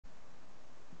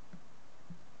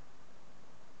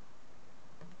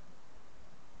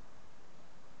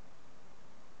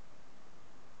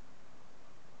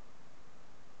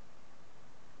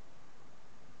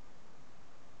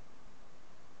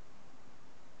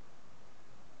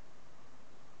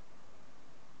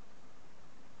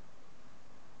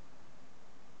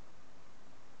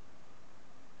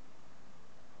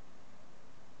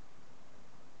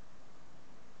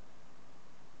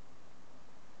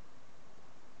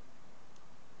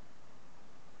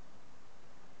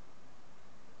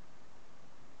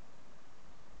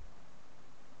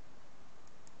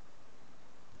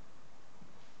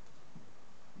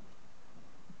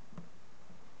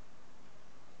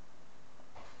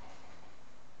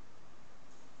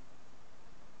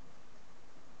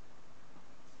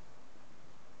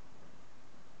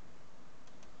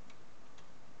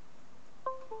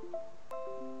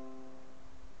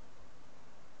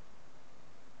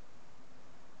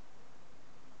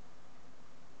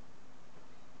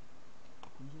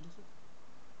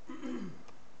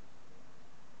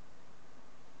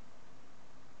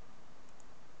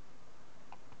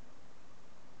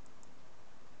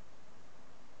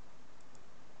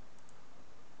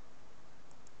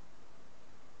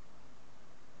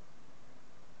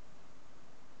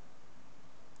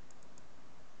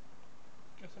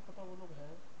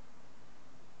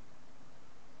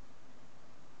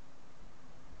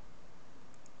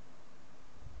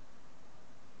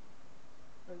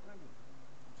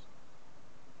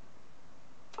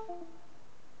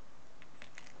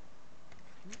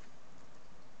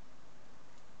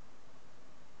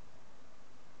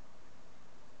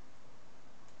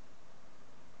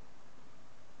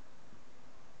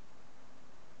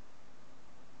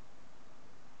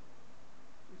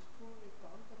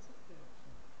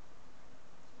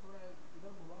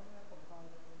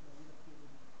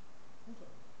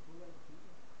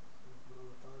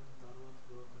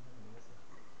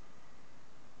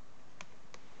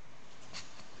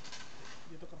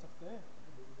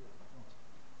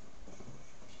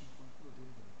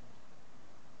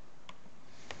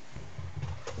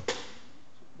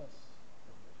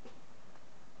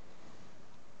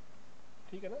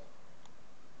ठीक है ना?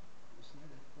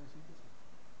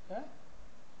 है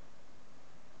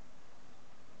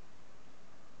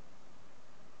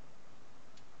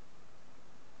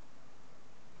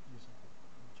जी सर,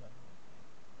 चालू है।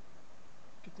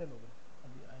 कितने लोग हैं?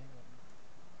 अभी आएगा।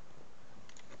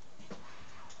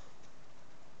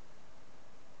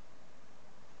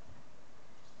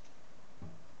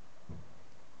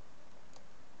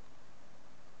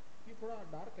 ये थोड़ा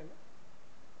डार्क है ना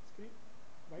स्क्रीन?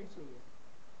 वाइट नहीं है।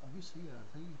 अभी सही आ रहा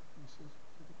था ये, इससे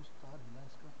तो कुछ तार हिला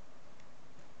इसका।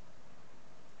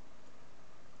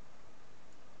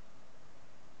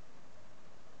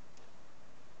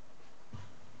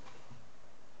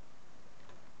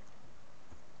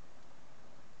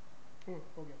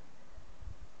 हो गया।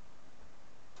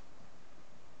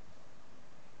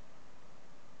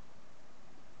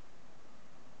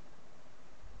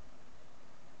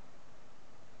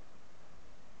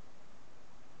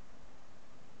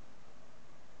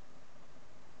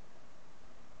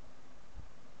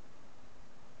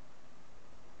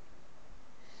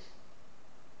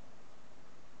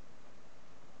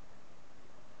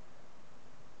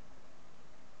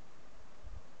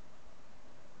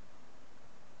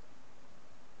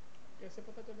 कैसे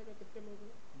पता चलेगा कितने लोग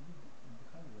हैं?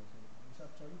 दिखा देगा सर, जैसे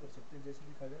आप चालू कर सकते हैं, जैसे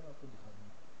दिखा जाएगा आपको दिखा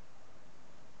देंगे।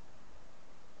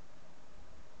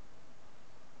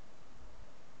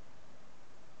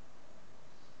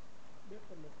 वेट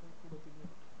कर लेते हैं 2-3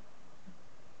 मिनट।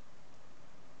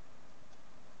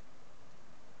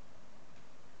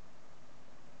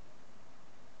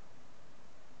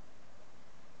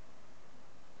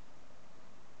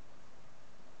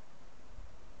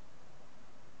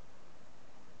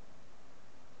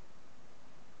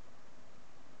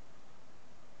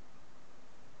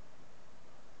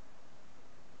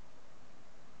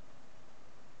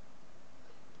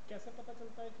 कैसे पता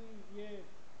चलता है कि ये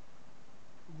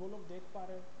वो लोग देख पा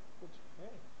रहे हैं? कुछ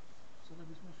है? सर अब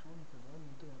इसमें शो नहीं कर रहा है,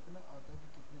 नहीं तो यहाँ पे ना आता है कि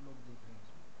कितने लोग देख रहे हैं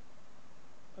इसमें।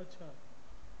 अच्छा।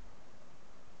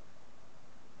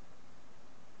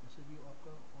 जैसे कि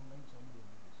आपका ऑनलाइन चालू हो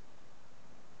गया सर,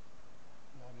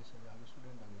 ये आगे सर, आगे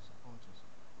स्टूडेंट आगे सर, पहुँचे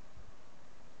सर,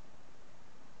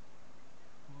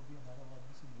 वो भी हमारा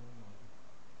वादी से ज्वाइन हुआ है।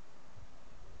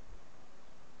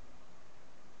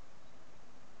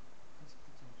 कर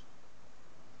सकते change.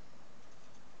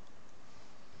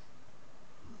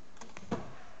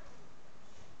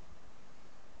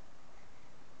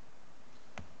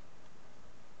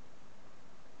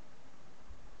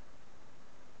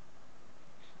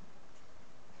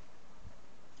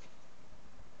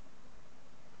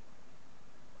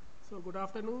 So good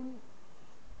afternoon,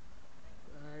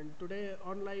 and today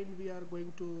online we are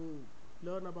going to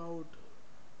learn about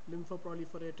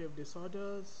lymphoproliferative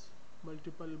disorders,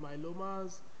 multiple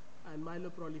myelomas, and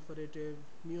myeloproliferative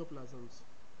neoplasms.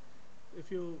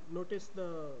 If you notice the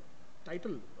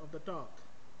title of the talk,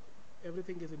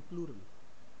 everything is in plural.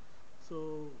 So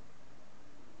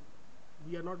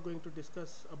we are not going to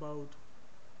discuss about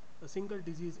a single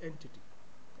disease entity,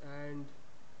 and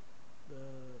the,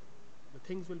 the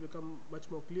things will become much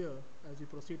more clear as we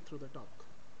proceed through the talk.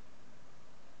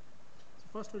 So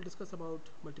first we'll discuss about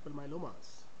multiple myelomas.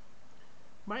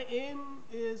 My aim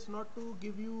is not to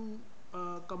give you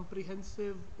a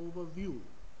comprehensive overview.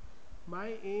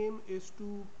 My aim is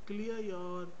to clear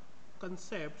your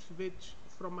concepts which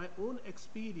from my own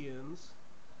experience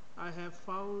I have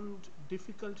found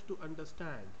difficult to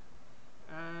understand,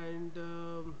 and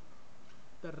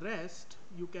the rest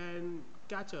you can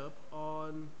catch up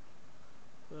on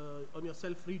your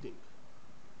self reading.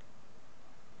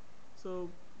 So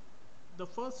the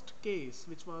first case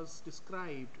which was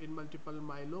described in multiple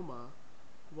myeloma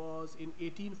was in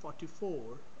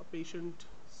 1844, a patient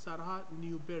Sarah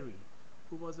Newberry,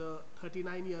 who was a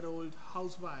 39-year-old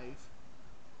housewife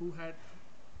who had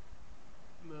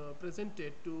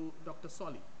presented to Dr.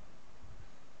 Solly.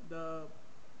 The,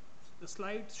 the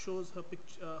slide shows her,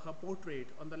 her portrait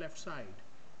on the left side,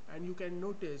 and you can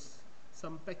notice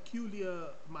some peculiar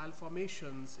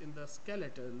malformations in the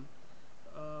skeleton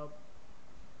uh,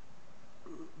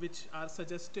 which are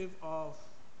suggestive of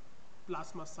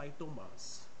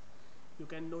plasmacytomas. You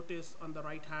can notice on the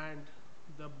right hand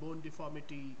the bone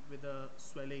deformity with the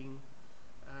swelling,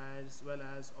 as well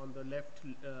as on the left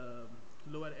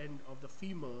lower end of the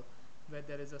femur where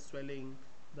there is a swelling.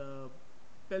 The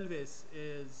pelvis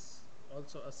is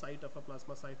also a site of a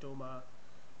plasmacytoma,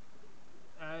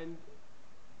 and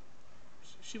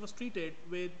she was treated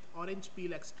with orange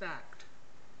peel extract,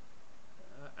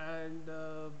 and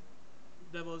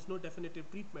there was no definitive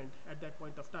treatment at that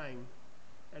point of time.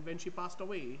 And when she passed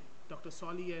away, Dr.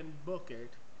 Solly and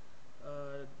Burkett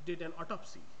did an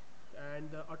autopsy, and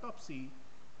the autopsy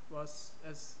was,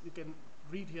 as you can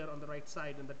read here on the right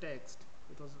side in the text,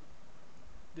 it was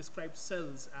described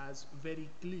cells as very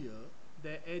clear,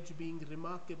 their edge being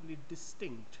remarkably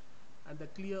distinct, and the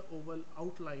clear oval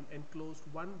outline enclosed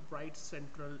one bright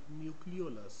central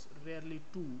nucleolus, rarely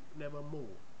two, never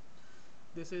more.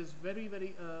 This is very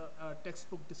a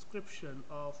textbook description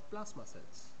of plasma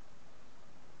cells.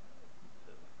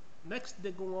 Next,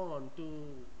 they go on to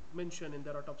mention in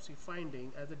their autopsy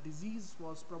finding as the disease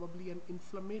was probably an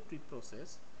inflammatory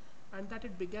process, and that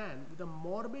it began with a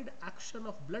morbid action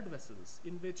of blood vessels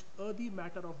in which earthy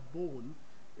matter of bone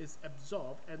is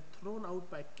absorbed and thrown out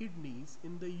by kidneys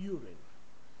in the urine.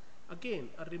 Again,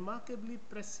 a remarkably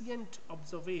prescient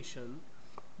observation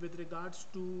with regards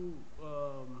to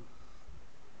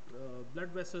blood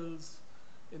vessels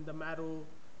in the marrow,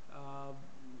 uh,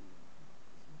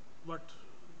 what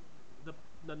the,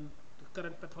 the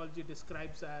current pathology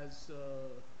describes as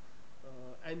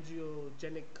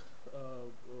angiogenic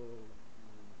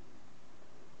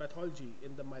pathology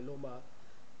in the myeloma,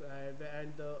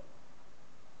 and the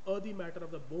earthy matter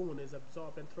of the bone is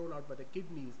absorbed and thrown out by the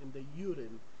kidneys in the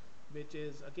urine, which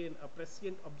is again a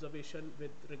prescient observation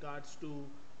with regards to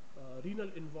renal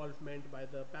involvement by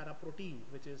the paraprotein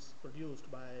which is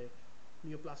produced by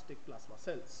neoplastic plasma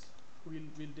cells.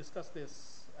 We'll discuss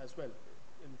this as well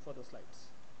in further slides.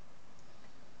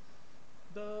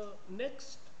 The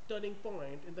next turning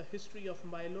point in the history of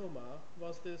myeloma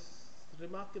was this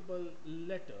remarkable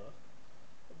letter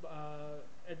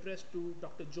addressed to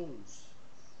Dr. Jones.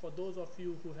 For those of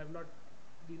you who have not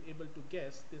been able to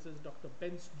guess, this is Dr.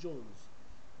 Bence Jones,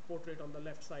 portrait on the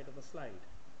left side of the slide.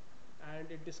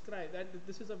 And it describes, and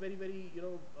this is a very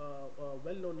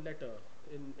well-known letter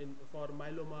for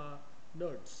myeloma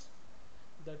nerds.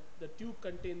 The tube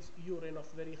contains urine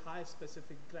of very high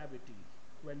specific gravity.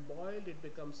 When boiled, it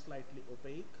becomes slightly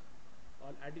opaque.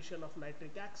 On addition of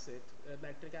nitric acid,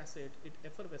 it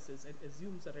effervesces and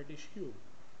assumes a reddish hue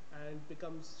and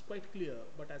becomes quite clear,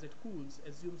 but as it cools,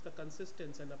 assumes the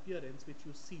consistency and appearance which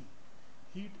you see.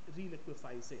 Heat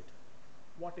reliquefies it.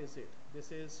 What is it?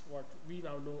 This is what we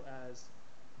now know as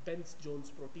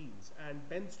Bence-Jones proteins, and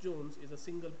Bence-Jones is a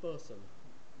single person.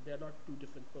 They are not two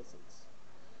different persons.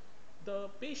 The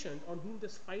patient on whom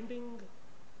this finding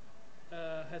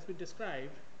has been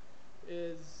described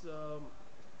is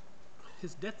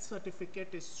his death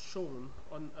certificate is shown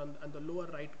on the lower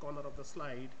right corner of the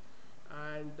slide,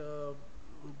 and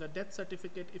the death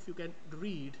certificate, if you can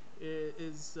read,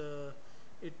 is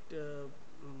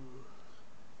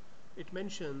it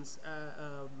mentions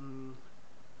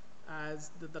as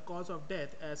the cause of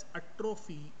death as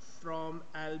atrophy from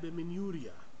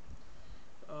albuminuria.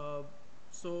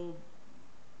 So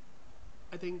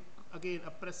I think again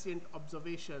a prescient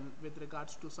observation with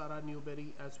regards to Sarah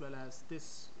Newberry as well as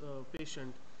this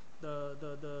patient,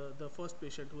 the first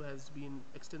patient who has been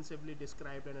extensively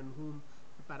described and in whom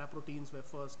the paraproteins were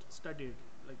first studied,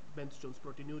 like Bence-Jones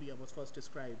proteinuria was first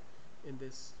described in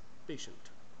this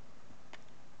patient.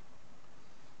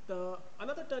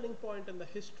 Another turning point in the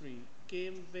history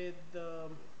came with a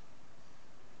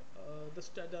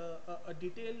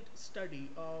detailed study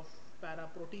of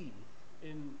paraprotein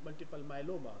in multiple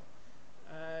myeloma,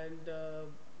 and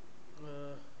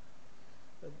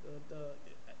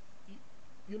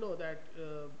you know that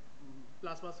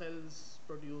plasma cells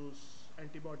produce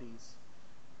antibodies.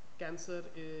 Cancer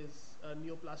is a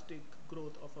neoplastic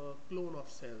growth of a clone of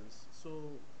cells. So,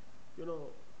 you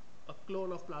know, a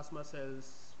clone of plasma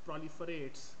cells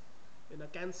proliferates in a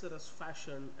cancerous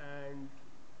fashion and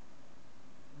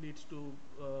leads to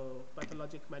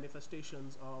pathologic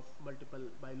manifestations of multiple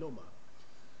myeloma.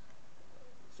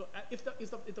 So if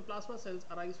the plasma cells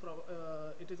arise from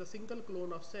it is a single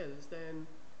clone of cells, then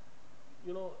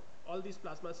you know all these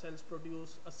plasma cells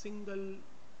produce a single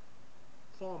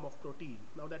form of protein.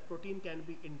 Now that protein can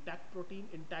be intact protein.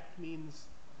 Intact means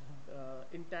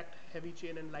intact heavy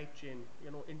chain and light chain,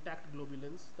 you know, intact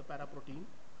globulins, the paraprotein,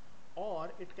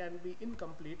 or it can be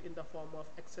incomplete in the form of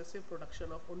excessive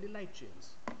production of only light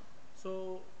chains.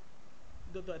 So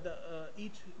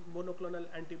each monoclonal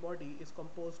antibody is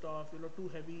composed of two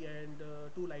heavy and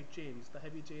two light chains. The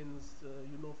heavy chains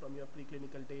you know from your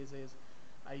preclinical days is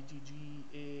IgG,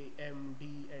 A, M,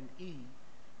 D, and E.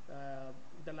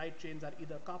 The light chains are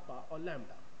either kappa or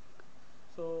lambda.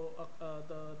 So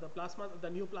the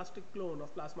neoplastic clone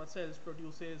of plasma cells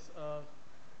produces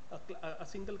a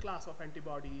single class of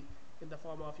antibody in the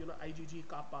form of IgG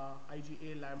kappa,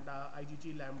 IgA lambda,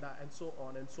 IgG lambda, and so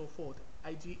on and so forth.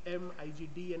 IgM,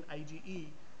 IgD, and IgE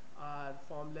are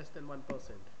form less than 1%.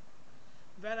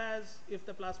 Whereas if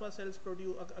the plasma cells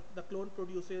produce the clone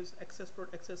produces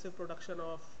excessive production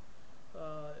of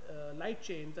light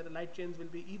chains, then the light chains will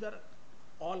be either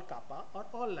all kappa or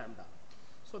all lambda.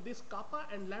 So these kappa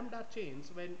and lambda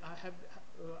chains, when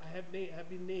have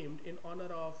been named in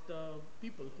honor of the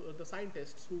people, the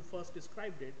scientists who first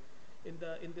described it in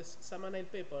this seminal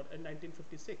paper in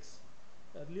 1956,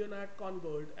 Leonard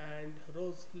Congold and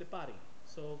Rose Lipari.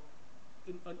 So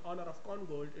in honor of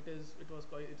Congold, it is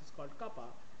called kappa,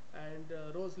 and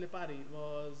Rose Lipari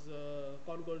was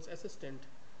Congold's assistant,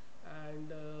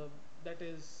 and that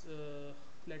is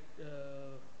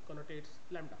connotates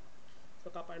lambda. So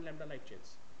kappa and lambda light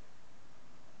chains.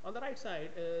 On the right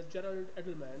side is Gerald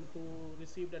Edelman, who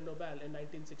received a Nobel in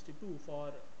 1962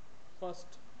 for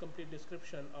first complete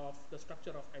description of the structure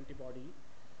of antibody,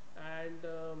 and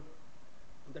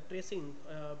the tracing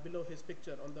below his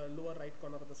picture on the lower right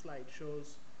corner of the slide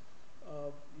shows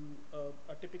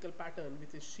a typical pattern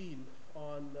which is seen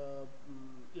on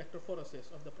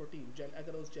electrophoresis of the protein,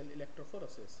 agarose gel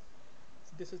electrophoresis.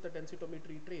 So this is the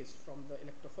densitometry trace from the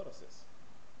electrophoresis.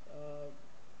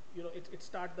 It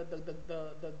starts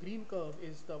the green curve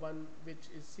is the one which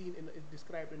is seen is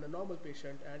described in a normal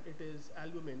patient, and it is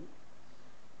albumin,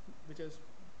 which is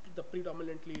the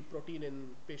predominantly protein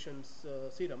in patient's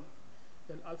serum,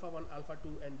 then alpha 1, alpha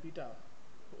 2, and beta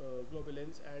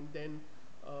globulins, and then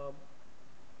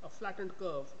a flattened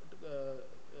curve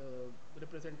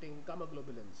representing gamma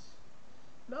globulins.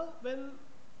 Now, when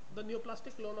the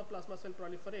neoplastic clone of plasma cell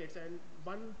proliferates and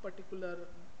one particular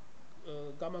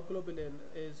gamma globulin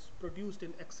is produced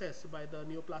in excess by the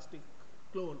neoplastic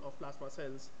clone of plasma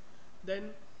cells,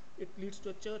 then it leads to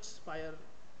a church spire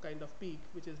kind of peak,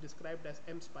 which is described as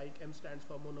M spike. M stands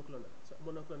for monoclonal, so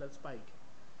monoclonal spike.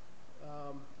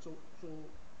 So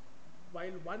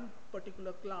while one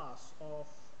particular class of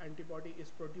antibody is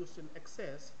produced in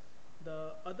excess,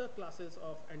 the other classes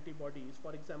of antibodies,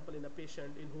 for example, in a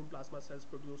patient in whom plasma cells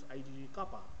produce IgG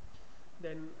kappa,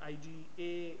 then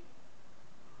IgA,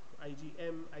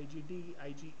 IgM, IgD,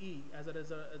 IgE, as a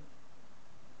result,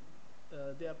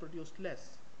 they are produced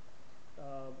less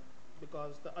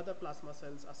because the other plasma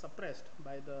cells are suppressed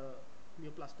by the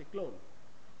neoplastic clone.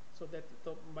 So that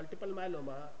the multiple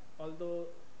myeloma, although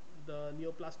the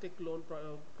neoplastic clone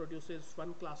produces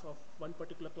one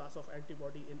particular class of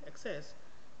antibody in excess,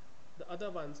 the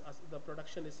other ones, as the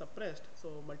production is suppressed,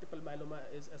 so multiple myeloma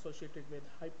is associated with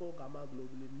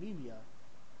hypogammaglobulinemia,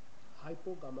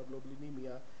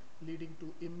 leading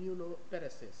to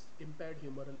immunoparesis, impaired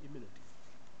humoral immunity.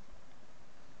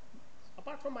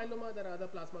 Apart from myeloma, there are other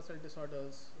plasma cell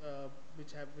disorders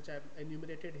which I've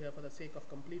enumerated here for the sake of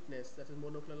completeness. That is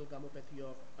monoclonal gammopathy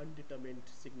of undetermined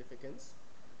significance,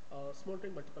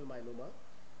 smoldering multiple myeloma,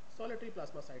 solitary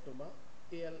plasmacytoma,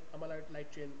 AL amyloid light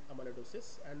chain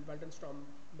amyloidosis, and Waldenstrom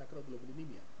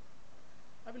macroglobulinemia.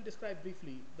 I will describe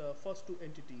briefly the first two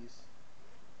entities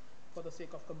for the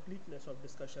sake of completeness of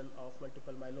discussion of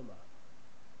multiple myeloma.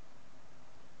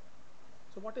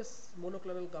 So what is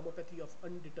monoclonal gammopathy of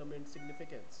undetermined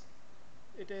significance?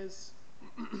 It is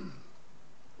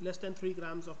less than 3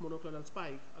 grams of monoclonal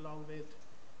spike along with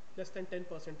less than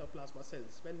 10% of plasma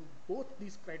cells. When both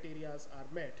these criteria are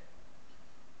met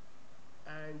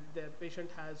and the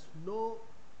patient has no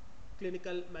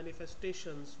clinical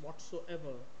manifestations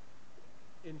whatsoever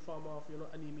in form of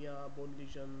anemia, bone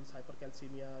lesions,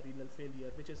 hypercalcemia, renal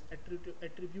failure, which is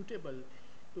attributable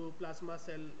to plasma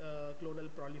cell clonal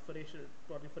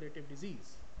proliferative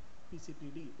disease,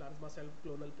 PCPD, plasma cell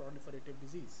clonal proliferative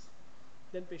disease,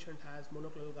 then patient has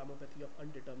monoclonal gammopathy of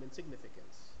undetermined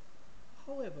significance.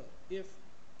 However, if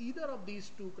either of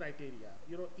these two criteria,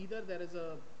 either there is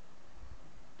a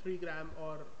 3 gram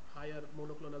or higher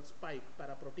monoclonal spike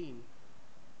paraprotein,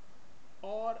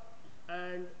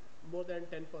 and more than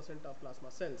 10% of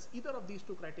plasma cells, either of these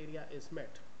two criteria is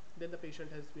met, then the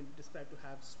patient has been described to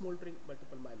have smoldering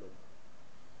multiple myeloma.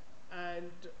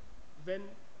 And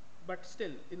but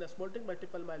still, in a smoldering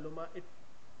multiple myeloma,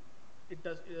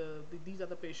 these are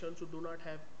the patients who do not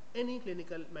have any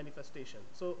clinical manifestation.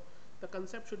 So the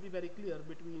concept should be very clear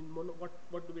between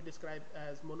what do we describe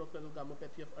as monoclonal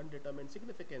gammopathy of undetermined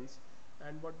significance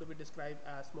and what do we describe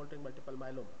as smoldering multiple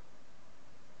myeloma.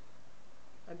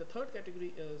 And the third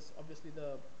category is obviously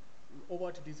the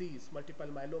overt disease, multiple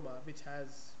myeloma, which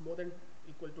has more than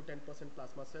equal to 10%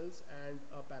 plasma cells and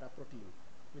a paraprotein,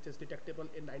 which is detectable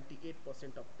in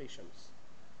 98% of patients.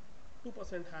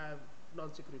 2% have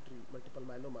non-secretory multiple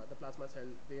myeloma. The plasma cell,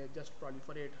 they just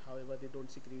proliferate, however, they don't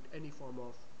secrete any form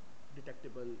of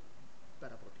detectable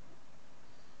paraprotein.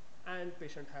 And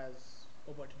patient has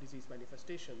overt disease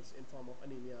manifestations in form of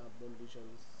anemia, bone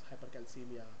lesions,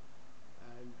 hypercalcemia,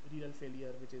 and renal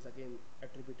failure, which is again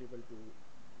attributable to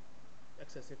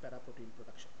excessive paraprotein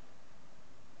production.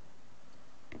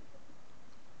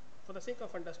 for the sake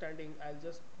of understanding, I'll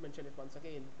just mention it once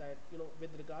again that with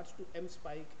regards to M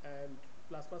spike and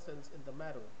plasma cells in the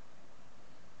marrow,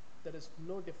 there is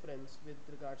no difference with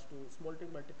regards to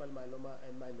smoldering multiple myeloma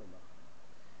and myeloma.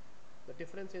 The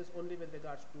difference is only with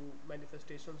regards to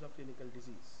manifestations of clinical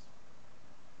disease.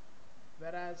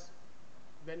 Whereas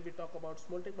when we talk about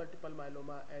smoldering multiple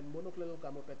myeloma and monoclonal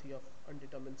gammopathy of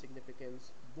undetermined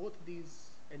significance, both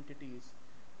these entities,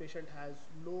 patient has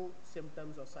no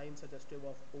symptoms or signs suggestive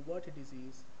of overt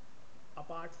disease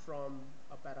apart from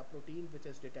a paraprotein which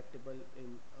is detectable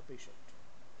in a patient.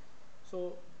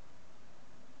 So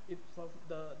for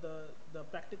the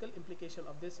practical implication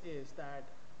of this is that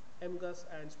MGUS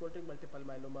and smoldering multiple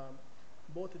myeloma,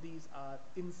 both these are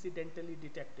incidentally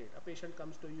detected. A patient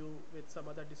comes to you with some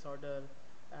other disorder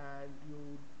and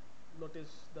you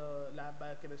notice the lab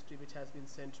biochemistry which has been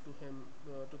sent to him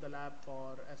to the lab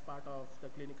for as part of the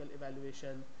clinical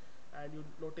evaluation, and you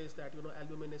notice that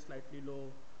albumin is slightly low,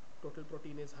 total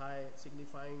protein is high,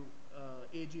 signifying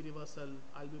AG reversal,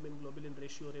 albumin globulin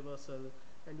ratio reversal,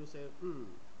 and you say,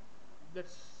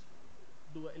 let's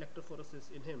do an electrophoresis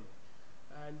in him.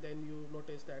 And then you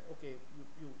notice that okay,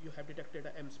 you have detected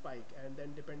a M spike, and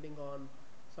then depending on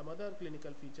some other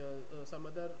clinical feature, some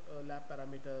other lab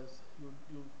parameters,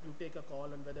 you take a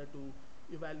call on whether to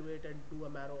evaluate and do a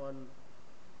marrow on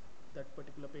that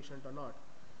particular patient or not.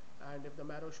 And if the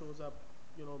marrow shows up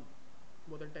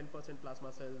more than 10%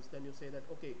 plasma cells, then you say that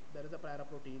okay, there is a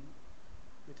paraprotein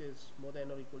which is more than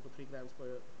or equal to 3 grams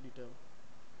per liter.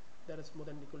 There is more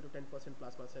than or equal to 10%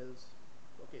 plasma cells.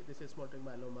 Okay, this is smoldering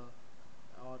myeloma.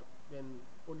 Or when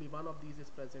only one of these is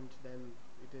present, then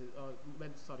it is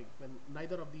when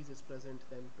neither of these is present,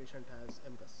 then patient has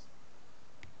MGUS.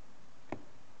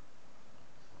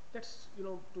 Let's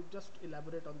to just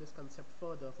elaborate on this concept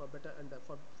further for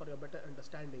your better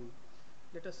understanding.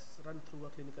 Let us run through a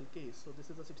clinical case. So this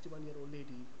is a 61-year-old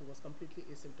lady who was completely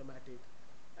asymptomatic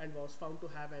and was found to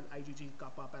have an IgG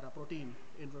kappa paraprotein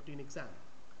in routine exam.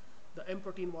 The M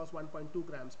protein was 1.2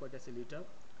 grams per deciliter.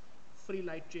 Free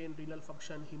light chain, renal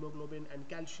function, hemoglobin and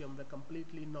calcium were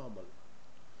completely normal.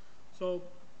 So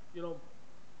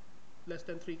less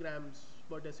than 3 grams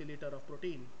per deciliter of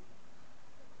protein.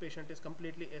 Patient is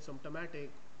completely asymptomatic.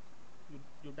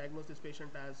 You diagnose this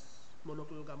patient as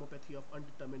monoclonal gammopathy of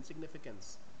undetermined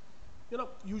significance.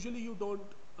 Usually you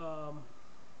don't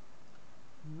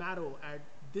narrow at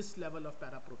this level of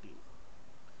paraprotein.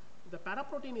 If the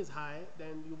paraprotein is high,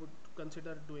 then you would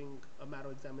consider doing a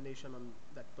marrow examination on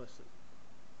that person.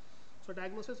 So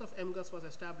diagnosis of MGUS was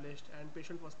established and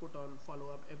patient was put on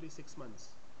follow-up every 6 months.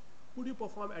 Would you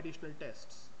perform additional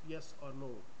tests? Yes or no?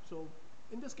 So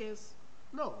in this case,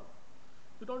 no.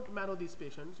 You don't marrow these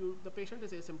patients. The patient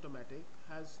is asymptomatic,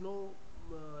 has no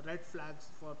red flags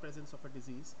for presence of a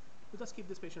disease. You just keep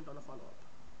this patient on a follow-up.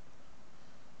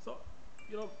 So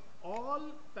all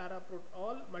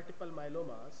multiple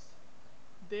myelomas,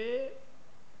 they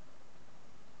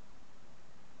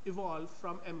evolve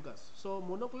from MGUS. So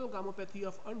monoclonal gammopathy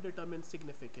of undetermined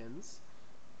significance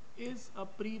is a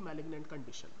pre-malignant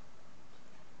condition,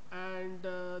 and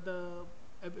the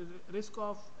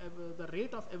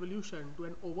rate of evolution to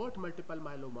an overt multiple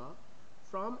myeloma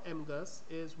from MGUS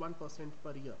is 1%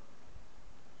 per year,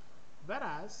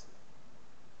 whereas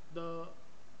the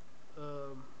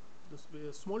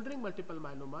smoldering multiple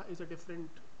myeloma is a different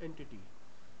entity.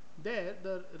 There,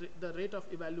 the rate of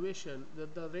evaluation,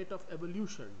 the rate of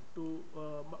evolution to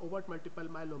overt multiple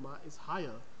myeloma is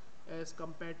higher as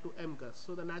compared to MGUS.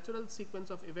 So the natural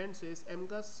sequence of events is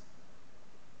MGUS,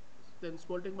 then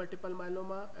smoldering multiple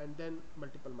myeloma, and then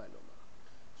multiple myeloma.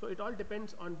 So it all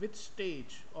depends on which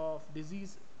stage of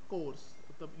disease course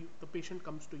the patient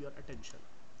comes to your attention.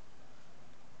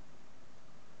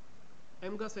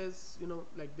 MGUS is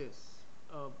like this,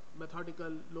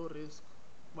 methodical, low risk,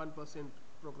 1%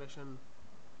 progression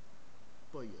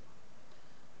per year.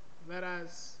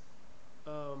 Whereas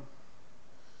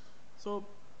so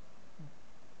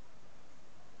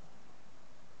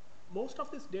most of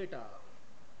this data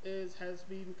has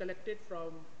been collected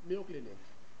from Mayo Clinic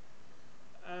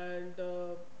and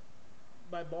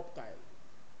by Bob Kyle.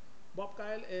 Bob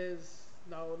Kyle is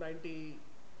now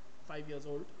 95 years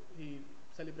old. He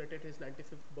celebrated his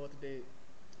 95th birthday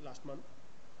last month,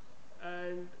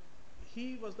 and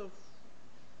he's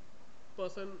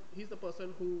the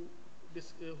person who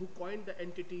coined the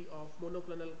entity of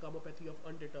monoclonal gammopathy of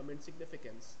undetermined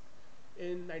significance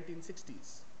in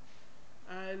 1960s.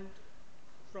 And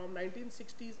from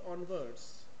 1960s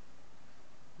onwards,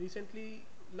 recently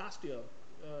last year,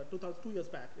 2 years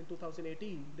back in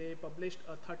 2018, they published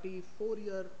a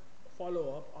 34-year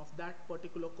follow-up of that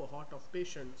particular cohort of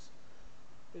patients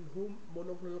in whom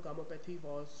monoclonal gammopathy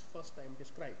was first time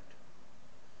described.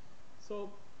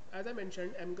 So, as I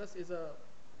mentioned, MGUS is a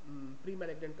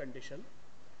pre-malignant condition,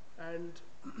 and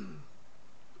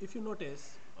if you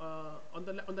notice on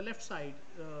the left side,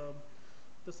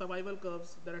 the survival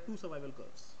curves. There are two survival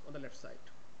curves on the left side.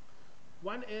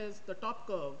 One is the top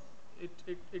curve.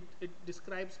 It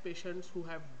describes patients who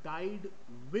have died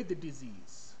with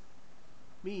disease,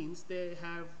 means they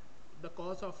have the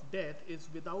cause of death is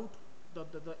without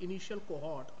the initial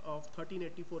cohort of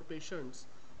 1384 patients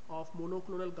of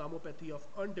monoclonal gammopathy of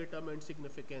undetermined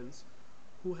significance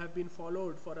who have been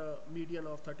followed for a median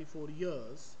of 34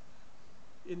 years.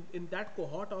 In that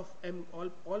cohort of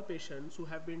all patients who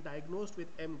have been diagnosed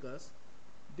with MGUS,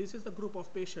 this is the group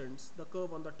of patients, the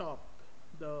curve on the top,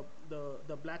 the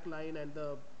black line and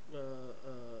the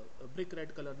brick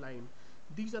red colored line.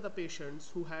 These are the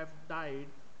patients who have died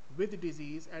with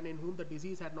disease and in whom the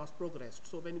disease had not progressed.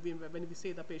 So when we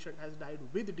say the patient has died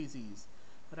with disease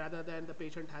rather than the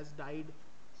patient has died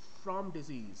from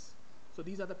disease. So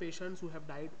these are the patients who have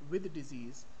died with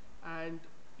disease, and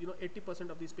 80%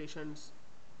 of these patients,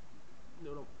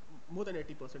 more than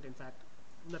 80% in fact,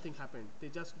 nothing happened. They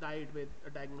just died with a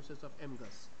diagnosis of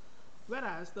MGUS.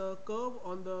 Whereas the curve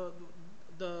on the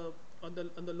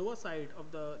lower side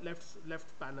of the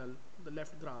left panel, the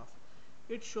left graph,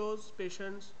 it shows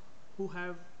patients who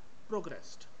have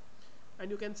progressed,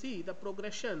 and you can see the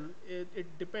progression. It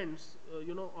depends,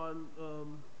 on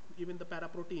even the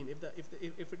paraprotein.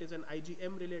 If it is an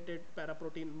IgM related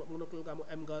paraprotein monoclonal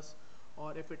MGUS,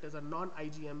 or if it is a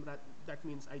non-IgM, that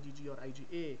means IgG or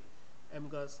IgA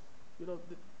MGUS.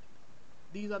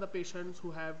 These are the patients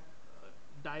who have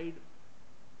died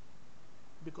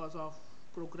because of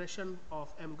progression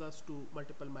of MGUS to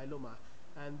multiple myeloma,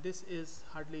 and this is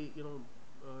hardly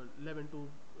 11 to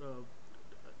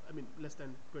less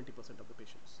than 20% of the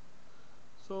patients.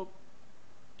 So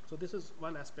this is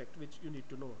one aspect which you need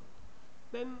to know.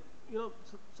 Then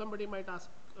somebody might ask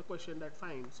a question that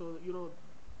fine. So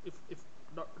if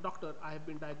doctor, I have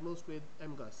been diagnosed with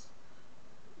MGUS,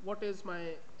 what is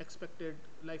my expected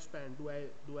lifespan? Do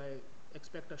I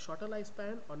expect a shorter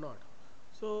lifespan or not?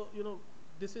 So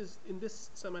this is in this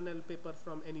seminal paper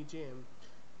from NEJM,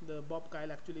 the Bob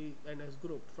Kyle actually and his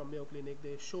group from Mayo Clinic,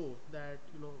 they show that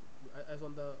as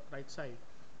on the right side,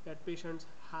 that patients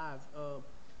have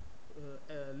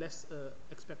less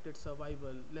expected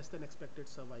survival, less than expected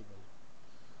survival.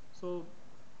 So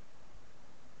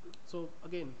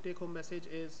again, take home message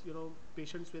is,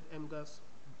 patients with MGUS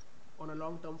on a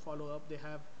long term follow up, they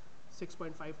have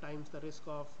 6.5 times the risk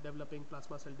of developing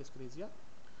plasma cell dyscrasia.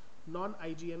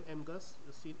 Non-IgM MGUS,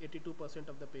 see 82%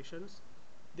 of the patients,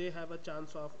 they have a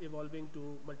chance of evolving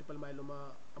to multiple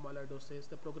myeloma amyloidosis.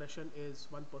 The progression is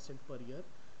 1% per year.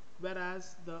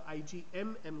 Whereas the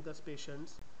IgM MGUS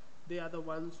patients, they are the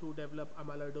ones who develop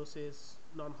amyloidosis,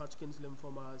 non-Hodgkin's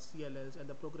lymphomas, CLLs, and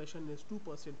the progression is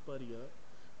 2% per year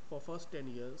for first 10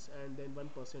 years and then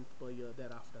 1% per year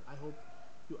thereafter. I hope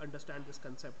you understand this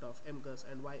concept of MGUS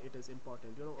and why it is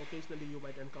important. Occasionally you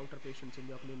might encounter patients in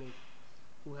your clinic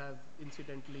who have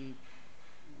incidentally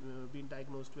been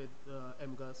diagnosed with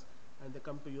MGUS, and they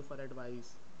come to you for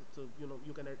advice. So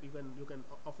you can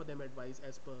offer them advice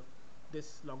as per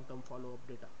this long-term follow-up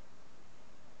data.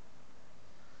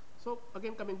 So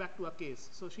again, coming back to our case,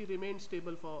 so she remained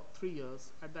stable for 3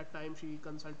 years. At that time, she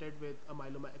consulted with a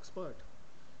myeloma expert,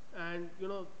 and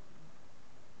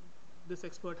this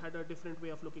expert had a different way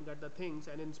of looking at the things,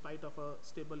 and in spite of a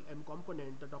stable M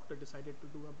component, the doctor decided to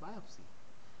do a biopsy,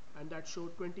 and that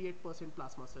showed 28%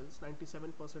 plasma cells.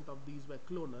 97% of these were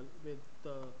clonal with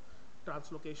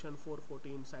translocation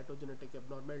 414 cytogenetic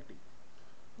abnormality.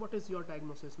 What is your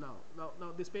diagnosis now?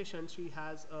 Now this patient, she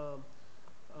has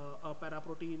a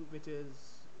paraprotein which is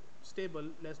stable,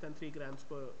 less than 3 grams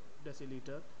per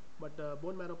deciliter, but the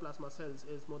bone marrow plasma cells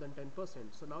is more than 10%.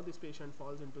 So now this patient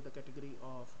falls into the category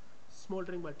of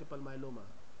smoldering multiple myeloma.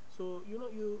 So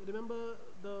you remember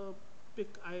the pic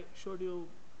I showed you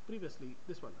previously,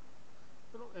 this one,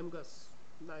 MGUS,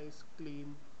 nice,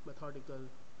 clean, methodical,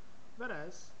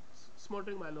 whereas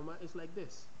smoldering myeloma is like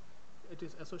this. It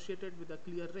is associated with a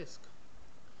clear risk,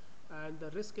 and the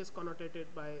risk is connotated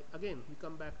by, again, we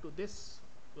come back to this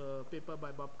paper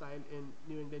by Bob Kyle in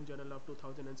New England Journal of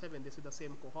 2007. This is the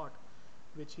same cohort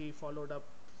which he followed up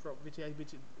from, which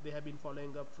they have been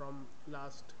following up from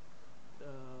last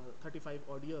 35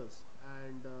 odd years,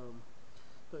 and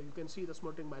so you can see the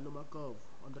smoldering myeloma curve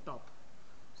on the top.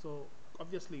 So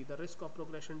obviously the risk of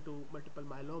progression to multiple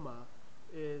myeloma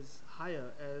is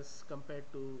higher as compared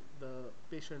to the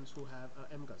patients who have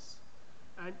MGUS.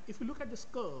 And if you look at this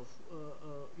curve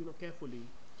carefully,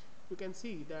 you can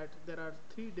see that there are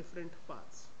three different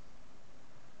paths.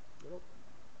 You know,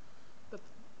 the,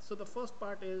 so the first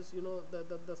part is, you know,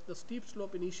 the steep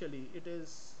slope initially. It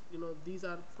is, you know, these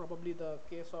are probably the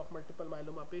case of multiple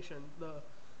myeloma patient, the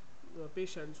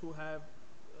patients who have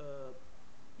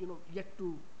you know, yet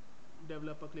to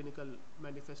develop a clinical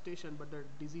manifestation, but the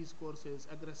disease course is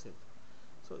aggressive.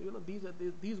 So, you know,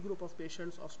 these group of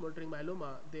patients of smoldering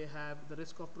myeloma, they have the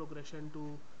risk of progression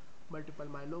to multiple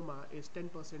myeloma is 10%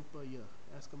 per year,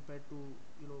 as compared to,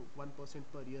 you know, 1%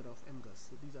 per year of MGUS.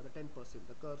 So these are the 10%.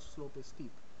 The curve slope is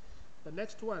steep. The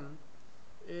next one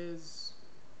is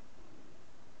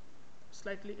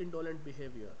slightly indolent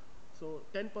behavior. So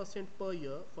 10% per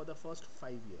year for the first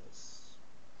 5 years.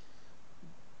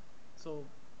 So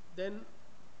then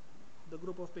the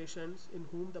group of patients in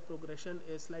whom the progression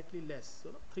is slightly less, so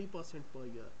 3% per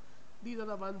year. These are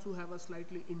the ones who have a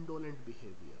slightly indolent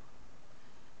behavior.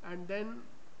 And then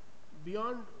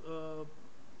beyond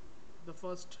the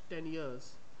first 10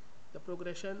 years, the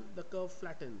progression, the curve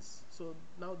flattens. So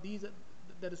now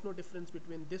there is no difference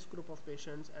between this group of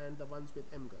patients and the ones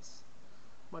with MGUS,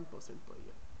 1% per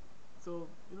year. So,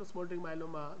 you know, smoldering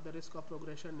myeloma, the risk of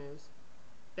progression is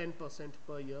 10%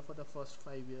 per year for the first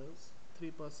 5 years,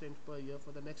 3% per year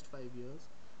for the next 5 years,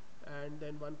 and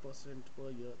then 1%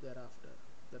 per year thereafter.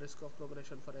 The risk of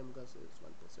progression for MGUS is 1%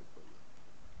 per year.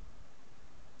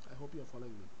 I hope you are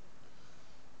following me.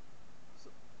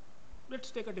 So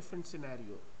let's take a different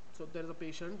scenario. So there is a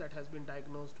patient that has been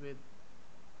diagnosed with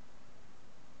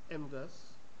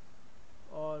MGUS,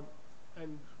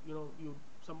 and you know,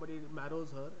 somebody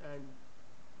marrows her, and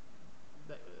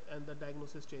the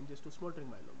diagnosis changes to smoldering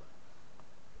myeloma.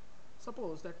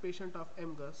 Suppose that patient of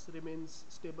MGUS remains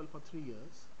stable for 3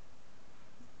 years.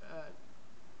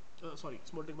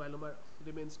 Smoldering myeloma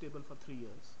remains stable for 3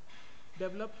 years.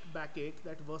 Developed backache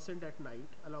that worsened at night,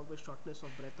 along with shortness of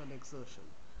breath on exertion.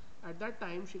 At that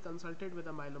time, she consulted with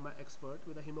a myeloma expert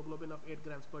with a hemoglobin of 8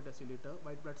 grams per deciliter,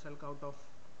 white blood cell count of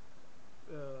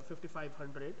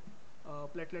 5500,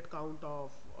 platelet count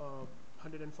of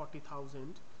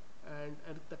 140,000, and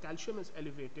the calcium is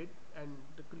elevated and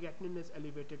the creatinine is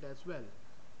elevated as well.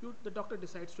 The doctor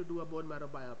decides to do a bone marrow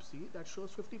biopsy that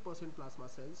shows 50% plasma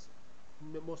cells,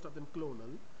 most of them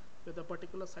clonal, with a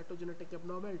particular cytogenetic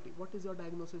abnormality. What is your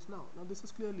diagnosis now? Now this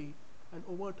is clearly an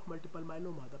overt multiple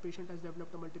myeloma. The patient has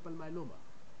developed a multiple myeloma.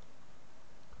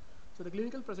 So the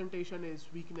clinical presentation is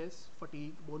weakness,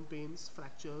 fatigue, bone pains,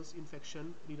 fractures,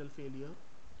 infection, renal failure.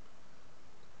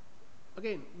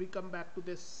 Again, we come back to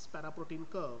this paraprotein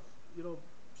curve. You know,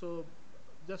 so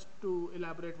just to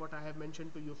elaborate what I have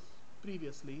mentioned to you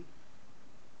previously,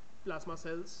 plasma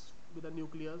cells with a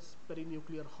nucleus,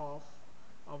 perinuclear HOF,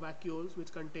 vacuoles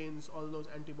which contains all those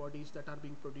antibodies that are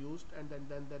being produced and then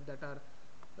that are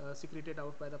secreted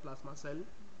out by the plasma cell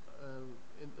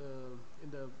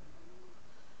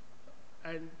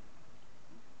and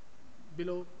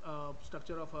below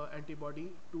structure of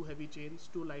antibody, 2 heavy chains,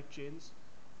 2 light chains,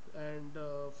 and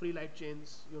free light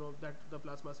chains. You know that the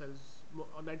plasma cells,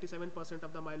 97%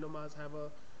 of the myelomas have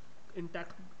a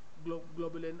intact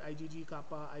globulin, IgG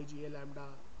kappa, IgA lambda,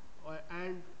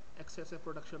 and excessive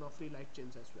production of free light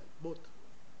chains as well. Both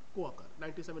co-occur.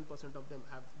 97% of them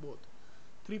have both.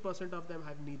 3% of them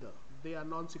have neither. They are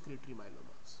non-secretory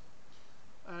myelomas.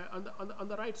 On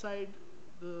the right side,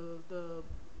 the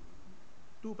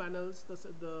two panels,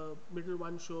 the middle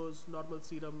one shows normal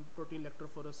serum protein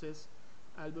electrophoresis.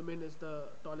 Albumin is the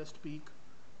tallest peak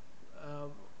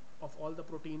of all the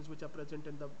proteins which are present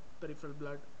in the peripheral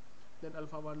blood. Then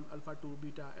alpha 1, alpha 2,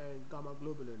 beta, and gamma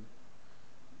globulin.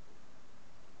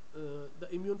 The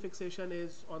immune fixation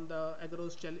is on the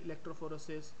agarose gel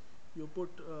electrophoresis. You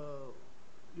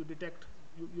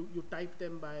type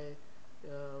them by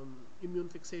immune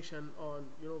fixation on,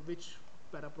 you know, which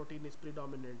paraprotein is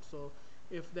predominant. So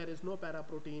if there is no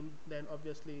paraprotein, then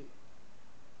obviously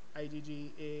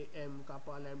IgG, A, M,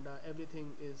 kappa, lambda,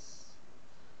 everything is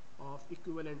of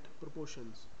equivalent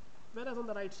proportions. Whereas on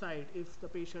the right side, if the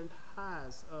patient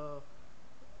has a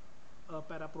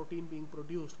paraprotein being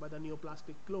produced by the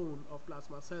neoplastic clone of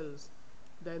plasma cells,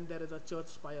 then there is a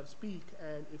Church-Spears peak,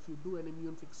 and if you do an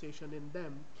immune fixation in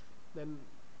them, then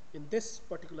in this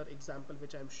particular example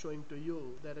which I am showing to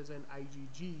you, there is an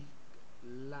IgG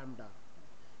lambda.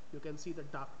 You can see the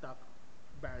dark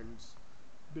bands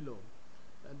below,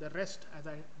 and the rest, as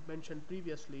I mentioned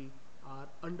previously, are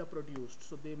underproduced,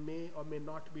 so they may or may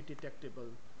not be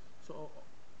detectable. So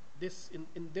this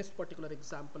in this particular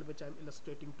example which I am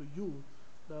illustrating to you,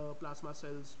 the plasma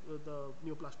cells, the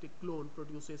neoplastic clone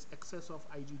produces excess of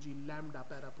IgG lambda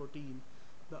paraprotein.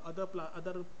 The other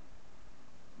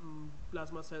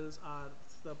plasma cells are,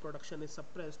 the production is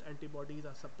suppressed, antibodies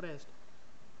are suppressed,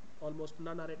 almost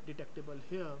none are detectable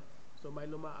here. So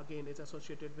myeloma again is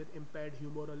associated with impaired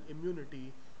humoral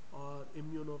immunity or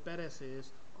immunoparesis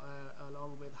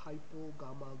along with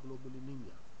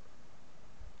hypogammaglobulinemia.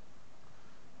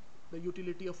 The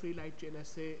utility of free light chain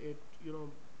assay,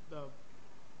 the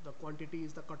the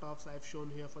quantities, the cutoffs I've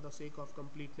shown here for the sake of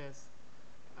completeness,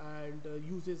 and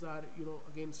uses are,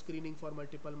 again, screening for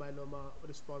multiple myeloma,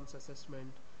 response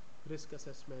assessment, risk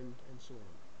assessment, and so on.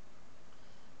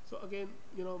 So again,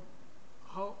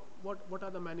 how what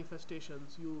are the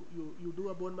manifestations? You do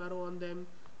a bone marrow on them.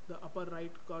 The upper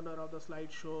right corner of the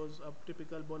slide shows a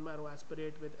typical bone marrow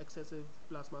aspirate with excessive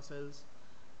plasma cells.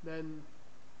 Then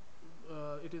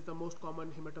it is the most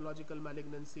common hematological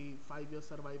malignancy. 5-year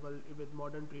survival with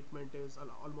modern treatment is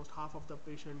almost half of the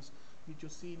patients which you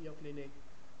see in your clinic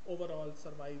overall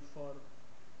survive for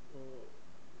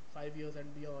 5 years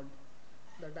and beyond.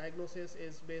 The diagnosis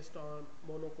is based on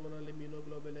monoclonal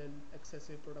immunoglobulin,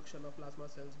 excessive production of plasma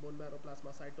cells, bone marrow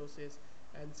plasmacytosis,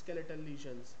 and skeletal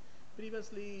lesions.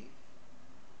 Previously,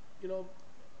 you know,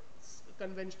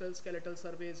 conventional skeletal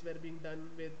surveys were being done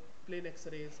with plain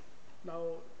X-rays. Now,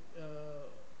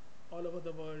 all over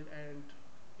the world and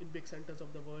in big centers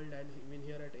of the world and even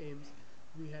here at AIIMS,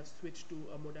 we have switched to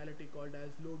a modality called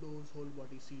as low-dose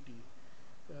whole-body CT.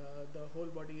 The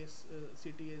whole-body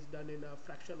CT is done in a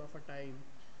fraction of a time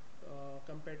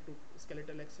compared to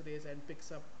skeletal X-rays and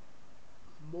picks up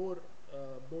more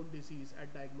bone disease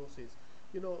at diagnosis.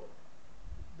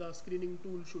 The screening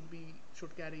tool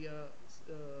should carry a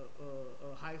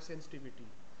high sensitivity.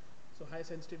 So high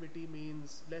sensitivity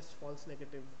means less false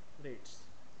negative rates.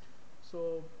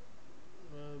 So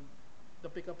the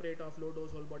pickup rate of low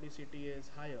dose whole body CT is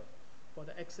higher. For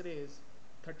the X-rays,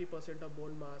 30% of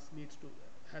bone mass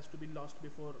has to be lost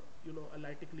before a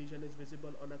lytic lesion is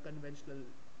visible on a conventional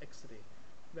X-ray.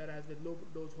 Whereas with low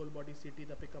dose whole body CT,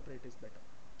 the pickup rate is better.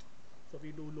 So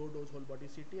we do low dose whole body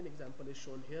CT. An example is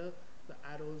shown here. The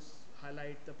arrows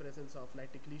highlight the presence of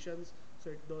lytic lesions. So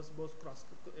it does both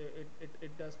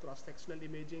it does cross-sectional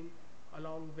imaging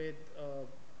along with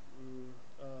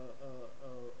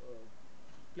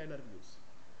planar views.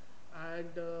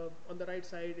 And on the right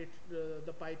side,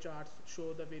 the pie charts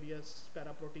show the various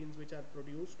paraproteins which are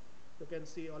produced. You can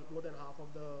see more than half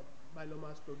of the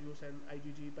myelomas produce an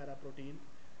IgG paraprotein,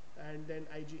 and then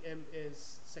IgM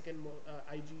is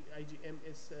IgM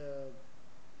is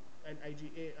and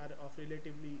IgA are of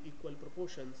relatively equal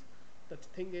proportions. The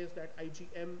thing is that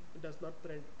IgM does not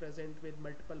present with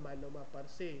multiple myeloma per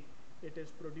se. It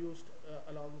is produced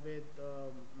along with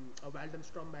a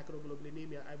Waldenstrom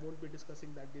macroglobulinemia. I won't be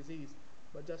discussing that disease,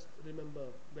 but just remember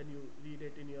when you read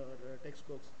it in your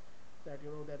textbooks that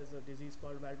there is a disease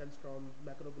called Waldenstrom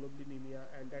macroglobulinemia,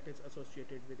 and that is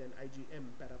associated with an IgM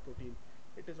paraprotein.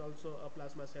 It is also a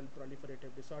plasma cell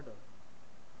proliferative disorder.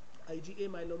 IgA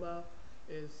myeloma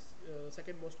is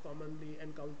second most commonly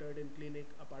encountered in clinic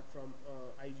apart from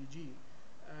IgG,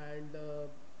 and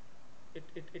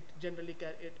it generally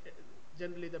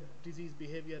generally the disease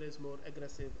behavior is more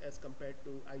aggressive as compared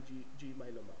to IgG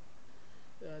myeloma.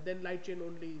 Then light chain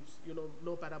only,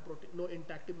 no paraprotein, no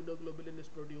intact immunoglobulin is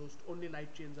produced, only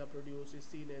light chains are produced, is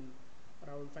seen in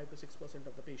around 5 to 6%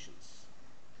 of the patients.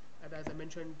 And as I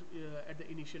mentioned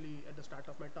initially at the start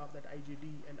of my talk, that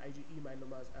IgD and IgE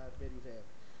myelomas are very rare.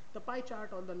 The pie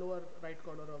chart on the lower right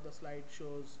corner of the slide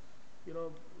shows,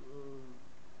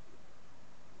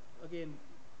 again,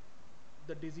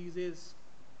 the diseases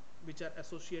which are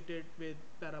associated with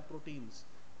paraproteins: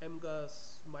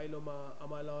 MGUS, myeloma,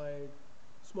 amyloid,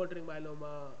 smoldering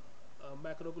myeloma,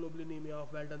 macroglobulinemia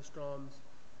of Waldenstrom's,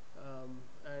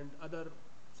 and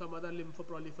some other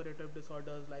lymphoproliferative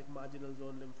disorders like marginal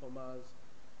zone lymphomas,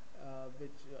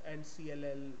 and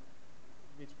CLL,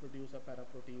 which produce a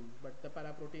paraprotein. But the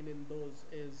paraprotein in those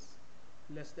is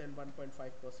less than 1.5%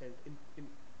 in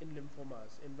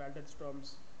lymphomas. In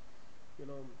Waldenstrom's,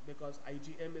 because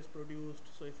IgM is produced.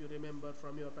 So if you remember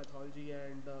from your pathology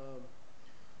and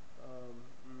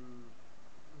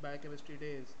biochemistry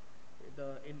days,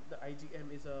 the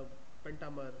IgM is a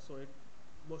pentamer, so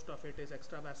most of it is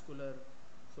extravascular,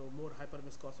 so more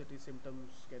hyperviscosity symptoms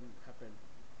can happen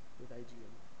with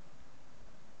IgM.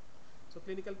 So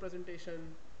clinical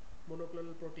presentation: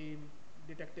 monoclonal protein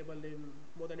detectable in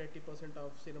more than 80%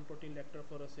 of serum protein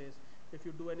electrophoresis. If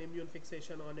you do an immune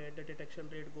fixation on it, the detection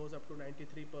rate goes up to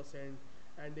 93%,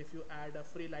 and if you add a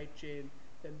free light chain,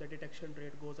 then the detection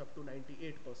rate goes up to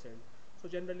 98%. So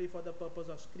generally, for the purpose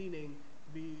of screening,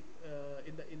 we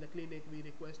in the clinic we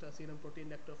request a serum protein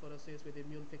electrophoresis with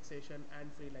immune fixation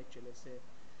and free light chain assay.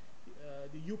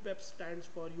 The UPEP stands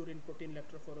for urine protein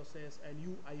electrophoresis,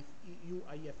 and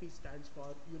UIFE stands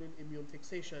for urine immune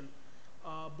fixation.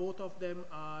 Both of them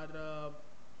are,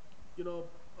 you know,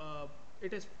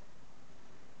 it is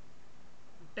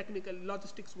technical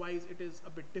logistics wise it is a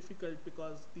bit difficult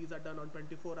because these are done on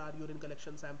 24-hour urine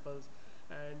collection samples,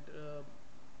 and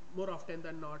more often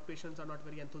than not patients are not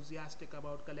very enthusiastic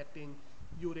about collecting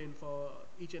urine for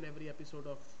each and every episode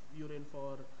of urine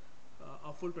for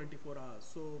a full 24 hours.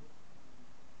 So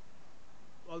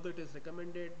although it is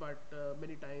recommended, but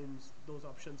many times those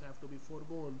options have to be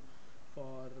foregone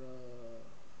for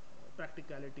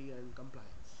practicality and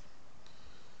compliance.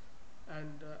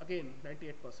 And again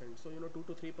 98%, so 2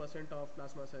 to 3% of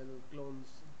plasma cell clones,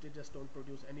 they just don't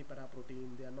produce any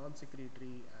paraprotein, they are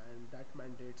non-secretory, and that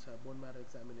mandates a bone marrow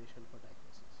examination for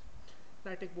diagnosis.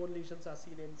 Lytic bone lesions are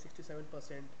seen in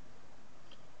 67%.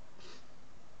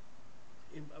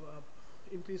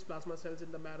 Increased plasma cells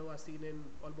in the marrow are seen in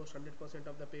almost 100%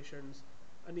 of the patients.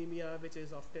 Anemia, which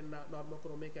is often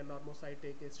normochromic and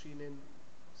normocytic, is seen in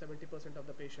 70% of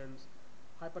the patients.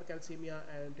 Hypercalcemia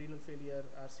and renal failure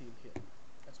are seen here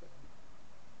as well.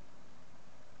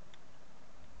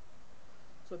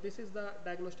 So this is the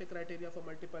diagnostic criteria for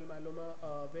multiple myeloma.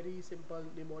 Very simple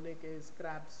mnemonic is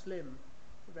CRAB-SLIM,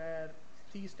 where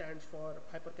C stands for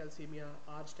hypercalcemia,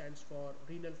 R stands for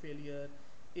renal failure,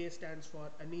 A stands for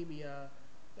anemia,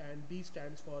 and B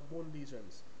stands for bone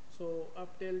lesions. So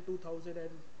up till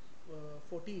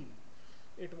 2014,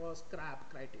 it was CRAB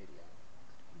criteria.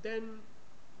 Then,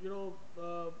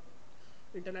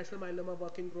 International Myeloma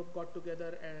Working Group got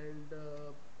together and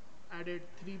added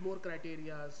 3 more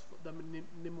criterias. The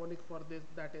mnemonic for this,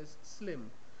 that is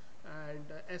SLIM, and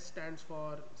S stands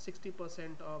for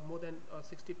 60% of more than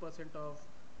 60% of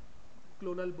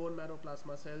clonal bone marrow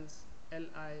plasma cells.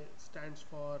 LI stands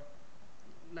for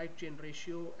light chain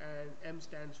ratio, and M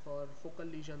stands for focal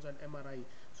lesions on MRI.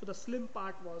 So the SLIM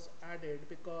part was added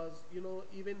because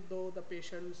even though the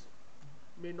patients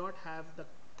may not have the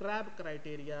CRAB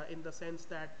criteria in the sense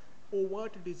that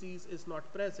overt disease is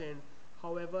not present,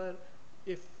 however,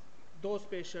 if those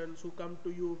patients who come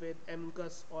to you with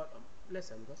MGUS or less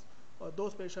MGUS, or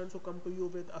those patients who come to you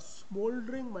with a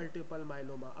smoldering multiple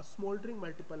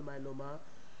myeloma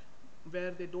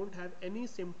where they don't have any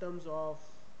symptoms of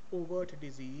overt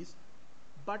disease,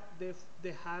 but they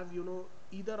have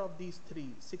either of these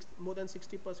three, more than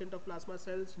 60% of plasma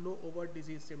cells, no overt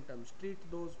disease symptoms, treat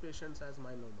those patients as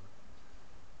myeloma.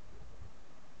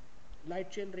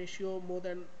 Light chain ratio more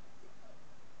than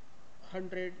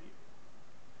 100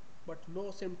 but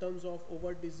no symptoms of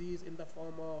overt disease in the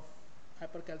form of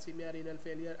hypercalcemia, renal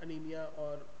failure, anemia,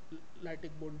 or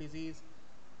lytic bone disease,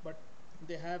 but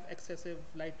they have excessive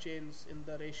light chains in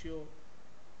the ratio,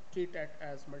 treat it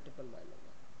as multiple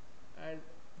myeloma. And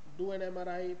do an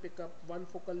MRI, pick up more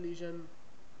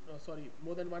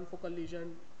than one focal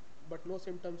lesion, but no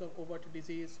symptoms of overt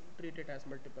disease, treat it as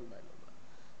multiple myeloma.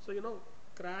 So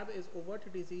CRAB is overt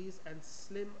disease, and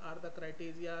SLIM are the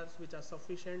criteria which are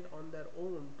sufficient on their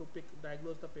own to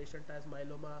diagnose the patient as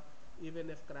myeloma, even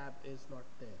if CRAB is not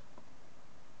there.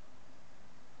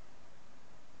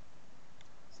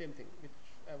 Same thing which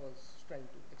I was trying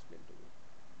to explain to you.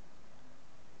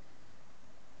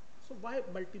 So why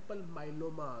multiple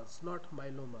myelomas, not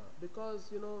myeloma?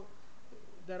 Because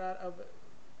there are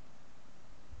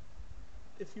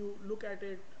if you look at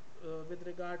it with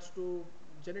regards to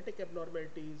genetic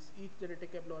abnormalities, each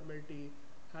genetic abnormality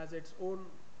has its own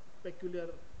peculiar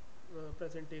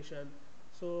presentation.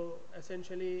 So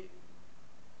essentially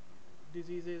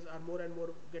diseases are more and more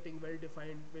getting well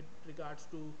defined with regards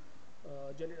to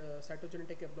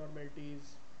cytogenetic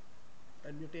abnormalities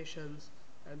and mutations,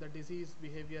 and the disease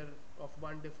behavior of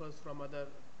one differs from other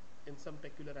in some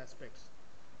peculiar aspects.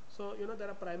 So there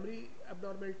are primary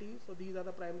abnormalities. So these are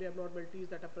the primary abnormalities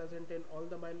that are present in all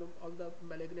the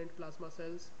malignant plasma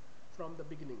cells from the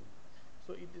beginning.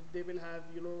 So they will have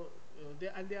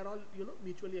they are all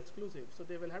mutually exclusive. So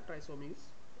they will have trisomies,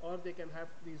 or they can have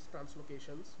these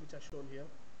translocations which are shown here.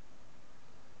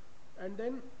 And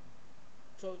then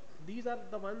so these are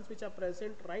the ones which are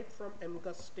present right from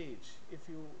MGUS stage. If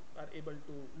you are able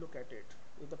to look at it,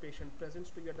 if the patient presents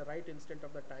to you at the right instant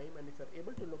of the time, and if you are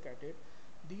able to look at it,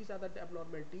 these are the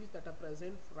abnormalities that are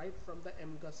present right from the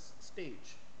MGUS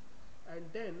stage.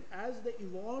 And then as they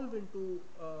evolve into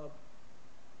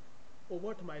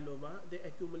overt myeloma, they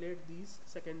accumulate these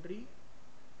secondary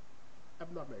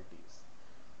abnormalities.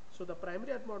 So the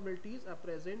primary abnormalities are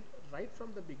present right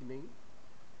from the beginning,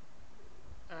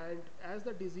 and as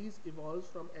the disease evolves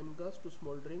from MGUS to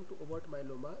smoldering to overt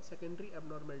myeloma, secondary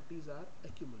abnormalities are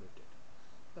accumulated.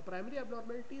 The primary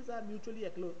abnormalities are mutually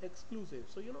exclusive.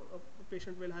 So a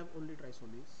patient will have only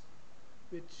trisomies,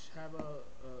 which have mm,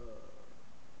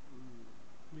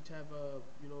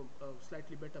 a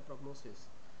slightly better prognosis,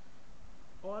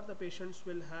 or the patients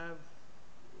will have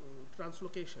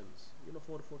translocations.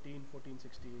 414, 14,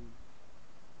 16,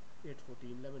 8,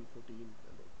 14, 11, 14,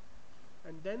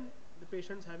 and then the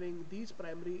patients having these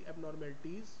primary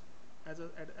abnormalities, as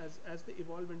they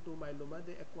evolve into myeloma,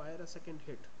 they acquire a second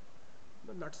hit,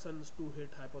 the Knutson's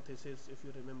two-hit hypothesis, if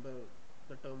you remember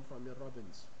the term from your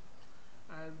Robbins.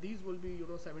 And these will be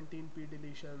 17p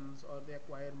deletions, or they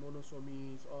acquire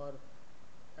monosomies or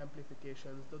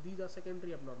amplifications. So these are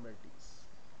secondary abnormalities.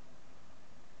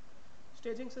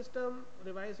 Staging system,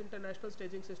 revised international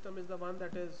staging system, is the one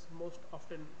that is most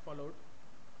often followed,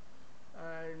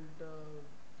 and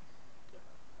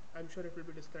I'm sure it will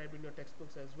be described in your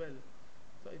textbooks as well.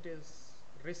 So it is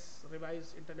RIS,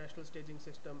 Revised International Staging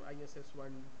System, ISS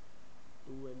 1,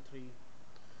 2 and 3.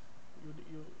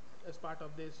 You as part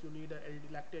of this, you need a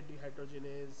L-lactate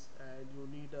dehydrogenase, and you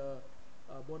need a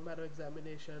bone marrow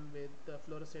examination with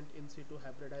fluorescent in situ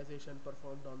hybridization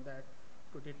performed on that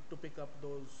to pick up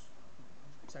those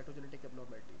cytogenetic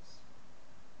abnormalities.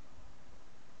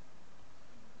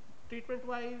 Treatment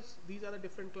wise, these are the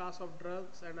different class of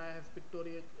drugs, and I have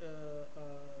pictorially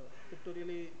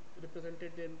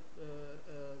represented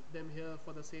them here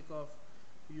for the sake of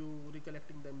you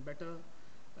recollecting them better.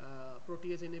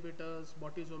 Protease inhibitors,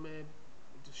 bortezomib,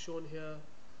 it is shown here.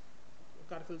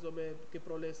 Carfilzomib,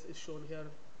 Kyprolis is shown here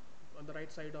on the right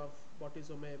side of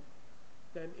bortezomib.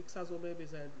 Then ixazomib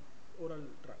is an oral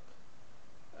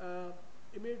drug.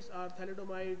 IMiDs are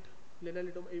thalidomide,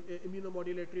 lenalidomide,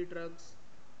 immunomodulatory drugs.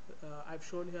 I've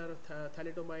shown here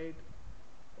thalidomide.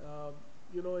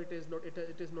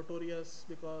 It is notorious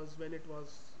because when it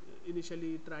was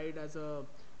initially tried as a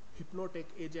hypnotic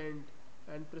agent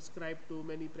and prescribed to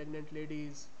many pregnant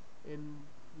ladies in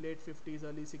late 50s,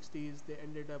 early 60s, they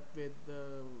ended up with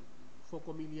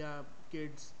phocomelia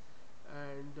kids.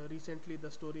 And recently, the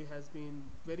story has been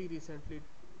very recently,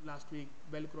 last week,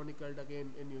 well chronicled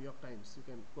again in New York Times. You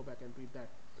can go back and read that.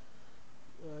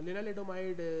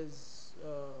 Lenalidomide is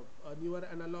a newer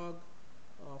analog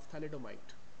of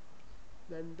thalidomide.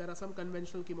 Then there are some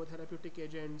conventional chemotherapeutic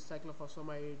agents,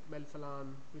 cyclophosphamide,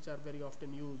 melphalan, which are very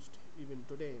often used even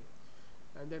today.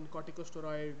 And then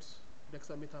corticosteroids,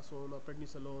 dexamethasone or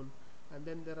prednisolone. And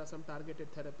then there are some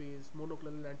targeted therapies,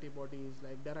 monoclonal antibodies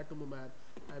like daratumumab.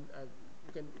 And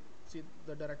you can see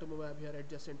the daratumumab here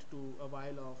adjacent to a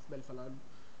vial of melphalan,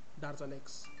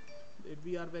 Darzalex.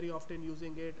 We are very often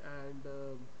using it, and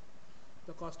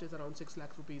the cost is around 6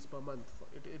 lakh rupees per month.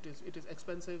 It is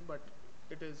expensive, but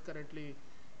it is currently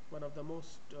one of the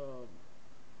most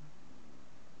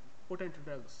potent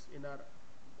drugs in our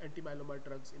anti-myeloma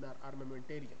drugs in our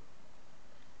armamentarium.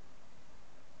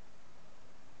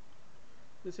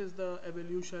 This is the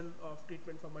evolution of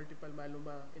treatment for multiple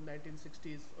myeloma. In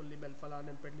 1960s, only melphalan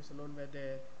and prednisolone were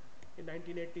there. In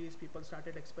 1980s, people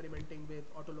started experimenting with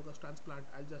autologous transplant.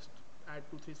 I'll just add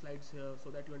 2-3 slides here so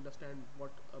that you understand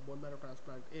what a bone marrow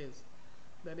transplant is.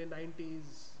 Then in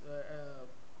 90s,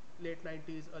 late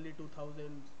 90s, early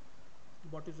 2000s,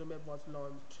 bortezomib was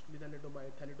launched,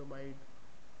 lenalidomide, thalidomide,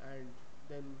 and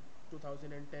then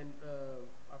 2010,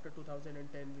 after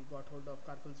 2010, we got hold of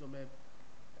carfilzomib.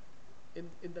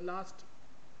 In the last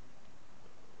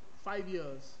 5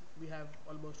 years, we have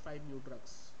almost 5 new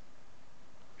drugs.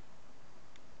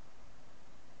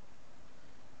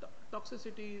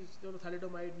 Toxicities,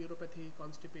 thalidomide, neuropathy,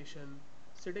 constipation,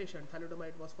 sedation.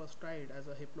 Thalidomide was first tried as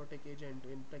a hypnotic agent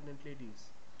in pregnant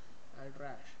ladies, and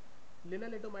rash.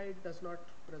 Lenalidomide does not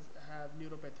have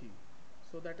neuropathy,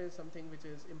 so that is something which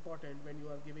is important when you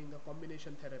are giving a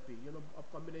combination therapy. A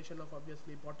combination of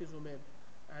obviously bortezomib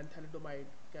and thalidomide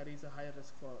carries a higher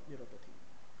risk for neuropathy.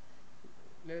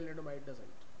 Lenalidomide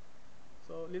doesn't.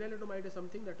 So lenalidomide is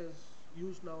something that is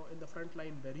used now in the front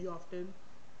line very often.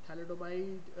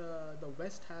 Thalidomide, the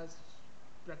West has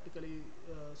practically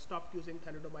stopped using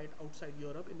thalidomide outside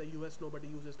Europe. In the US, nobody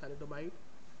uses thalidomide,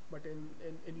 but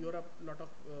in Europe, a lot of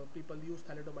people use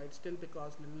thalidomide still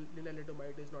because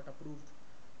lenalidomide is not approved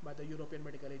by the European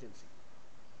Medical Agency.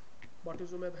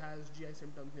 Bortezomib has GI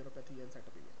symptoms, neuropathy and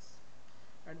cytopenias.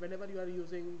 And whenever you are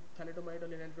using thalidomide or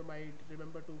lenalidomide,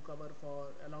 remember to cover for,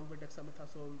 along with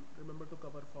dexamethasone, remember to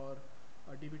cover for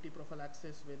DVT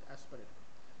prophylaxis with aspirin.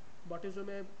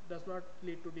 Bortezomib does not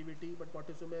lead to DVT, but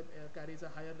bortezomib carries a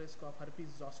higher risk of herpes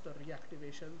zoster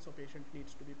reactivation, so patient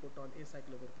needs to be put on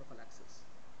acyclovir prophylaxis.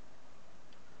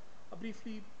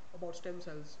 Briefly about stem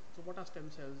cells. So what are stem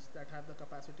cells? That have the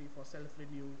capacity for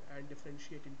self-renew and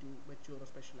differentiate into mature or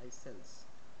specialized cells.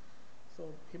 So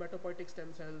hematopoietic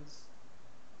stem cells.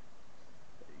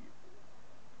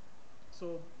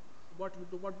 So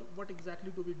what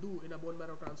exactly do we do in a bone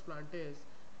marrow transplant is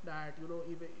that,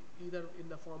 either in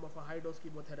the form of a high dose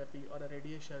chemotherapy or a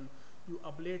radiation, you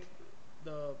ablate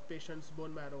the patient's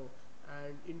bone marrow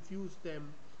and infuse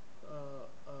them uh,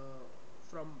 uh,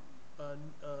 from an,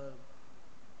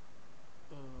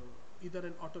 either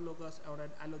an autologous or an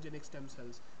allogenic stem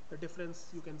cells. The difference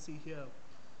you can see here.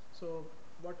 So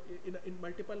what in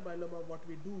multiple myeloma, what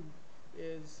we do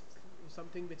is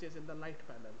something which is in the light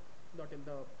panel, not in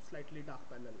the slightly dark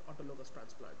panel, autologous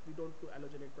transplant. We don't do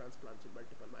allogenic transplants in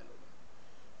multiple myeloma.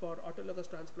 For autologous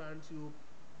transplants, you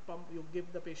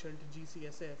give the patient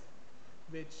GCSF,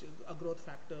 which a growth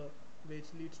factor, which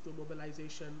leads to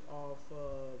mobilization of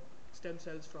stem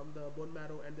cells from the bone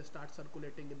marrow, and they start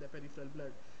circulating in the peripheral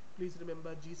blood. Please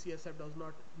remember, GCSF does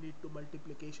not lead to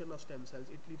multiplication of stem cells,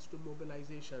 it leads to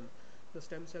mobilization. The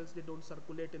stem cells, they don't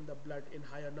circulate in the blood in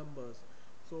higher numbers.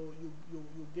 So you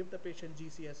give the patient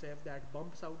GCSF that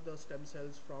bumps out the stem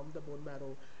cells from the bone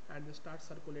marrow, and they start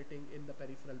circulating in the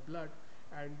peripheral blood.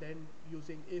 And then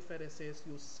using apheresis,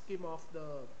 you skim off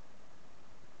the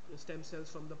stem cells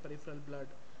from the peripheral blood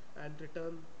and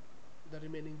return the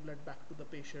remaining blood back to the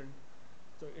patient.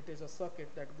 So it is a circuit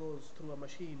that goes through a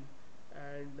machine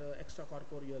and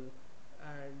extracorporeal,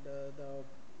 and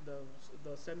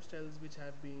the stem cells which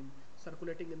have been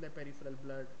circulating in the peripheral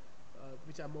blood,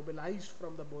 which are mobilized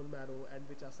from the bone marrow and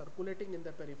which are circulating in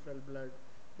the peripheral blood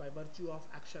by virtue of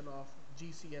action of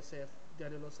GCSF,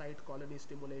 granulocyte colony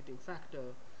stimulating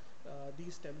factor.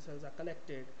 These stem cells are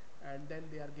collected and then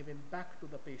they are given back to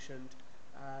the patient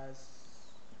as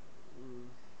mm,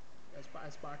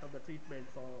 as part of the treatment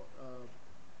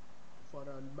for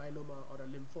a myeloma or a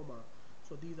lymphoma.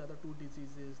 So these are the two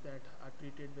diseases that are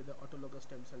treated with the autologous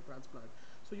stem cell transplant.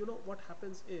 So what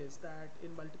happens is that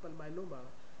in multiple myeloma,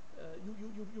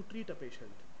 you treat a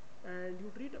patient,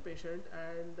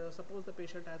 and suppose the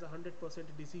patient has 100%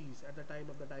 disease at the time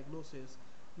of the diagnosis.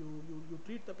 You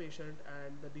treat the patient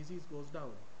and the disease goes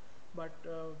down, but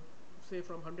say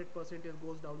from 100% it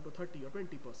goes down to 30 or 20%.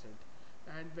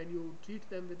 And when you treat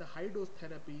them with a high dose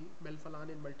therapy, melphalan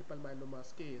in multiple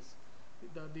myeloma's case,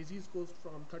 the disease goes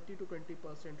from 30 to 20%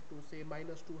 to say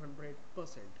minus 200%.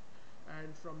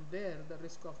 And from there, the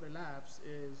risk of relapse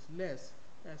is less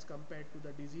as compared to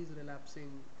the disease relapsing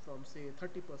from say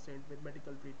 30% with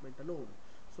medical treatment alone.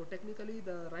 So technically,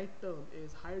 the right term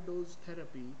is high dose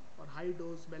therapy or high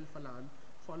dose melphalan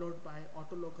followed by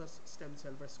autologous stem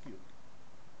cell rescue.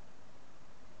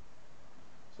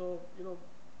 So,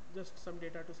 just some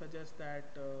data to suggest that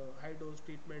high dose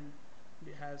treatment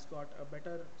has got a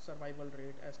better survival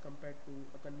rate as compared to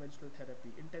a conventional therapy.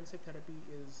 Intensive therapy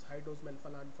is high dose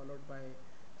melphalan followed by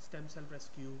stem cell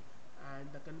rescue, and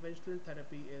the conventional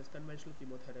therapy is conventional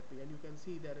chemotherapy. And you can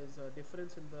see there is a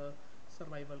difference in the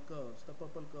survival curves. The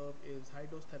purple curve is high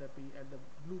dose therapy, and the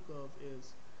blue curve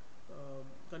is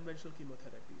conventional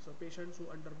chemotherapy. So patients who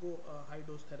undergo a high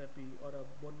dose therapy or a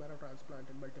bone marrow transplant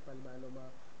in multiple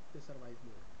myeloma, they survive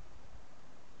more.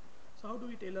 So how do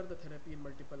we tailor the therapy in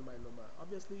multiple myeloma?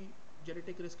 Obviously,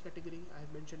 genetic risk category I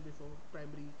have mentioned before: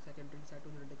 primary, secondary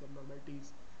cytogenetic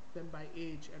abnormalities. Then by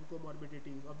age and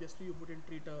comorbidities. Obviously, you wouldn't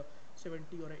treat a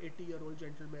 70 or a 80-year-old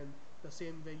gentleman the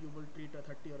same way you will treat a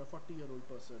 30 or a 40-year-old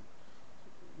person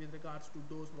with regards to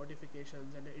dose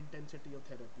modifications and the intensity of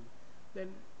therapy. Then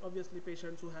obviously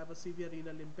patients who have a severe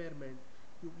renal impairment,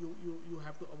 you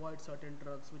have to avoid certain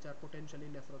drugs which are potentially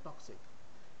nephrotoxic,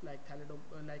 like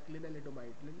like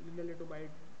lenalidomide.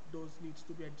 Lenalidomide dose needs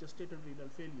to be adjusted in renal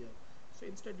failure. So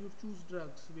instead you choose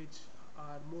drugs which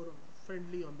are more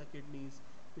friendly on the kidneys,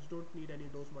 which don't need any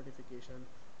dose modification.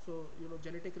 So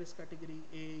genetic risk category,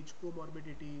 age,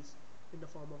 comorbidities in the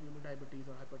form of diabetes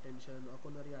or hypertension or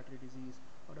coronary artery disease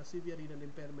or a severe renal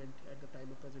impairment at the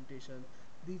time of presentation.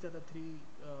 These are the three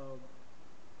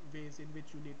ways in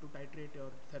which you need to titrate your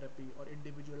therapy or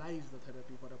individualize the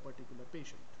therapy for a particular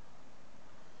patient.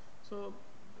 So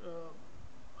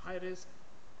high risk,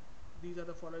 these are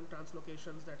the following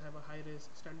translocations that have a high risk.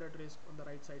 Standard risk on the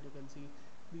right side, you can see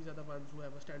these are the ones who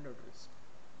have a standard risk.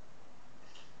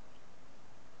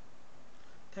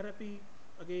 Therapy,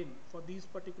 again, for these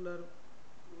particular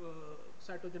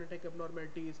cytogenetic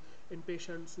abnormalities in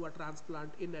patients who are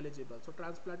transplant ineligible. So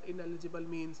transplant ineligible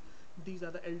means these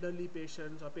are the elderly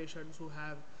patients or patients who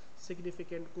have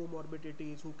significant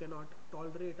comorbidities, who cannot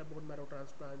tolerate a bone marrow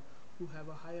transplant, who have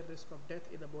a higher risk of death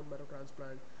in a bone marrow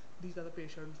transplant. These are the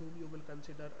patients whom you will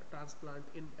consider transplant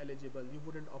ineligible. You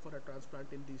wouldn't offer a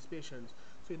transplant in these patients.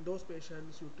 So in those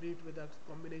patients, you treat with a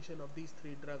combination of these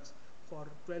three drugs for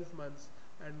 12 months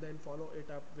and then follow it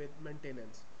up with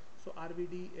maintenance. So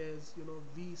RVD is,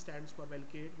 V stands for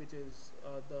Velcade, which is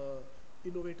the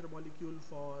innovator molecule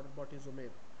for bortezomib,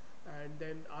 and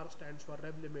then R stands for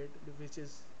Revlimid, which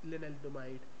is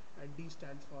lenalidomide, and D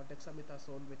stands for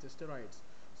dexamethasone, which is steroids.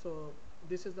 So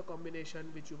this is the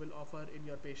combination which you will offer in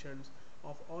your patients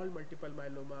of all multiple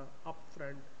myeloma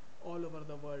upfront all over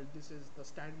the world. This is the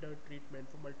standard treatment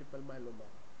for multiple myeloma,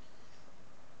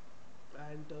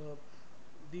 and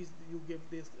these you give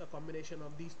this a combination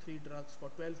of these three drugs for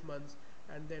 12 months,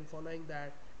 and then following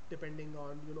that, depending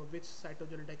on which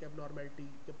cytogenetic abnormality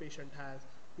the patient has,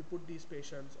 you put these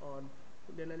patients on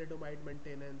lenalidomide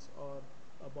maintenance or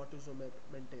bortezomib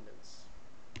maintenance.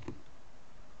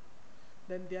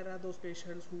 Then there are those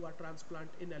patients who are transplant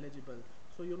ineligible.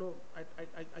 So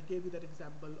I gave you that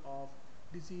example of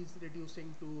disease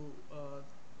reducing to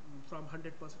from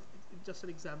 100%. It's just an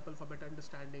example for better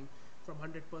understanding. From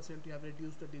 100% you have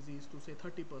reduced the disease to say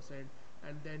 30%,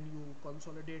 and then you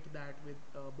consolidate that with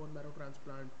bone marrow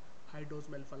transplant, high dose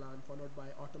melphalan followed by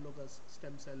autologous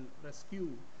stem cell rescue.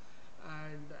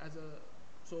 And as a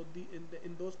so the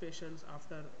in those patients,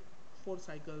 after 4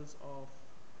 cycles of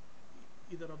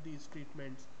either of these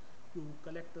treatments, you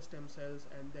collect the stem cells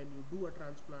and then you do a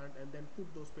transplant and then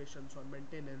put those patients on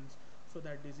maintenance so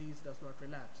that disease does not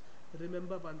relapse.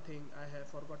 Remember one thing, I have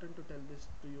forgotten to tell this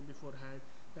to you beforehand,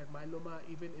 that myeloma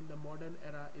even in the modern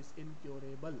era is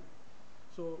incurable.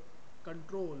 So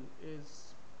control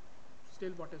is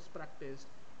still what is practiced.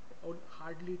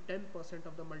 Hardly 10%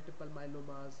 of the multiple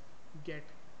myelomas get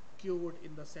cured,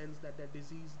 in the sense that the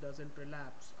disease doesn't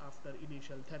relapse after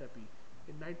initial therapy.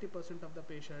 In 90% of the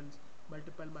patients,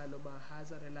 multiple myeloma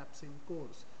has a relapsing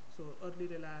course. So early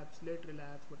relapse, late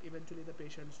relapse, but eventually the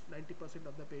patients, 90%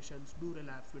 of the patients do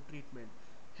relapse with treatment.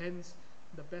 Hence,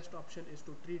 the best option is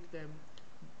to treat them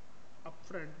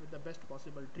upfront with the best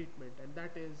possible treatment, and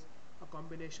that is a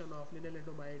combination of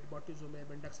lenalidomide, bortezomib,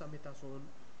 and dexamethasone.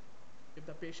 If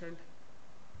the patient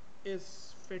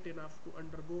is fit enough to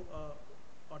undergo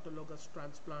a autologous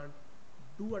transplant,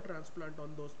 do a transplant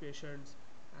on those patients,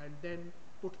 and then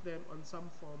put them on some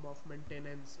form of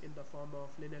maintenance in the form of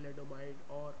lenalidomide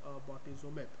or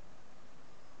bortezomib.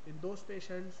 In those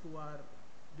patients who are,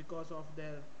 because of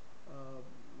their uh,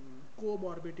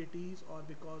 comorbidities, or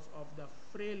because of the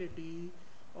frailty,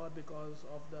 or because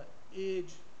of the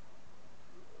age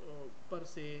per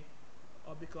se,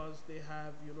 or because they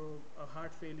have a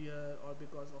heart failure, or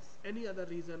because of any other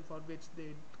reason for which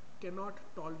they cannot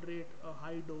tolerate a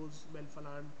high dose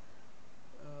melphalan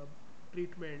uh,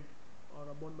 treatment, or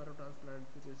a bone marrow transplant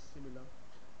which is similar,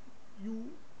 you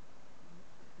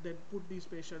then put these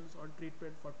patients on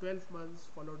treatment for 12 months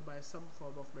followed by some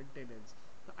form of maintenance.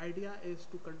 The idea is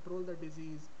to control the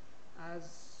disease as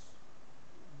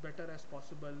better as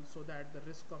possible so that the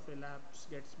risk of relapse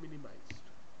gets minimized.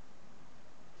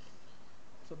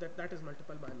 So that is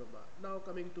multiple myeloma. Now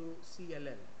coming to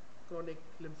CLL, chronic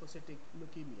lymphocytic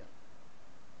leukemia.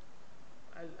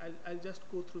 I'll just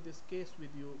go through this case with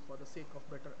you for the sake of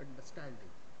better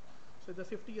understanding. So the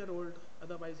 50-year-old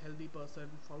otherwise healthy person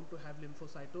found to have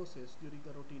lymphocytosis during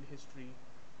a routine history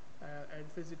and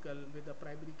physical with a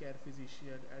primary care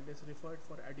physician, and is referred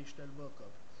for additional workup.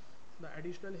 The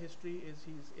additional history is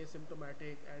he's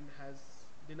asymptomatic and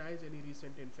denies any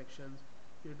recent infections.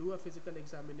 You do a physical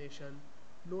examination,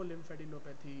 no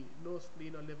lymphadenopathy, no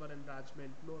spleen or liver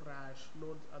enlargement, no rash,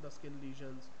 no other skin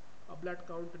lesions. A blood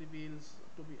count reveals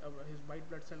to be his white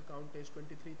blood cell count is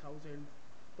 23,000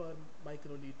 per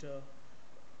microliter,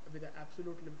 with an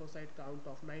absolute lymphocyte count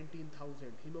of 19,000.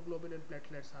 Hemoglobin and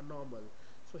platelets are normal.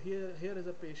 So here is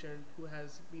a patient who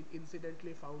has been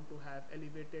incidentally found to have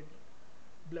elevated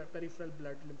peripheral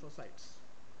blood lymphocytes.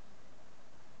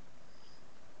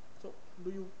 So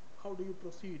how do you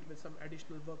proceed with some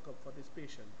additional workup for this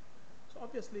patient? So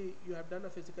obviously you have done a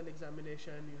physical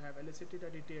examination, you have elicited a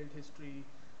detailed history,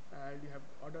 and you have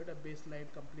ordered a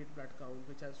baseline complete blood count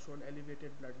which has shown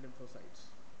elevated blood lymphocytes.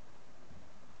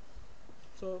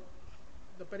 So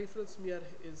the peripheral smear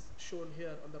is shown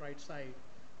here on the right side.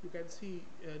 You can see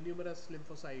numerous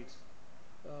lymphocytes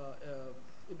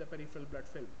in the peripheral blood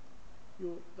film.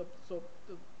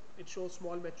 It shows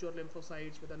small mature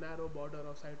lymphocytes with a narrow border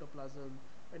of cytoplasm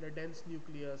and a dense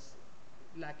nucleus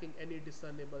lacking any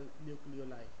discernible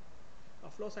nucleoli. A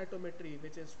flow cytometry,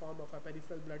 which is form of a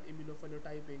peripheral blood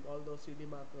immunophenotyping, all those CD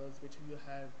markers which you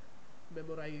have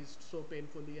memorized so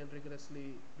painfully and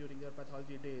rigorously during your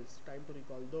pathology days, time to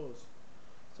recall those.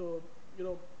 So,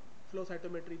 flow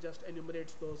cytometry just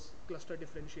enumerates those cluster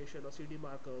differentiation or CD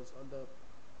markers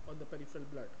on the peripheral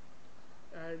blood,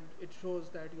 and it shows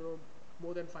that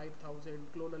more than 5,000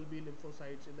 clonal B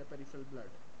lymphocytes in the peripheral blood,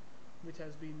 which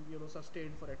has been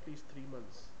sustained for at least 3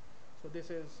 months. So this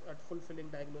is a fulfilling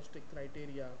diagnostic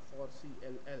criteria for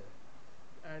CLL.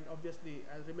 And obviously,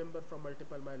 I remember from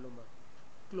multiple myeloma,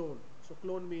 clone. So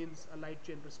clone means a light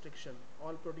chain restriction,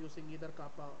 all producing either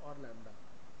kappa or lambda.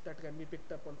 That can be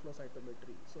picked up on flow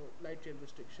cytometry. So light chain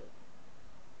restriction.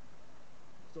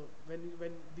 So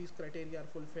when these criteria are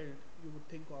fulfilled, you would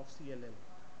think of CLL.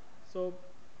 So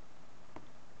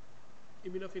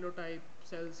immunophenotype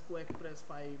cells co-express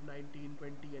 5, 19,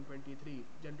 20 and 23,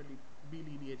 generally B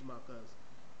lineage markers,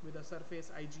 with a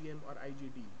surface IgM or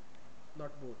IgD,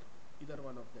 not both, either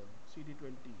one of them.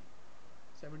 CD20,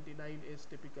 79 is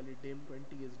typically dim,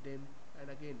 20 is dim, and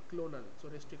again clonal, so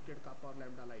restricted kappa or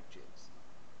lambda light chains.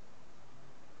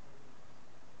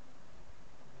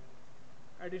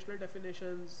 Additional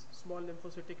definitions: small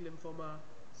lymphocytic lymphoma,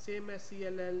 same as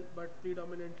CLL but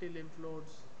predominantly lymph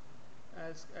nodes,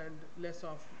 as and less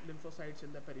of lymphocytes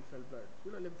in the peripheral blood.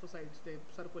 You know, lymphocytes, they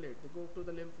circulate, they go to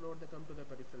the lymph node, they come to the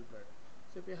peripheral blood.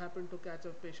 So if you happen to catch a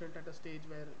patient at a stage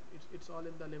where it's all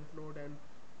in the lymph node and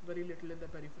very little in the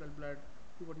peripheral blood,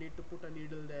 you would need to put a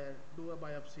needle there, do a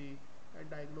biopsy, and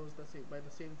diagnose by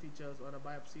the same features on a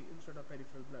biopsy instead of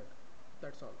peripheral blood.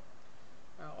 That's all.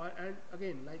 And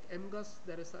again, like MGUS,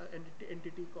 there is an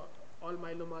entity called, all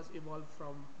myelomas evolve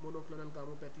from monoclonal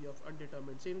gammopathy of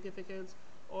undetermined significance.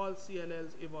 All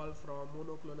CLLs evolve from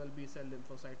monoclonal B cell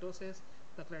lymphocytosis,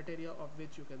 the criteria of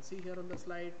which you can see here on the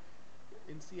slide.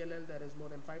 In CLL, there is more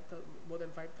than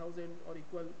 5,000 or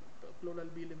equal clonal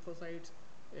B lymphocytes.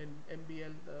 In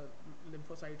MBL, the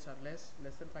lymphocytes are less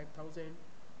than 5,000.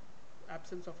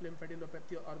 Absence of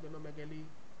lymphadenopathy or organomegaly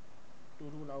to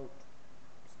rule out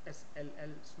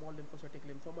SLL, small lymphocytic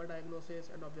lymphoma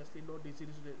diagnosis, and obviously no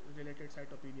disease-related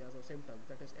cytopenias or symptoms,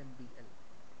 that is MBL.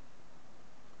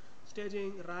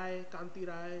 Staging: Rai, Kanti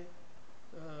Rai,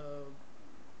 uh,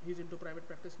 he's into private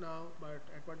practice now, but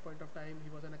at one point of time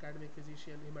he was an academic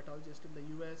physician, hematologist in the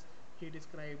US. He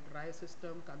described Rai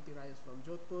system. Kanti Rai is from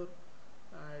Jodhpur,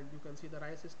 and you can see the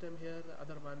Rai system here. The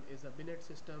other one is a Binet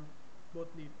system.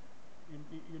 Both need,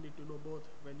 you need to know both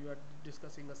when you are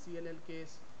discussing a CLL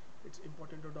case. It's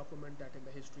important to document that in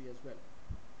the history as well.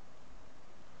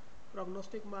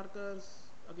 Prognostic markers,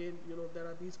 again, you know, there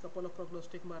are these couple of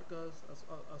prognostic markers,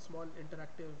 a small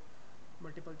interactive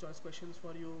multiple choice questions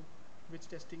for you. Which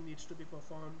testing needs to be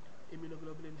performed: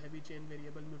 immunoglobulin heavy chain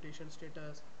variable mutation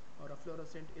status, or a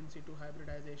fluorescent in situ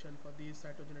hybridization for these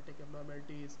cytogenetic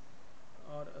abnormalities,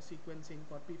 or a sequencing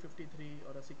for P53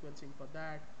 or a sequencing for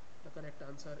that. The correct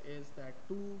answer is that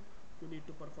 2. You need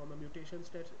to perform a mutation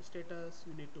status,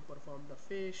 you need to perform the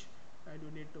FISH, and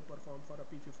you need to perform for a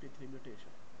P53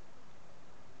 mutation.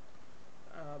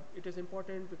 It is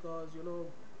important because, you know,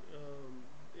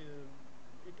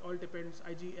 it all depends.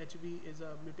 IGHV is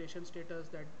a mutation status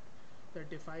that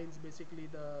defines basically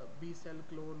the B cell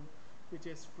clone which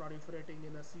is proliferating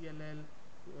in a CLL,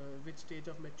 which stage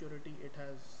of maturity it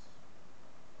has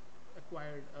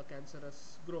acquired a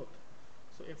cancerous growth.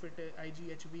 So if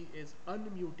IGHV is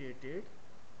unmutated,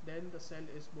 then the cell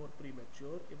is more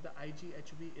premature. If the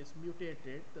IGHV is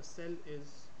mutated, the cell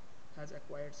has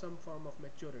acquired some form of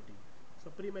maturity. So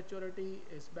prematurity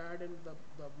is bad, and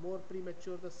the more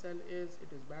premature the cell is,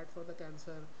 it is bad for the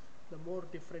cancer. The more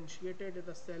differentiated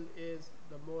the cell is,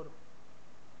 the more,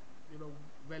 you know,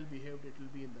 well behaved it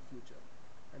will be in the future,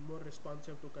 and more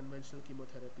responsive to conventional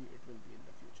chemotherapy it will be in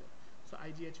the future. So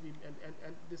IGHV,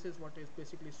 and this is what is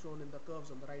basically shown in the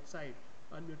curves on the right side: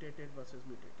 unmutated versus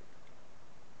mutated.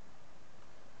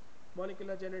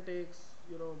 Molecular genetics,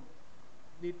 you know,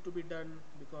 need to be done,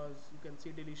 because you can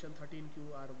see deletion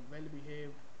 13q are well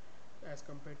behaved as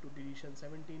compared to deletion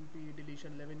 17p.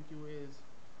 Deletion 11q is,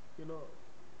 you know,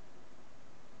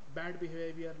 bad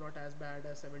behavior, not as bad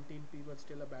as 17p, but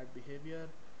still a bad behavior.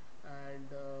 And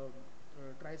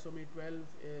trisomy 12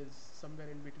 is somewhere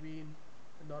in between,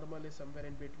 normal is somewhere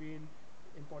in between.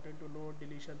 Important to note,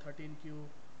 deletion 13q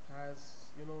has,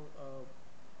 you know,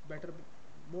 better,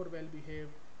 more well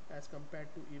behaved as compared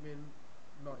to even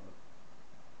normal.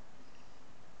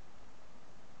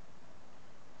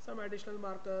 Some additional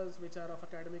markers which are of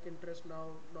academic interest now,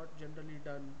 not generally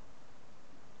done.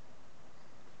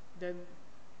 Then,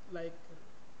 like,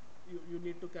 you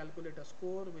need to calculate a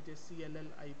score which is CLL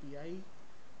IPI,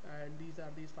 and these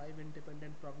are these 5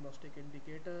 independent prognostic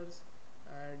indicators,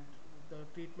 and the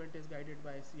treatment is guided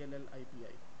by CLL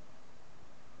IPI.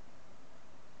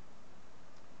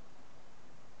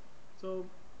 So,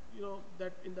 you know,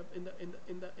 that in the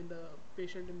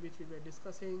patient in which we were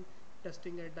discussing,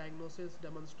 testing and diagnosis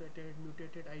demonstrated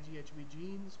mutated IGHV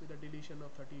genes with a deletion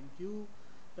of 13q.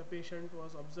 The patient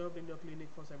was observed in your clinic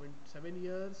for 7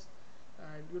 years,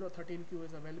 and, you know, 13q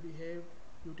is a well behaved,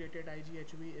 Mutated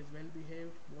IGHV is well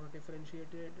behaved, more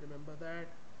differentiated. Remember that.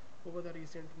 Over the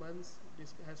recent months,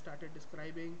 this has started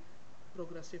describing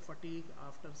progressive fatigue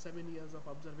after 7 years of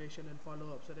observation and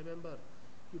follow-up. So remember,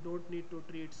 you don't need to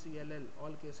treat CLL,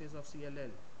 all cases of CLL.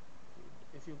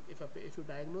 If you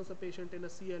diagnose a patient in a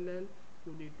CLL,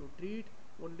 you need to treat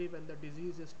only when the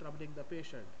disease is troubling the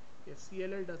patient. If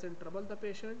CLL doesn't trouble the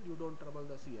patient, you don't trouble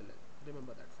the CLL.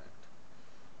 Remember that fact.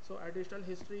 So additional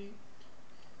history,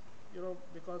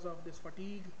 because of this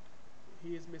fatigue,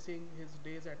 he is missing his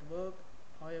days at work.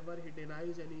 However, he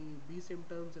denies any B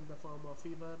symptoms in the form of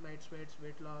fever, night sweats,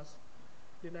 weight loss,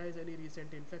 denies any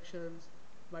recent infections.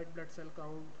 White blood cell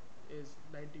count is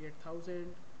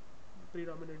 98,000,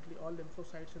 predominantly all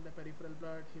lymphocytes in the peripheral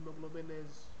blood. Hemoglobin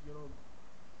is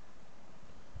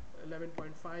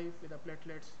 11.5 with a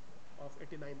platelets of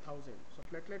 89,000. So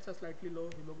platelets are slightly low,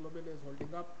 hemoglobin is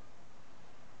holding up.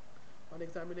 On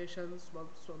examination,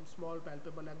 some small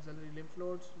palpable axillary lymph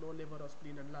nodes, no liver or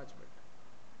spleen enlargement.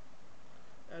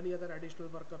 Any other additional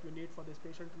workup you need for this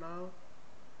patient now?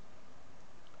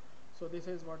 So this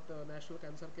is what the National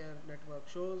Cancer Care Network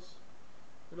shows.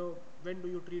 When do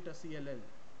you treat a CLL?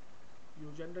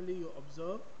 You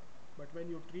observe, but when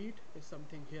you treat is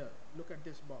something here. Look at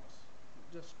this box.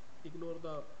 Just ignore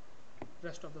the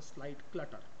rest of the slide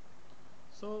clutter.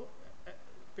 So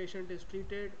patient is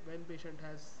treated when patient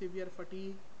has severe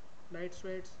fatigue, night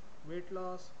sweats, weight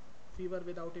loss, fever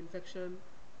without infection,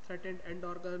 threatened end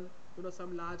organ,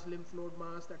 some large lymph node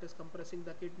mass that is compressing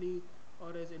the kidney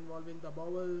or is involving the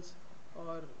bowels,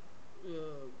 or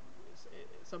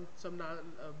some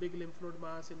big lymph node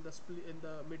mass in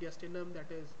the mediastinum that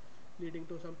is leading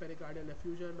to some pericardial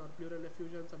effusion or pleural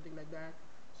effusion, something like that.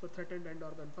 So threatened end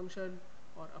organ function,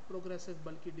 or a progressive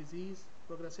bulky disease.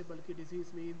 Progressive bulky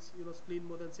disease means spleen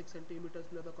more than 6 centimeters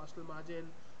below the costal margin,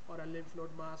 or a lymph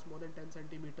node mass more than 10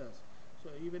 centimeters. So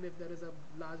even if there is a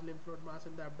large lymph node mass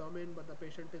in the abdomen but the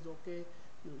patient is okay,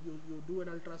 you do an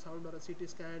ultrasound or a CT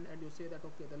scan and you say that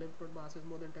okay, the lymph node mass is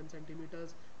more than 10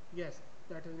 centimeters, yes,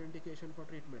 that is an indication for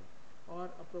treatment. Or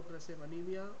a progressive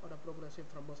anemia or a progressive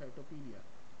thrombocytopenia.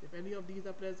 If any of these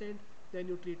are present, then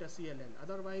you treat a CLL.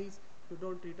 Otherwise, you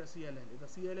don't treat a CLL. If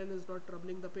the CLL is not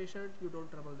troubling the patient, you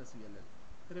don't trouble the CLL.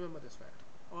 Remember this fact.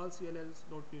 All CLLs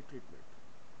don't need treatment.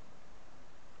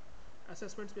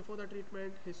 Assessments before the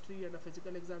treatment, history and a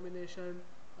physical examination,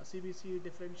 a CBC,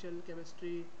 differential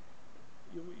chemistry.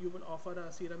 You will offer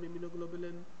a serum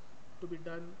immunoglobulin to be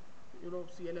done.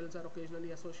 CLLs are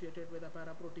occasionally associated with a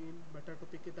paraprotein, better to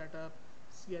pick that up.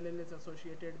 CLL is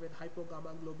associated with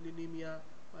hypogammaglobulinemia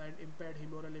and impaired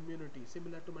humoral immunity.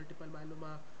 Similar to multiple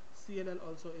myeloma, CLL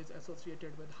also is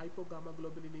associated with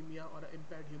hypogammaglobulinemia or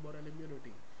impaired humoral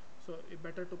immunity. So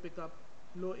better to pick up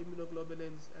low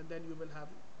immunoglobulins, and then you will have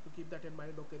to keep that in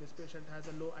mind. Okay, this patient has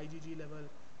a low IgG level,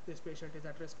 this patient is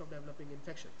at risk of developing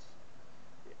infections.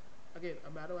 Again,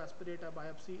 a marrow aspirator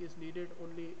biopsy is needed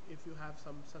only if you have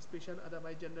some suspicion.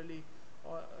 Otherwise, generally,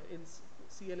 in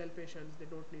CLL patients, they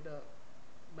don't need a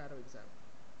marrow exam.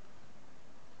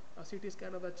 A CT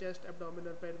scan of the chest, abdomen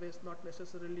or pelvis, not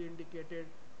necessarily indicated,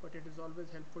 but it is always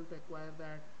helpful to acquire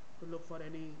that, to look for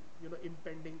any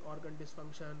impending organ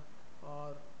dysfunction,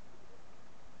 or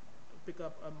pick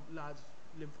up a large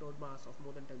lymph node mass of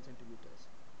more than 10 centimeters.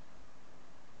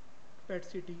 PET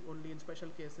CT only in special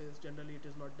cases. Generally, it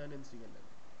is not done in CLL.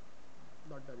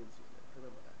 Not done in CLL.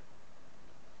 Remember that.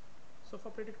 So for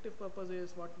predictive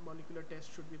purposes, what molecular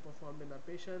tests should be performed in our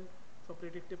patient? For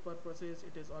predictive purposes,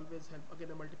 it is always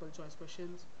again a multiple choice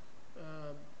questions.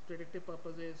 Predictive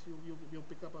purposes, you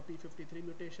pick up a P53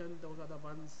 mutation. Those are the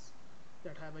ones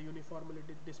that have a uniformly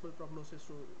dismal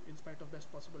prognosis in spite of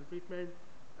best possible treatment,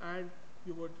 and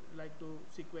you would like to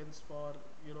sequence for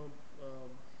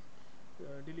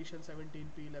deletion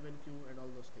 17p, 11q, and all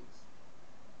those things.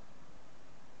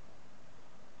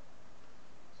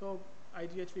 So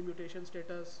IGHV mutation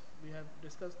status, we have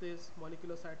discussed this.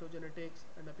 Molecular cytogenetics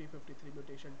and a P53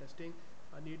 mutation testing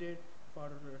are needed for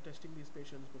testing these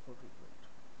patients before treatment.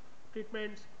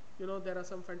 Treatments, there are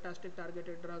some fantastic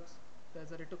targeted drugs.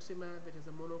 There's a rituximab, which is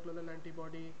a monoclonal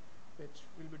antibody, which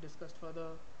will be discussed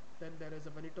further. Then there is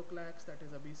a venetoclax, that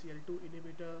is a BCL2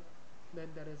 inhibitor. Then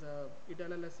there is a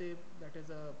idelalisib, that is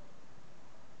a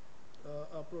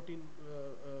protein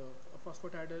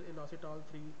phosphatidyl inositol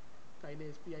 3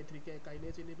 kinase, PI3K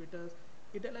kinase inhibitors.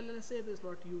 Idelalisib is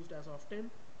not used as often.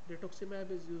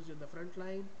 Rituximab is used in the front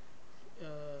line.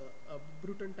 A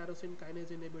Bruton tyrosine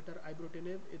kinase inhibitor,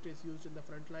 ibrutinib, it is used in the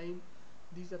front line.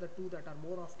 These are the two that are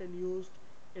more often used.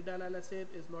 Idelalisib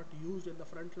is not used in the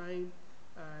front line.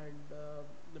 and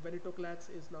the venetoclax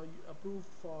is now approved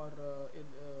for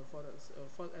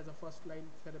as a first line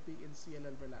therapy in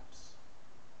CLL relapse.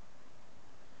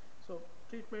 So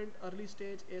treatment: early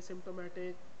stage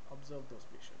asymptomatic, observe those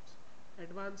patients.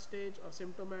 Advanced stage or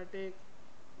symptomatic,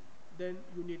 then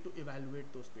you need to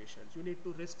evaluate those patients. You need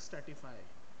to risk stratify,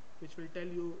 which will tell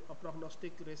you a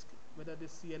prognostic risk, whether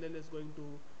this CLL is going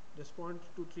to respond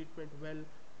to treatment well,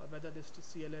 or whether this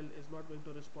CLL is not going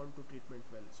to respond to treatment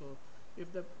well. So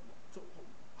if the so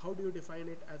how do you define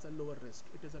it as a lower risk?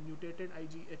 It is a mutated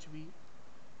IGHV,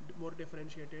 more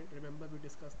differentiated. Remember we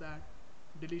discussed that.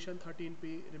 Deletion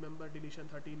 13p. Remember deletion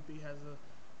 13p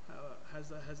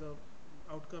has a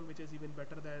outcome which is even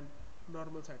better than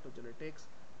normal cytogenetics.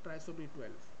 Trisomy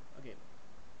 12 again.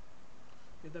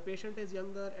 If the patient is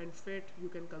younger and fit, you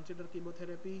can consider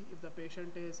chemotherapy. If the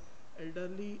patient is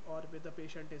elderly or if the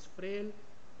patient is frail,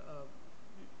 uh,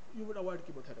 you would avoid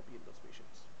chemotherapy in those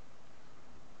patients.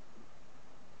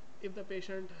 If the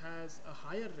patient has a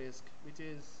higher risk, which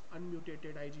is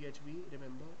unmutated IGHV,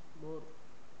 remember, more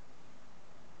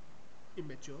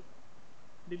immature,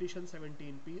 deletion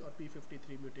 17p or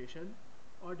p53 mutation,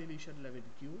 or deletion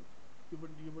 11q, you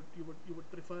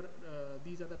would prefer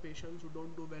these are the patients who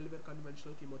don't do well with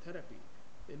conventional chemotherapy.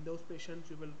 In those patients,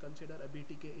 you will consider a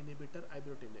BTK inhibitor,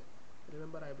 ibrutinib.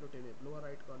 Remember ibrutinib, lower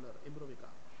right corner, Imbruvica.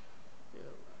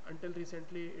 Until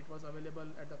recently, it was available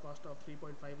at the cost of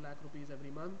 3.5 lakh rupees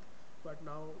every month, but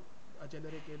now a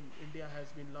generic in India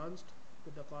has been launched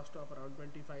with the cost of around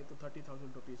 25 to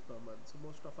 30,000 rupees per month. So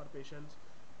most of our patients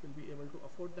will be able to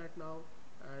afford that now,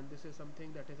 and this is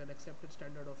something that is an accepted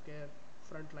standard of care,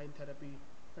 frontline therapy,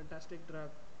 fantastic drug,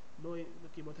 no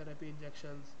chemotherapy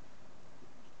injections.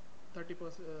 30%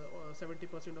 or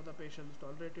 70% of the patients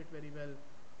tolerate it very well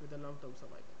with a long-term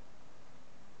survival.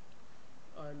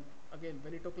 And again,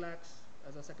 venetoclax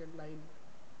as a second line,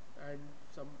 and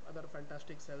some other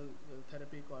fantastic cell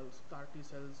therapy called CAR T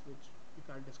cells, which we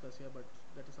can't discuss here, but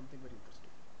that is something very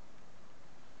interesting.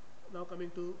 Now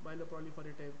coming to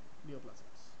myeloproliferative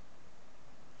neoplasms.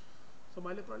 So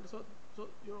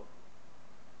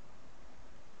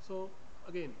so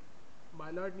again,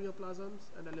 myeloid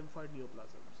neoplasms and lymphoid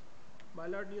neoplasms.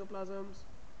 Myeloid neoplasms,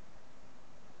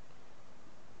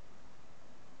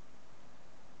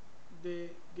 they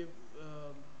give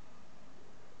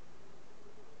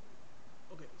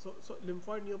okay, so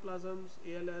lymphoid neoplasms,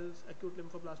 ALLs, acute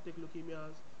lymphoblastic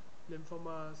leukemias,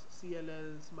 lymphomas,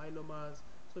 CLLs, myelomas.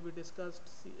 So we discussed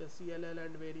CLL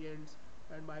and variants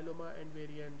and myeloma and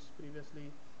variants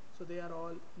previously. So they are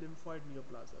all lymphoid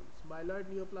neoplasms. Myeloid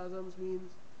neoplasms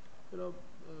means, you know,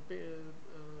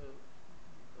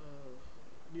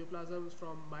 neoplasms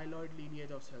from myeloid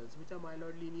lineage of cells. Which are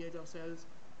myeloid lineage of cells?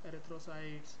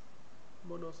 Erythrocytes,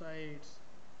 monocytes,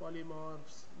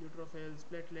 polymorphs, neutrophils,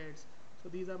 platelets. So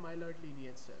these are myeloid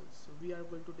lineage cells. So we are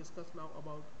going to discuss now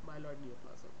about myeloid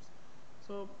neoplasms.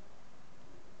 So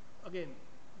again,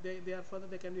 they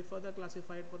can be further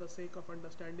classified for the sake of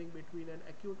understanding between an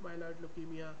acute myeloid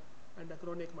leukemia and a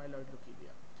chronic myeloid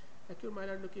leukemia. Acute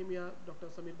myeloid leukemia, Dr.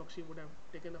 Samir Bakshi would have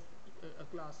taken a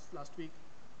class last week,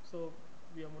 so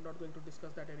we are not going to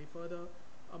discuss that any further.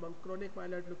 Among chronic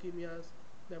myeloid leukemias,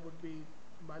 there would be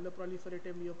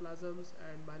myeloproliferative neoplasms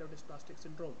and myelodysplastic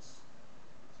syndromes.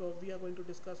 So we are going to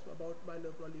discuss about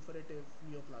myeloproliferative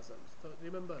neoplasms. So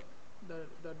remember,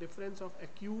 the difference of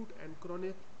acute and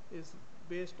chronic is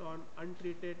based on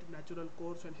untreated natural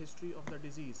course and history of the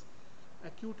disease.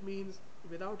 Acute means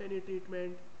without any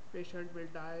treatment, patient will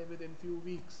die within few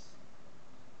weeks.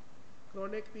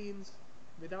 Chronic means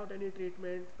without any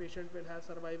treatment, patient will have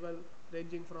survival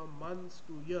ranging from months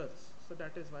to years. So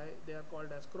that is why they are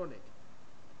called as chronic.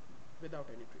 Without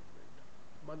any treatment,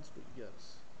 months to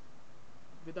years.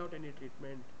 Without any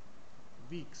treatment,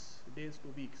 weeks, days to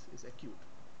weeks is acute.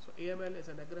 So AML is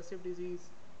an aggressive disease.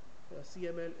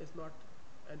 CML is not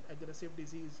an aggressive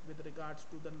disease with regards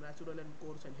to the natural and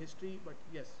course and history, but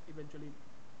yes, eventually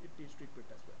it needs treatment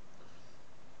as well.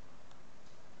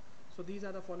 So these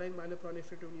are the following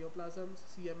myeloproliferative neoplasms.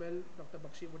 CML, Dr.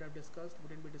 Bakshi would have discussed,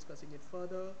 wouldn't be discussing it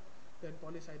further. Then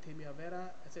polycythemia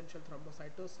vera, essential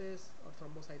thrombocytosis or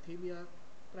thrombocythemia,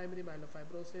 primary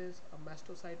myelofibrosis, a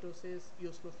mastocytosis,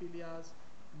 eosinophilias,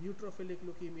 neutrophilic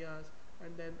leukemias,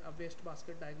 and then a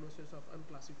wastebasket diagnosis of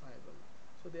unclassifiable.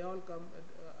 So they all come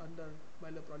under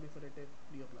myeloproliferative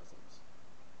neoplasms.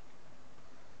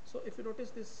 So if you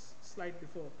notice this slide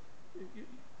before,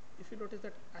 if you notice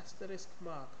that asterisk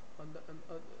mark on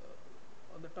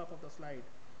the top of the slide,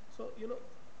 so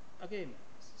again,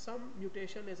 some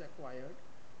mutation is acquired,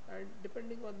 and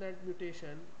depending on that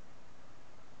mutation,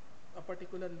 a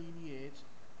particular lineage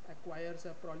acquires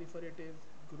a proliferative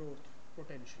growth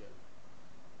potential,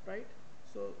 right?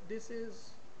 So this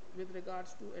is with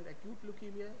regards to an acute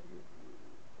leukemia.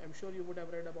 I'm sure you would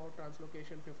have read about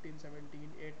translocation 15,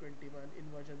 17, 821,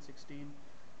 inversion 16.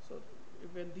 So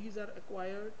when these are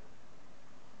acquired,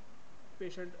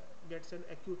 patient gets an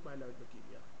acute myeloid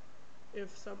leukemia.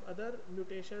 If some other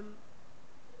mutation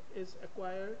is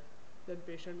acquired, then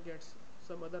patient gets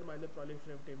some other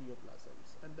myeloproliferative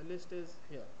neoplasms, and the list is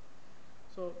here.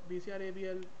 So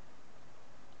BCR-ABL,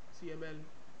 CML,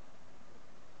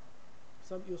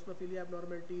 some eosinophilia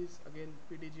abnormalities, again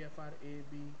PDGFR A,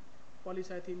 B,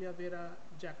 polycythemia vera,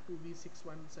 JAK2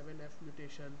 V617F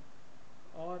mutation,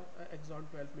 or exon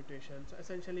 12 mutation. So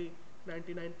essentially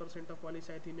 99% of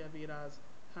polycythemia veras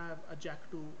have a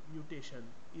JAK2 mutation,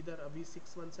 either a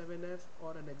V617F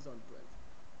or an exon 12.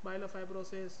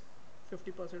 Myelofibrosis,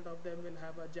 50% of them will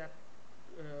have a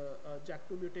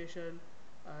JAK2 mutation,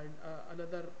 and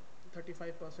another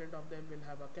 35% of them will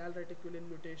have a calreticulin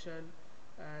mutation,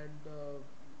 and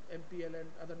MPL and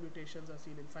other mutations are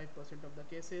seen in 5% of the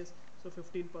cases. So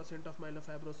 15% of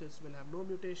myelofibrosis will have no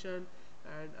mutation,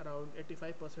 and around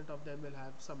 85% of them will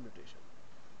have some mutation.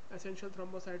 Essential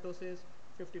thrombocytosis,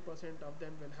 50% of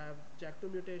them will have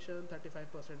JAK2 mutation,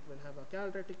 35% will have a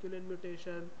calreticulin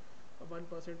mutation, 1%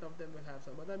 of them will have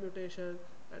some other mutation,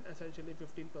 and essentially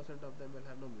 15% of them will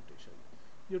have no mutation.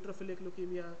 Neutrophilic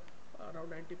leukemia, around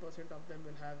 90% of them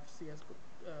will have CS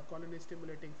colony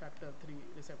stimulating factor 3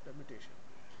 receptor mutation.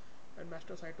 And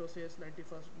mastocytosis, 95%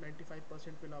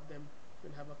 will of them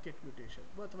will have a KIT mutation.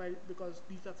 Worthwhile because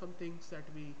these are some things that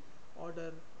we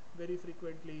order very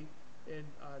frequently in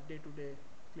our day-to-day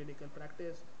clinical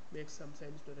practice. Makes some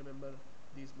sense to remember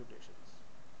these mutations.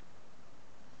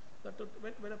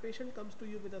 When a patient comes to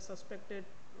you with a suspected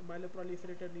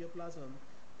myeloproliferative neoplasm,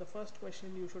 the first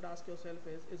question you should ask yourself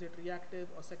is it reactive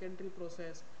or secondary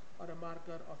process or a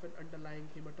marker of an underlying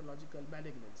hematological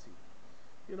malignancy?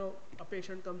 You know, a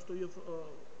patient comes to you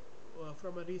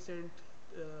from a recent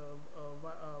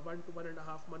 1 to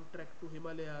 1.5 month trek to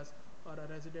Himalayas, or a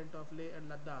resident of Leh and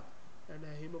Ladakh, and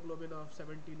a hemoglobin of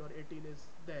 17 or 18 is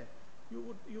there.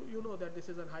 You know that this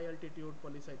is a high altitude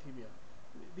polycythemia.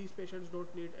 These patients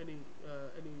don't need any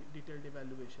detailed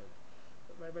evaluation.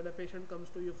 When a patient comes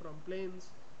to you from plains,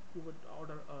 you would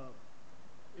order a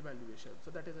evaluation.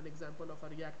 So that is an example of a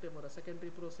reactive or a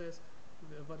secondary process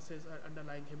versus an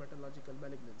underlying hematological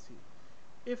malignancy.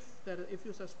 If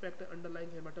you suspect an underlying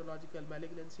hematological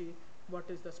malignancy, what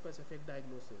is the specific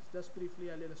diagnosis? Just briefly,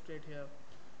 I'll illustrate here.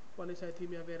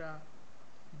 Polycythemia vera,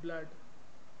 blood,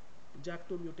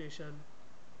 JAK2 mutation,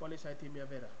 polycythemia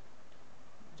vera.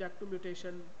 JAK2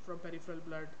 mutation from peripheral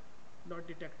blood, not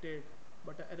detected,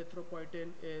 but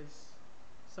erythropoietin is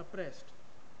suppressed.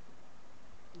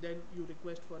 Then you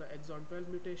request for an exon 12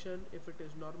 mutation. If it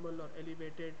is normal or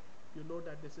elevated, you know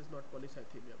that this is not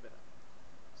polycythemia vera.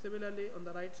 Similarly, on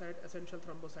the right side, essential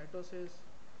thrombocytosis.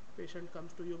 Patient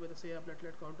comes to you with, say, a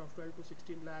platelet count of 12 to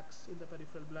 16 lakhs in the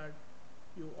peripheral blood.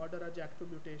 You order a JAK2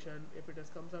 mutation. If it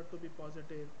comes out to be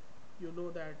positive, you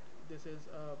know that this is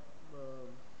a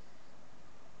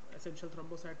essential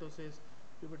thrombocytosis.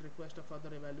 You would request a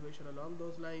further evaluation along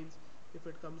those lines. If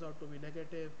it comes out to be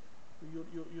negative,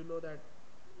 you know that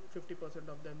 50%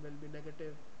 of them will be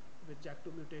negative with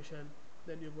JAK2 mutation.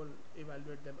 Then you will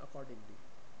evaluate them accordingly.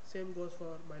 Same goes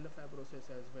for myelofibrosis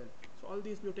as well. So all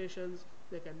these mutations,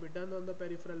 they can be done on the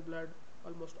peripheral blood,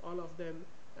 almost all of them,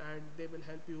 and they will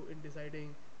help you in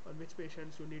deciding on which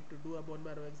patients you need to do a bone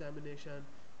marrow examination,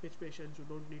 which patients you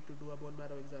don't need to do a bone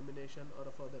marrow examination or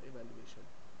a further evaluation.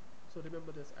 So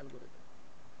remember this algorithm.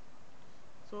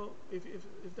 So if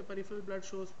the peripheral blood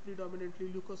shows predominantly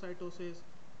leukocytosis,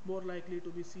 more likely to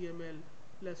be CML,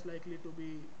 less likely to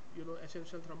be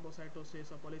essential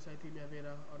thrombocytosis or polycythemia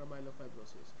vera or a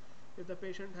myelofibrosis. If the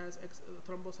patient has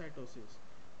thrombocytosis,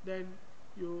 then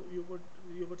you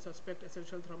would suspect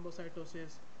essential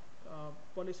thrombocytosis.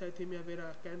 Polycythemia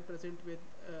vera can present with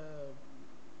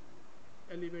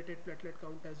elevated platelet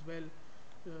count as well.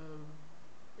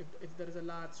 If there is a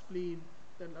large spleen,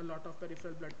 then a lot of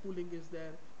peripheral blood pooling is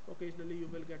there. Occasionally you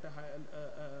will get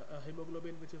a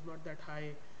hemoglobin which is not that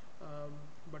high,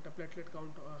 but a platelet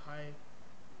count high,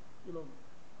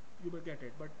 you will get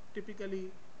it. But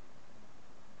typically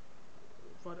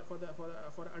for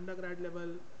undergrad level,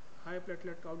 high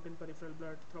platelet count in peripheral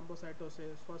blood,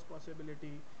 thrombocytosis, first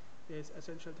possibility is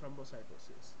essential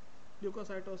thrombocytosis.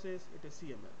 Leukocytosis, it is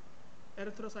CML.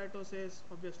 Erythrocytosis,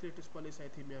 obviously it is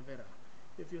polycythemia vera.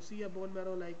 If you see a bone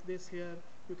marrow like this here,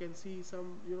 you can see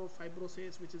some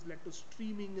fibrosis which is led to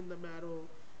streaming in the marrow.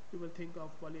 You will think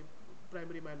of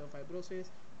primary myelofibrosis.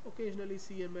 Occasionally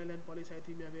CML and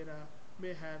polycythemia vera may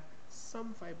have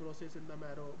some fibrosis in the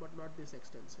marrow, but not this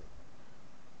extensive.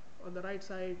 On the right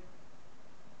side,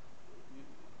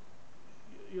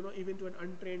 even to an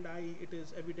untrained eye, it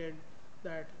is evident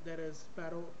that there is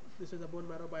this is a bone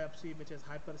marrow biopsy which is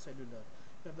hypercellular.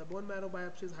 If the bone marrow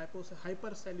biopsy is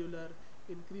hypercellular,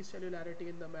 increased cellularity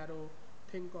in the marrow,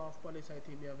 think of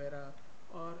polycythemia vera,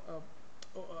 or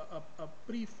a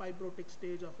pre-fibrotic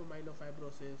stage of a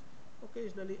myelofibrosis,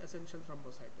 occasionally essential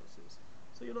thrombocytosis.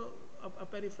 So, a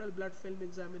peripheral blood film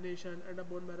examination and a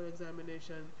bone marrow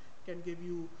examination can give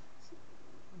you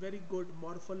very good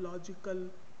morphological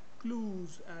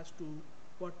clues as to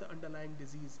what the underlying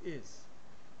disease is.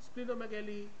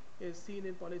 Splenomegaly is seen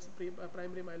in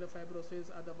primary myelofibrosis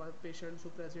are the patients who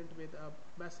present with a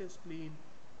massive spleen,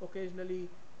 occasionally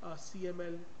a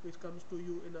CML which comes to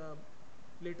you in a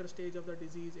later stage of the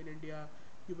disease. In India,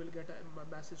 you will get a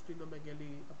massive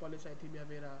splenomegaly, a polycythemia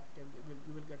vera,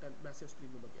 you will get a massive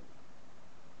splenomegaly.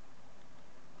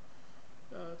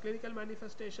 Clinical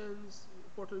manifestations: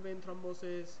 portal vein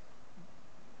thrombosis,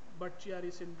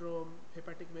 Budd-Chiari syndrome,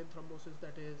 hepatic vein thrombosis,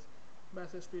 that is,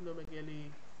 massive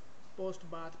splenomegaly,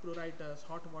 post-bath pruritus,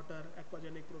 hot water,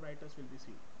 aquagenic pruritus will be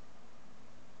seen.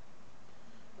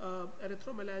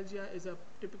 Erythromelalgia is a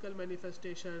typical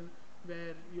manifestation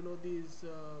where these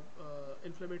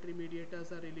inflammatory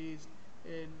mediators are released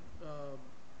in,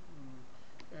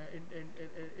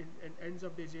 in ends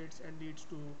of digits and leads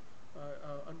to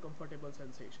uncomfortable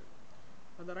sensation.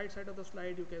 On the right side of the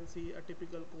slide, you can see a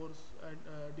typical course and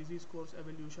disease course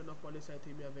evolution of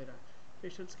polycythemia vera.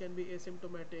 Patients can be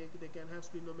asymptomatic, they can have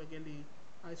splenomegaly,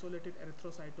 isolated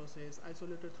erythrocytosis,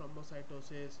 isolated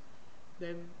thrombocytosis.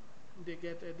 Then they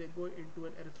go into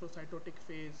an erythrocytotic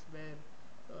phase where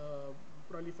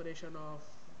proliferation of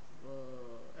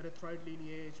erythroid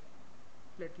lineage,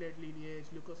 platelet lineage,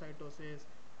 leukocytosis,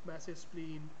 massive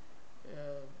spleen,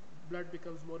 blood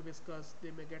becomes more viscous,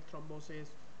 they may get thrombosis.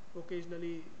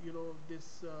 Occasionally,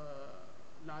 this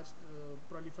large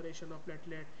proliferation of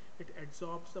platelet, it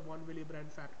absorbs the von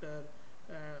Willebrand factor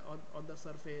on the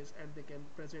surface, and they can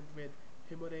present with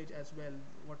hemorrhage as well,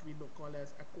 what we call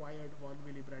as acquired von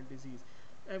Willebrand disease.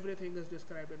 Everything is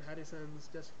described in Harrison's.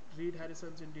 Just read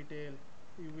Harrison's in detail.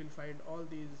 You will find all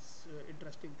these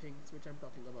interesting things which I'm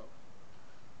talking about.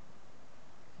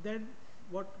 Then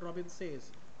what Robbins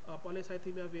says,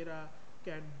 polycythemia vera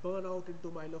can burn out into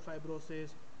myelofibrosis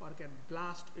or can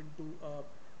blast into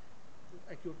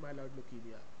acute myeloid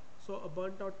leukemia. So a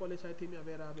burnt out polycythemia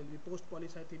vera will be post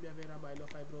polycythemia vera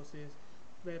myelofibrosis,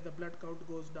 where the blood count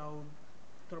goes down,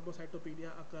 thrombocytopenia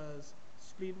occurs,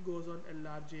 spleen goes on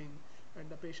enlarging, and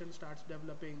the patient starts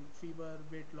developing fever,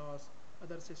 weight loss,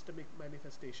 other systemic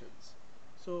manifestations.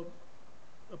 So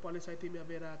a polycythemia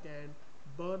vera can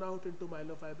burn out into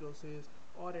myelofibrosis,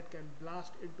 or it can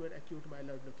blast into an acute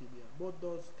myeloid leukemia. Both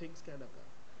those things can occur.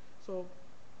 So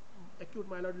acute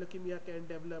myeloid leukemia can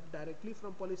develop directly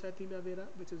from polycythemia vera,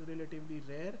 which is relatively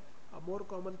rare. A more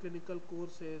common clinical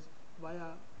course is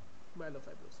via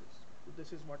myelofibrosis.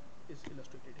 This is what is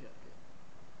illustrated here.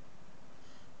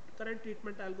 Current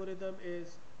treatment algorithm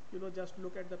is, just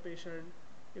look at the patient.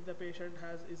 If the patient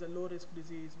is a low risk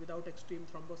disease without extreme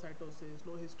thrombocytosis,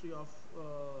 no history of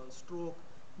stroke,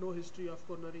 no history of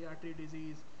coronary artery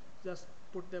disease, just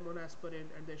put them on aspirin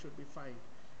and they should be fine.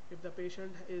 If the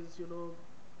patient is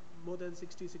more than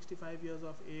 60-65 years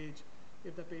of age,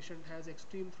 if the patient has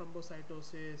extreme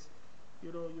thrombocytosis,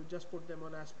 you just put them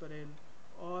on aspirin,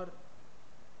 or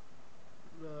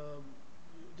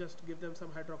just give them some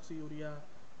hydroxyurea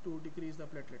to decrease the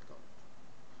platelet count.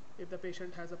 If the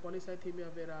patient has a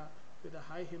polycythemia vera with a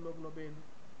high hemoglobin,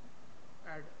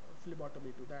 add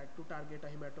phlebotomy to that to target a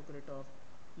hematocrit of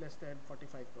less than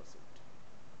 45%.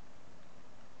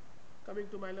 Coming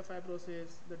to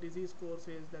myelofibrosis, the disease course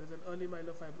is there is an early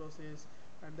myelofibrosis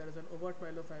and there is an overt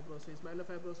myelofibrosis.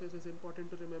 Myelofibrosis is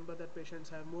important to remember that patients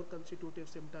have more constitutive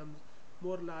symptoms,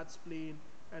 more large spleen,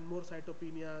 and more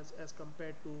cytopenias as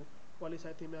compared to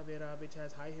polycythemia vera, which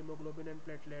has high hemoglobin and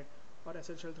platelet, or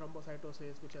essential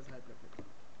thrombocytosis, which has high platelet count.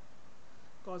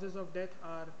 Causes of death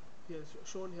are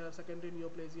shown here: secondary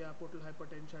neoplasia, portal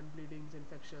hypertension, bleedings,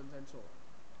 infections, and so on.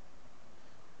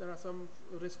 There are some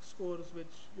risk scores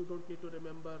which you don't need to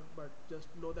remember, but just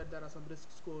know that there are some risk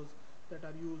scores that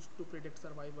are used to predict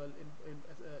survival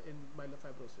in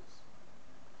myelofibrosis.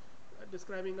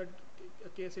 Describing a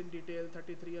case in detail: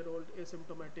 33-year-old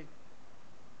asymptomatic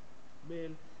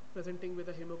male presenting with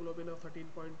a hemoglobin of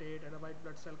 13.8 and a white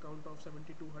blood cell count of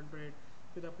 7,200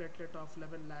 with a platelet of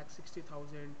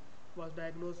 11,60,000, was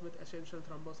diagnosed with essential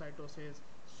thrombocytosis,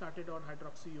 started on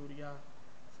hydroxyurea.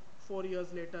 4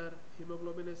 years later,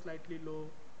 hemoglobin is slightly low,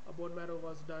 a bone marrow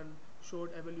was done, showed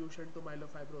evolution to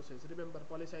myelofibrosis. Remember,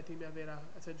 polycythemia vera,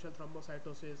 essential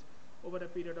thrombocytosis, over a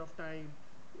period of time,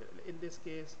 in this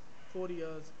case 4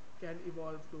 years, can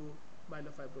evolve to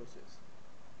myelofibrosis.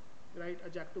 Right, a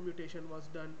JAK2 mutation was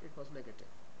done, it was negative.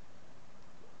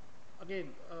 Again,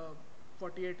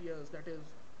 48 years, that is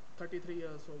 33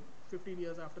 years, so 15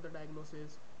 years after the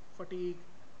diagnosis, fatigue,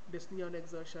 dyspnea on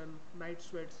exertion, night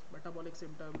sweats, metabolic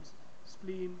symptoms,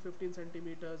 spleen 15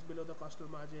 centimeters below the costal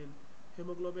margin,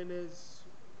 hemoglobin is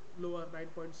lower,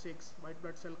 9.6, white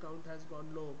blood cell count has gone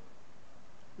low,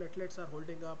 platelets are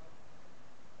holding up,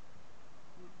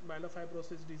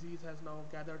 myelofibrosis disease has now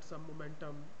gathered some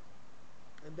momentum,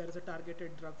 and there is a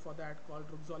targeted drug for that called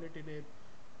ruxolitinib,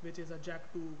 which is a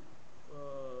JAK2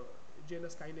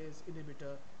 Janus kinase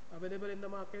inhibitor available in the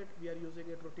market. We are using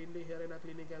it routinely here in our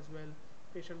clinic as well.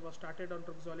 Patient was started on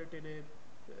ruxolitinib,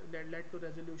 led to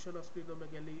resolution of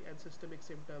splenomegaly and systemic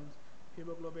symptoms.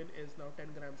 Hemoglobin is now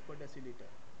 10 grams per deciliter.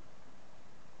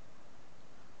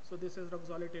 So this is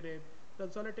ruxolitinib.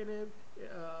 Ruxolitinib,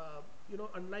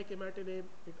 unlike imatinib,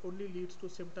 it only leads to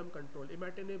symptom control.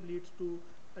 Imatinib leads to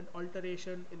an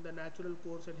alteration in the natural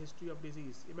course and history of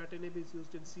disease. Imatinib is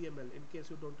used in CML, in case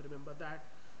you don't remember that.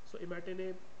 So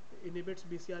imatinib inhibits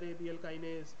BCR-ABL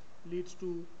kinase, leads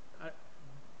to a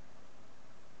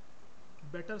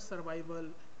better survival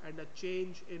and a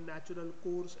change in natural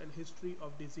course and history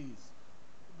of disease.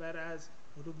 Whereas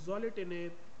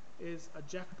ruxolitinib is a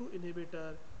JAK2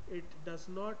 inhibitor, it does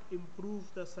not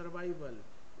improve the survival,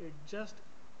 it just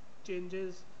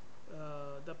changes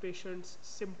the patient's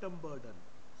symptom burden.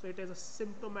 So it is a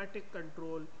symptomatic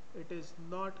control. It is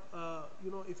not,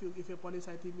 if a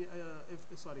polycythemia,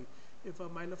 if a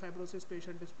myelofibrosis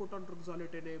patient is put on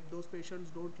ruxolitinib, those patients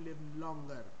don't live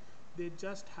longer. They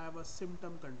just have a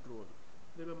symptom control.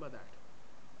 Remember that.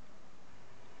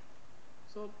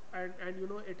 So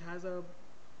it has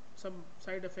some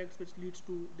side effects which leads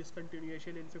to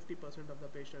discontinuation in 50% of the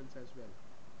patients as well.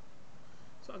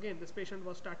 So again, this patient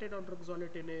was started on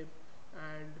ruxolitinib,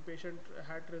 and the patient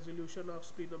had resolution of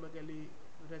splenomegaly,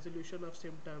 resolution of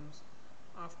symptoms.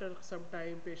 After some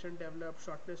time, patient developed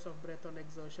shortness of breath on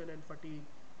exertion and fatigue.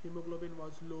 Hemoglobin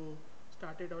was low,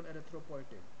 started on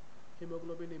erythropoietin.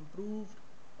 Hemoglobin improved,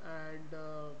 and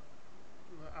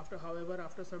after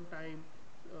some time,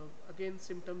 again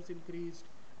symptoms increased,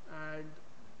 and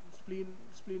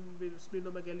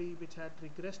splenomegaly, which had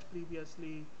regressed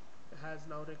previously, has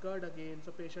now recurred again.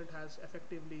 So patient has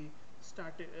effectively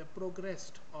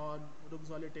progressed on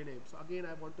ruxolitinib. So again,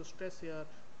 I want to stress here,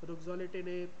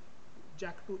 ruxolitinib,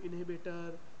 JAK2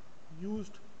 inhibitor,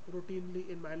 used routinely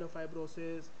in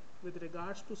myelofibrosis with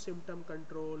regards to symptom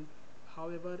control.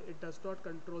 However, it does not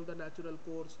control the natural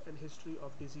course and history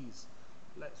of disease.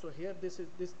 So here, this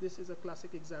is a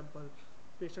classic example.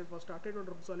 Patient was started on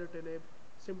ruxolitinib,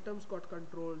 symptoms got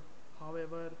controlled.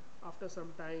 However, after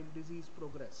some time, disease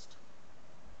progressed.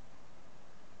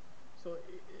 So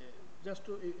just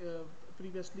to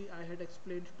previously I had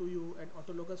explained to you an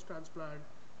autologous transplant.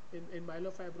 In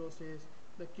myelofibrosis,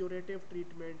 the curative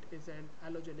treatment is an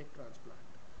allogenic transplant.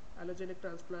 Allogenic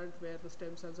transplant, where the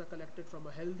stem cells are collected from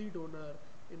a healthy donor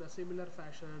in a similar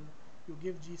fashion. You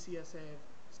give GCSF,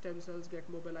 stem cells get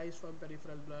mobilized from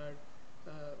peripheral blood,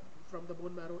 from the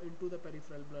bone marrow into the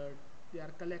peripheral blood. They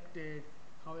are collected,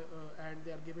 and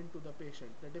they are given to the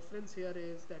patient. The difference here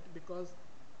is that because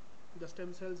the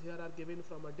stem cells here are given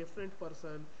from a different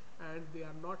person and they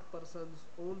are not person's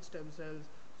own stem cells,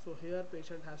 so here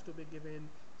patient has to be given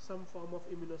some form of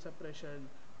immunosuppression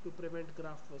to prevent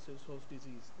graft versus host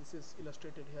disease. This is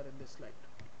illustrated here in this slide.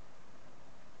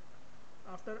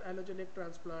 After allogenic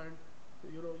transplant,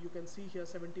 you can see here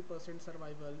 70%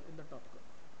 survival in the top curve.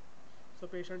 So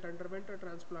patient underwent a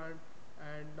transplant,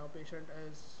 and now patient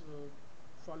is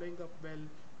following up well,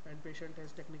 and patient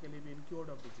has technically been cured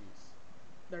of disease.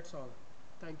 That's all.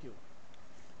 Thank you.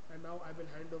 And now I will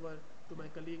hand over to my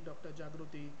colleague Dr.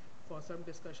 Jagruti for some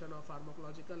discussion of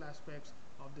pharmacological aspects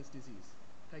of this disease.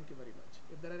 Thank you very much.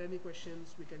 If there are any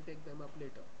questions, we can take them up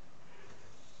later.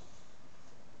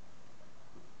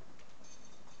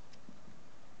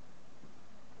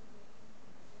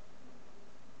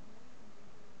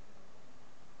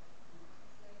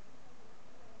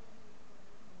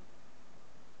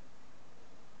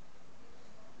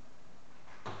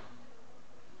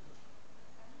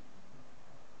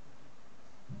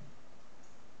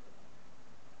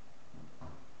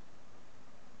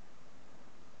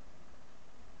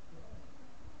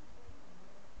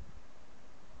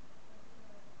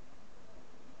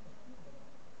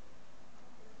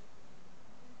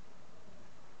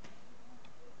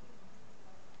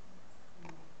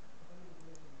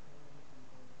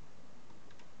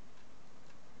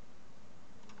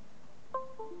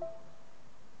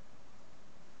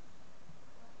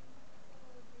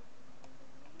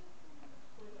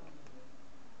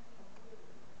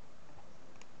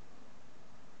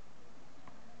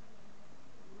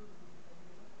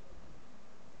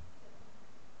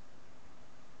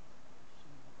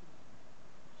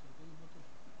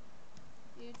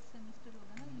 Semester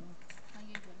होगा ना ये। हाँ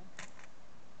यही वाला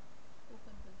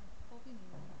open कर दो, copy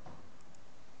नहीं होगा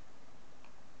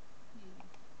ये लो।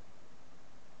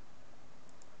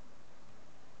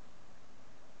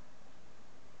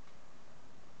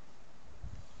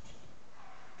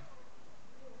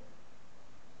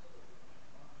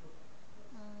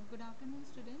 Good afternoon,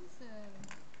 students.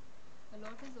 A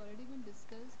lot has already been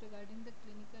discussed regarding the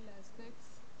clinical aspects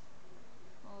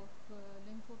of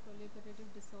lymphoproliferative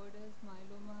disorders,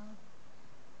 myeloma,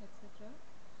 etc.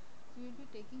 We will be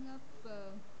taking up the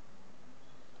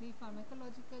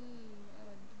pharmacological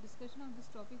discussion of this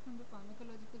topic from the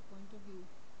pharmacological point of view.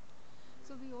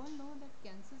 So we all know that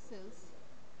cancer cells,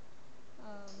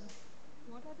 um,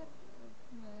 what are the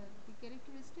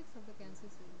characteristics of the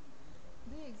cancer cell?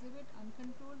 They exhibit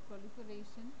uncontrolled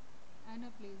proliferation,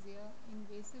 anaplasia,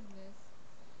 invasiveness.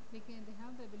 They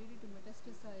have the ability to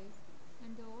metastasize,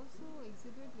 and they also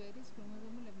exhibit various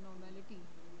chromosomal abnormality.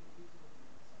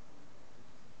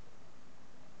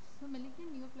 So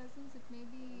malignant neoplasms, it may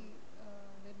be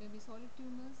there may be solid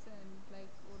tumors and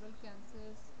like oral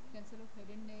cancers, cancer of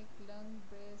head and neck, lung,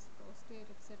 breast, prostate,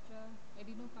 etc.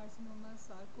 Adenocarcinomas,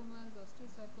 sarcomas,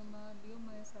 osteosarcoma,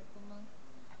 leiomyosarcoma,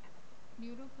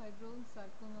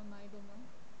 neurofibrosarcoma, myeloma,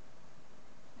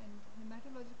 and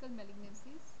hematological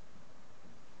malignancies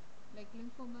like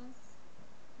lymphomas,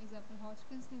 example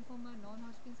Hodgkin's lymphoma,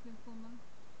 non-Hodgkin's lymphoma,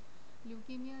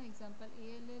 leukemia, example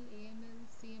ALL, AML,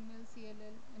 CML,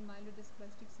 CLL, and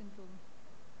myelodysplastic syndrome.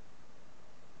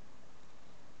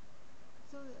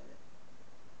 So,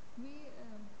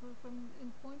 from in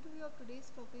point of view of today's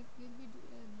topic, we'll be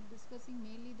discussing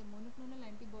mainly the monoclonal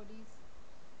antibodies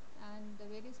and the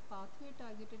various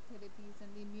pathway-targeted therapies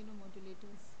and the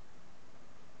immunomodulators.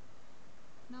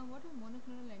 Now, what are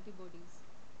monoclonal antibodies?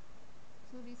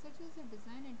 So, researchers have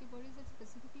designed antibodies that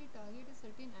specifically target a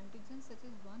certain antigen, such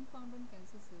as one found on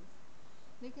cancer cells.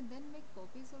 They can then make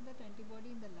copies of that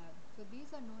antibody in the lab. So,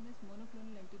 these are known as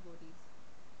monoclonal antibodies.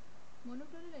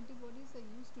 Monoclonal antibodies are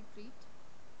used to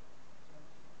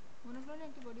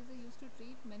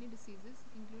treat many diseases,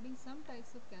 including some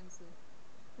types of cancer.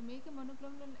 To make a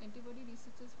monoclonal antibody,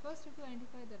 researchers first have to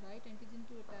identify the right antigen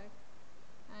to attack,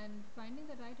 and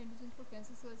finding the right antigens for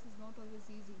cancer cells is not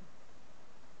always easy.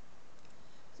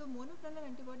 So monoclonal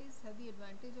antibodies have the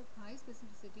advantage of high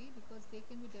specificity because they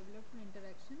can be developed for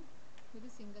interaction with a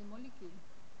single molecule.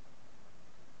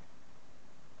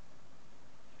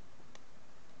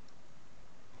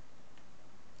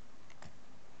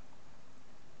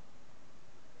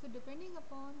 So depending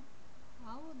upon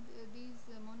how these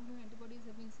monoclonal antibodies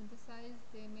have been synthesized,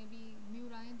 they may be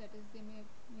murine, that is they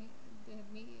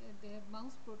have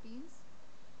mouse proteins,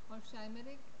 or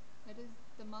chimeric, that is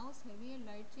the mouse heavy and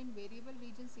light chain variable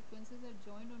region sequences are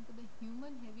joined onto the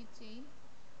human heavy chain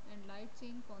and light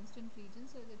chain constant region.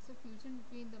 So it's a fusion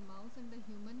between the mouse and the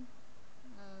human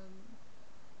um,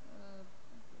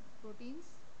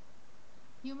 proteins.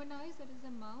 Humanized, that is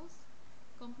a mouse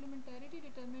complementarity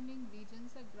determining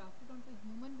regions are grafted onto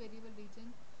human variable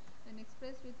region and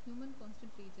expressed with human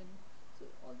constant region. So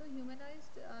although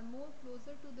humanized are more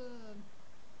closer to the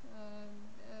uh,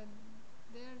 uh,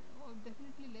 they are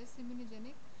definitely less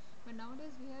immunogenic, but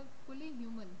nowadays we have fully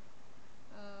human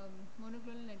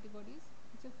monoclonal antibodies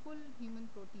which are full human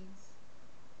proteins.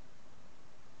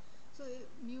 So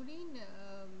murine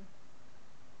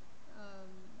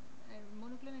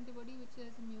monoclonal antibody which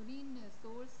has a murine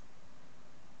source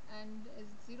and is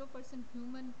 0%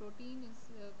 human protein is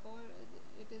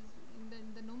it is in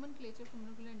the nomenclature for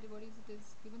monoclonal antibodies, it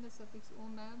is given the suffix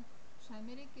OMAB.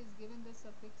 Chimeric is given the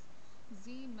suffix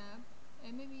ZMAB.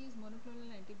 MAB is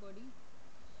monoclonal antibody.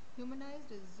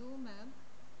 Humanized is ZooMAB,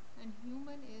 and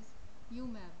human is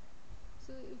UMAB.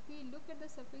 So if we look at the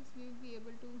suffix, we will be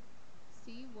able to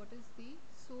see what is the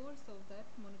source of that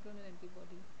monoclonal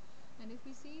antibody. And if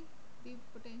we see, the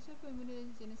potential for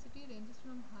immunogenicity ranges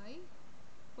from high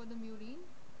for the murine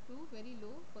to very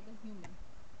low for the human.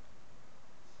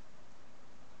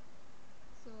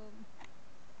 So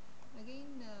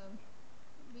again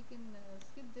we can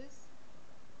skip this.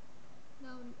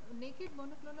 Now naked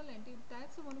monoclonal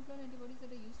types of monoclonal antibodies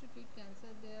that are used to treat cancer,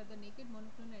 they are the naked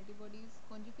monoclonal antibodies,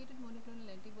 conjugated monoclonal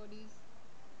antibodies,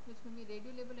 which may be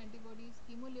radio-labeled antibodies,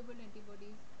 chemo-labeled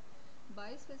antibodies,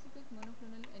 bispecific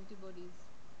monoclonal antibodies.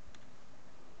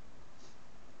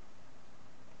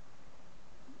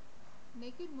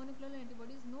 Naked monoclonal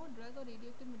antibodies, no drug or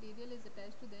radioactive material is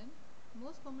attached to them.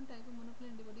 Most common type of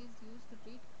monoclonal antibody is used to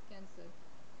treat cancer.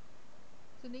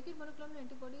 So naked monoclonal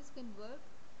antibodies can work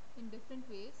in different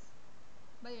ways.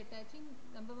 By attaching,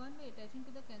 number one, by attaching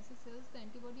to the cancer cells, the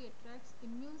antibody attracts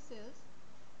immune cells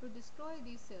to destroy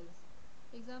these cells.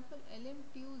 Example,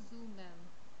 LM2-Zumab.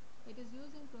 It is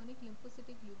used in chronic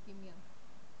lymphocytic leukemia.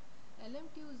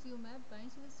 LM2-Zumab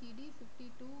binds to the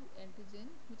CD52 antigen,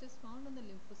 which is found on the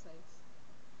lymphocytes.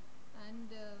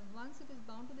 And once it is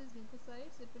bound to these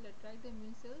lymphocytes, it will attract the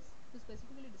immune cells to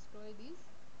specifically destroy these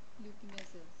leukemia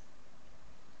cells.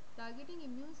 Targeting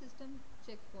immune system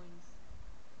checkpoints.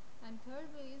 And third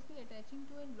way is by attaching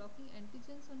to and blocking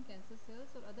antigens on cancer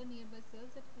cells or other nearby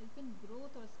cells that help in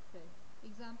growth or spread.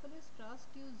 Example is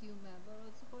trastuzumab, or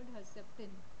also called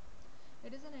Herceptin.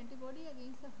 It is an antibody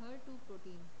against the HER2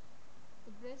 protein.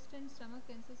 The breast and stomach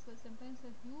cancer cells sometimes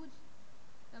have huge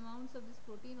amounts of this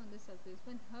protein on the surface.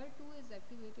 When HER2 is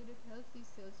activated, it helps these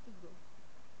cells to grow.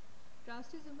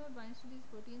 Trastuzumab binds to these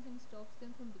proteins and stops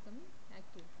them from becoming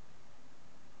active.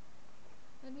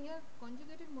 And we have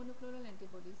conjugated monoclonal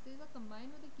antibodies. These are combined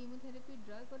with a chemotherapy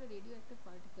drug or a radioactive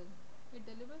particle. It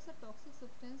delivers a toxic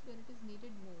substance where it is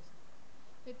needed most.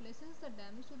 It lessens the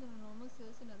damage to the normal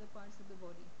cells in other parts of the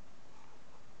body.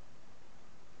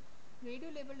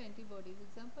 Radio-labeled antibodies.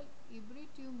 Example,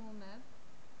 ibritumumab,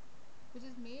 which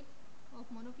is made of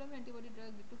monoclonal antibody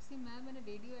drug rituximab and a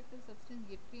radioactive substance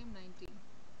yttrium-90.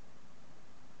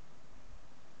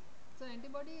 So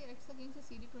antibody acts against the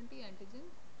CD20 antigen,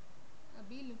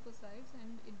 B lymphocytes,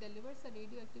 and it delivers the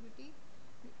radioactive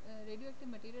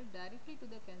material directly to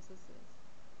the cancer cells.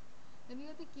 Then we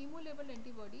have the chemo-labeled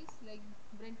antibodies like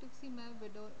brentuximab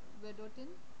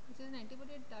vedotin, which is an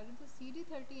antibody that targets the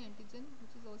CD30 antigen,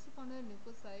 which is also found in the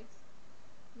lymphocytes,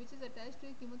 which is attached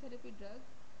to a chemotherapy drug,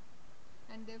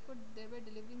 and therefore thereby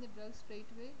delivering the drug straight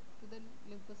away to the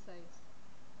lymphocytes.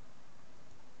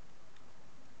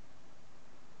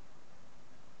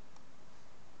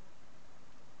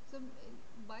 So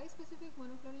bispecific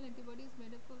monoclonal antibody is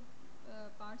made up of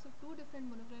parts of two different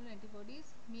monoclonal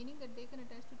antibodies, meaning that they can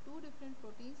attach to two different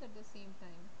proteins at the same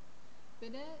time.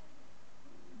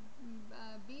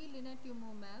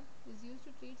 B-linatumomab is used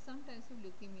to treat some types of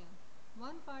leukemia.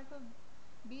 One part of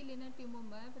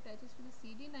B-linatumomab attaches to the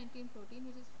CD19 protein,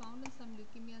 which is found in some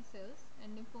leukemia cells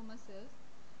and lymphoma cells,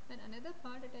 and another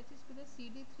part attaches to the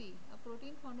CD3, a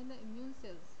protein found in the immune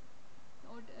cells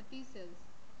or T cells.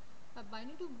 By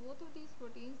binding to both of these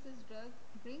proteins, this drug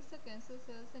brings the cancer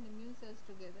cells and immune cells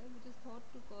together, which is thought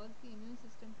to cause the immune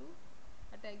system to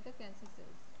attack the cancer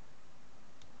cells.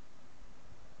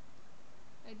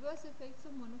 Adverse effects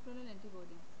of monoclonal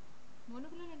antibodies.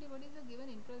 Monoclonal antibodies are given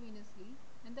intravenously,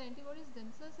 and the antibodies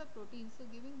themselves are proteins, so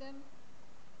giving them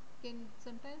can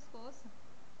sometimes cause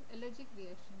allergic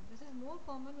reaction. This is more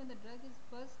common when the drug is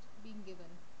first being given.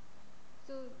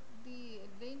 So the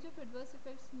range of adverse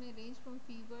effects may range from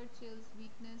fever, chills,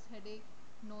 weakness, headache,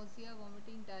 nausea,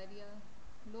 vomiting, diarrhea,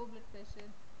 low blood pressure,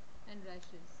 and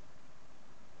rashes.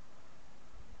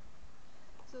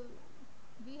 So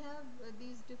we have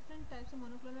these different types of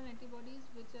monoclonal antibodies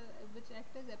which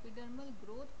act as epidermal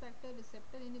growth factor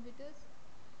receptor inhibitors,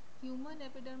 human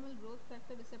epidermal growth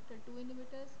factor receptor 2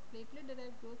 inhibitors, platelet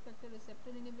derived growth factor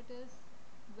receptor inhibitors,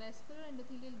 vascular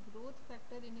endothelial growth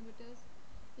factor inhibitors,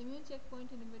 immune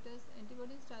checkpoint inhibitors,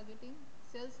 antibodies targeting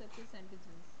cell surface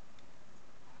antigens.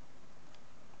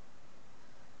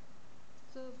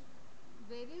 So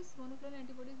various monoclonal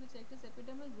antibodies which act as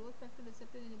epidermal growth factor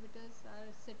receptor inhibitors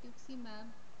are cetuximab,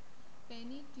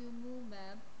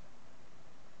 panitumumab,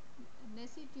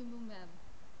 necitumumab.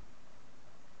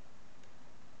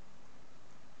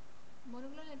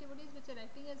 Monoclonal antibodies which are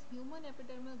acting as human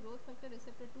epidermal growth factor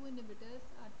receptor 2 inhibitors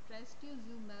are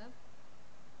trastuzumab,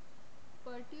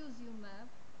 pertuzumab.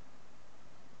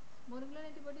 Monoclonal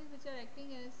antibodies which are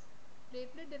acting as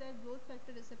platelet derived growth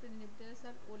factor receptor inhibitors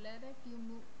are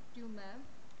olaratumab.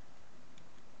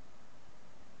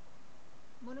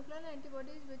 Monoclonal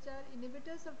antibodies which are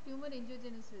inhibitors of tumor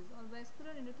angiogenesis or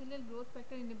vascular endothelial growth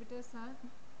factor inhibitors are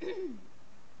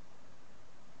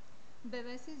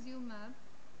bevacizumab,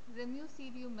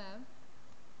 ramucirumab.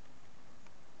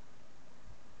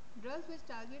 Drugs which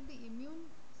target the immune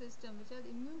system, which are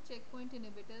immune checkpoint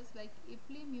inhibitors like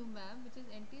ipilimumab, which is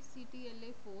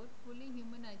anti-CTLA4, fully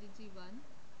human IgG1,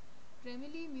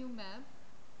 tremelimumab,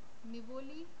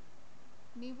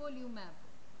 nivolumab,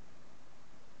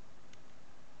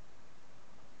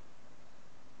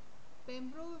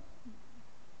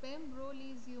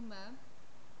 pembrolizumab,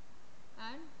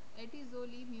 and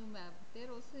atezolizumab. They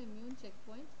are also immune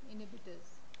checkpoint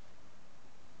inhibitors.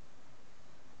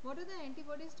 What are the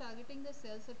antibodies targeting the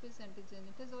cell surface antigen?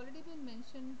 It has already been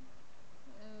mentioned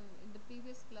in the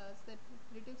previous class that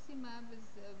rituximab is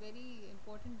a very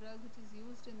important drug which is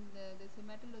used in the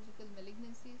hematological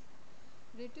malignancies.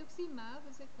 Rituximab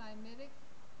is a chimeric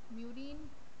murine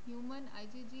human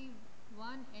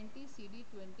IgG1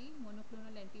 anti-CD20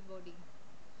 monoclonal antibody.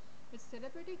 Its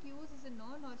therapeutic use is in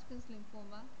non-Hodgkin's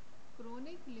lymphoma,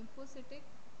 chronic lymphocytic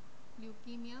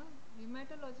leukemia,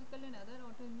 rheumatological and other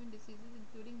autoimmune diseases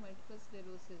including multiple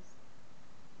sclerosis.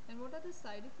 And what are the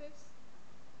side effects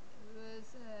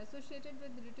associated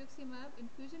with rituximab?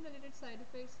 Infusion related side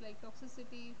effects like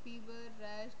toxicity, fever,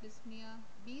 rash, dyspnea,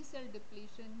 B cell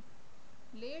depletion,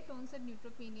 late onset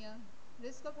neutropenia,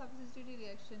 risk of hypersensitivity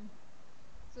reaction.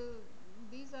 So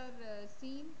these are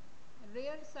seen.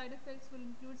 Rare side effects will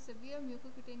include severe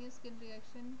mucocutaneous skin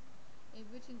reaction,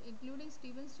 including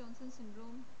Stevens-Johnson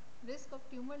syndrome, risk of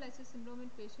tumor lysis syndrome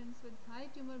in patients with high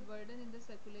tumor burden in the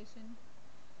circulation,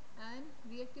 and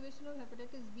reactivation of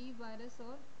hepatitis B virus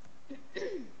or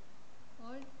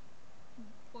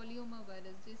polyoma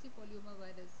virus, JC polyoma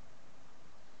virus.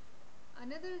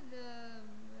 Another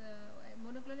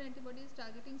monoclonal antibody is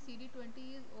targeting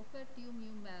CD20 is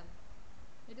ofatumumab.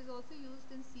 It is also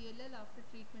used in CLL after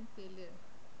treatment failure.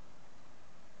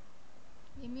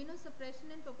 Immunosuppression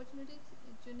and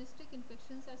opportunistic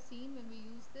infections are seen when we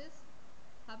use this.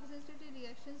 Hypersensitivity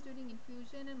reactions during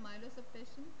infusion and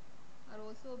myelosuppression are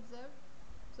also observed.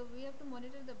 So we have to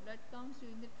monitor the blood counts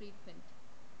during the treatment.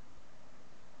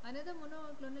 Another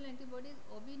monoclonal antibody is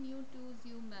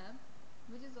obinutuzumab,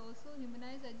 which is also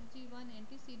humanized IgG1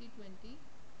 anti-CD20.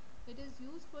 It is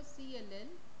used for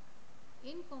CLL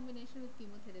in combination with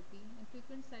chemotherapy, and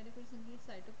frequent side effects include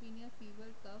cytopenia, fever,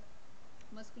 cough,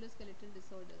 musculoskeletal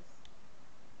disorders.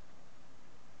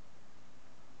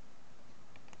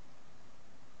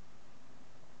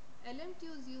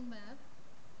 Alemtuzumab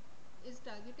is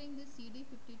targeting the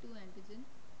CD52 antigen.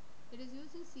 It is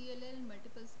used in CLL and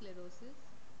multiple sclerosis.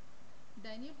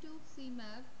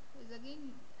 Dinutuximab is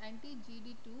again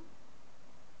anti-GD2,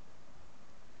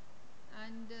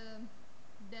 and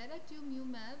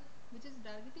daratumumab, which is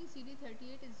targeting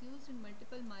CD38, is used in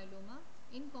multiple myeloma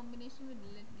in combination with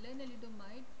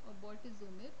lenalidomide or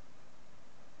bortezomib.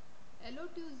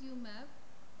 Elotuzumab,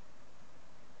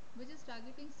 which is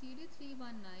targeting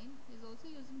CD319, is also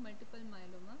used in multiple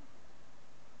myeloma.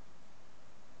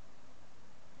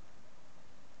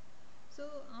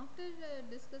 So after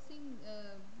discussing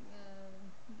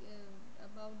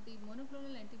about the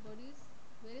monoclonal antibodies,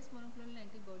 various monoclonal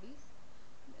antibodies,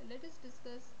 let us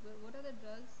discuss what are the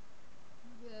drugs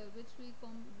which we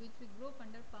group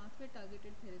under pathway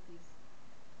targeted therapies.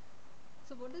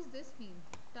 So what does this mean?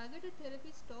 Targeted therapy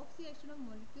stops the action of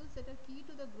molecules that are key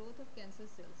to the growth of cancer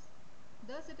cells.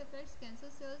 Thus it affects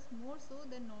cancer cells more so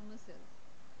than normal cells.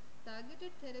 Targeted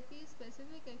therapy's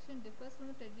specific action differs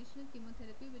from traditional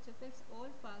chemotherapy, which affects all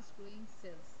fast growing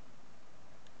cells.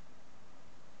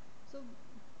 So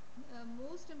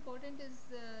most important is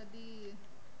the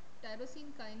tyrosine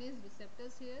kinase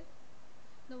receptors here.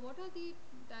 Now what are the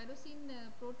tyrosine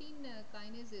protein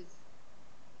kinases?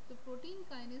 So protein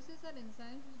kinases are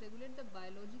enzymes which regulate the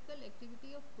biological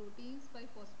activity of proteins by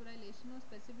phosphorylation of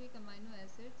specific amino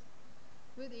acids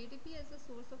with ATP as a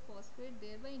source of phosphate,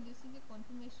 thereby inducing a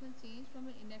conformational change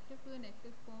from an inactive to an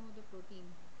active form of the protein.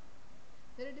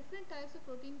 There are different types of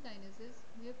protein kinases.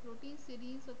 We have protein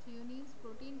serines or threonines,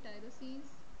 protein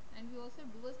tyrosines, and we also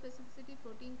have dual specificity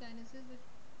protein kinases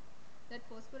that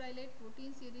phosphorylate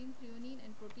protein serine, threonine,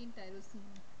 and protein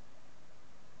tyrosine.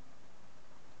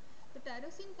 The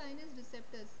tyrosine kinase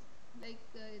receptors, like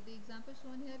the example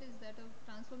shown here is that of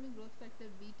transforming growth factor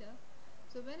beta.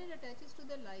 So when it attaches to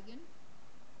the ligand,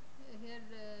 here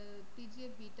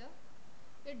TGF beta,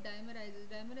 it dimerizes.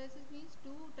 Dimerizes means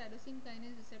two tyrosine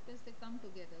kinase receptors, they come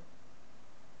together,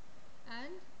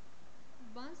 and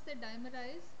once they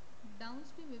dimerize,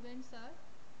 downstream events are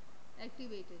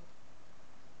activated.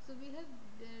 So we have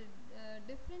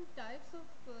different types of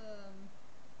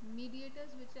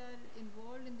mediators which are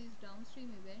involved in these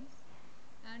downstream events,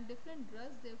 and different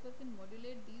drugs therefore can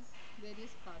modulate these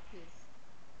various pathways.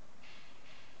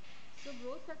 So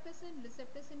growth factors and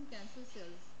receptors in cancer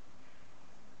cells.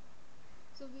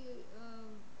 So we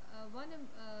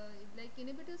like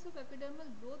inhibitors of epidermal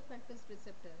growth factors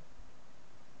receptor.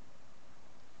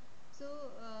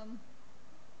 So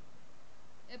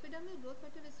epidermal growth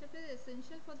factor receptor is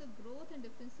essential for the growth and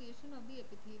differentiation of the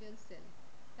epithelial cell.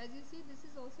 As you see, this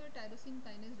is also a tyrosine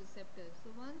kinase receptor.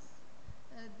 So once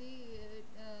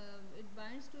it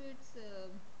binds to its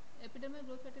epidermal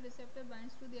growth factor receptor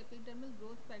binds to the epidermal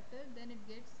growth factor, then it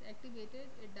gets activated,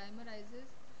 it dimerizes,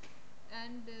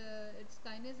 and its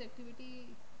kinase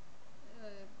activity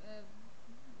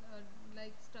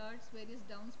like starts various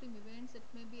downstream events. It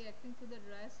may be acting through the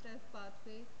RAS-TAF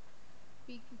pathway,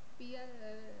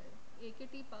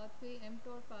 AKT pathway,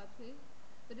 mTOR pathway.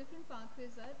 The different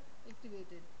pathways are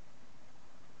activated.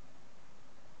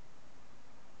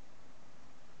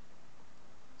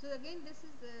 So again, this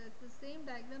is the same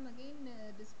diagram again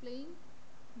displaying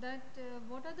that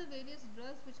what are the various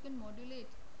drugs which can modulate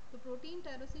the protein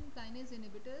tyrosine kinase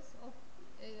inhibitors of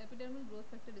epidermal growth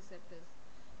factor receptors.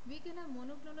 We can have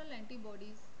monoclonal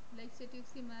antibodies like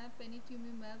cetuximab,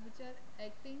 panitumumab, which are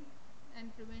acting and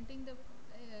preventing the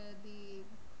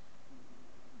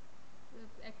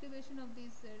activation of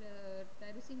these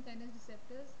tyrosine kinase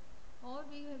receptors, or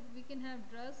we can have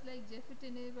drugs like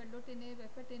gefitinib, erlotinib,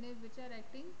 afatinib, which are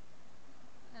acting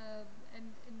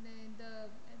and in the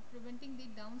preventing the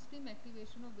downstream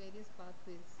activation of various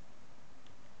pathways.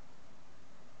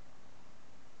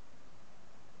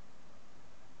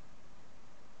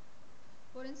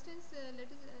 For instance,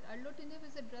 erlotinib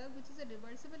is a drug which is a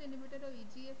reversible inhibitor of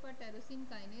EGFR tyrosine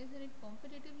kinase, and it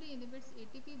competitively inhibits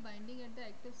ATP binding at the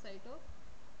active site of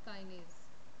kinase.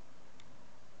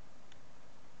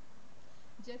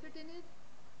 Gefitinib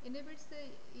inhibits the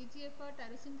EGFR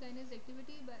tyrosine kinase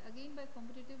activity by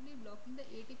competitively blocking the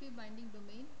ATP binding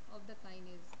domain of the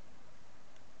kinase.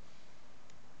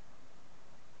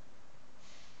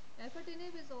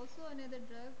 Afatinib is also another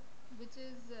drug which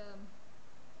is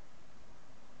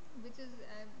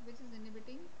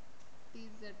inhibiting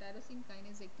these tyrosine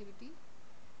kinase activity.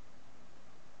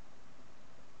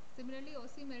 Similarly,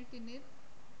 osimertinib,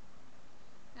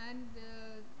 and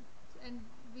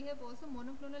we have also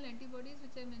monoclonal antibodies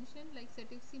which I mentioned, like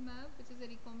cetuximab, which is a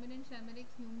recombinant chimeric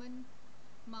human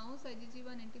mouse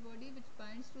IgG1 antibody which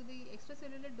binds to the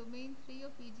extracellular domain 3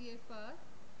 of EGFR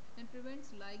and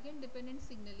prevents ligand dependent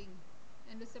signaling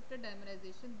and receptor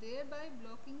dimerization, thereby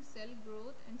blocking cell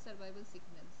growth and survival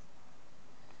signals.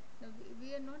 Now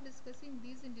we are not discussing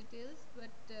these in details,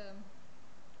 but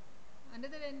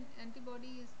another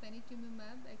antibody is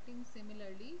panitumumab, acting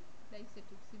similarly like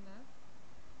cetuximab.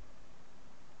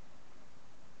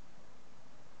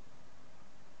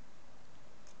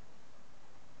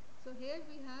 So here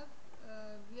we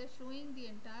are showing the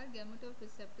entire gamut of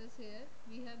receptors here.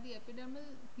 We have the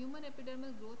human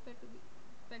epidermal growth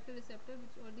factor receptor,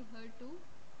 which or the HER2,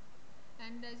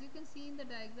 and as you can see in the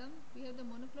diagram, we have the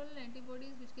monoclonal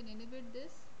antibodies which can inhibit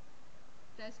this,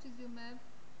 trastuzumab,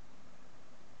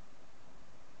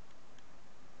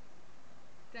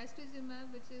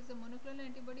 which is a monoclonal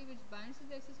antibody which binds to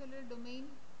the extracellular domain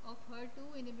of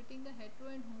HER2, inhibiting the hetero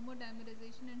and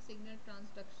homodimerization and signal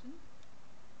transduction.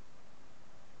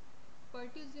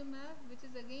 Pertuzumab, which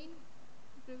is again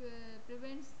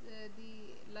prevents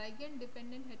the ligand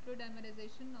dependent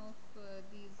heterodimerization of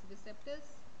these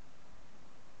receptors.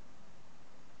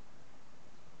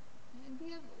 And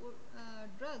we have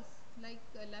drugs like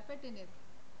lapatinib,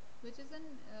 which is an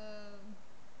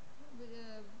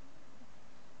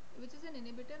which is an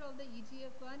inhibitor of the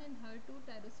EGFR and HER2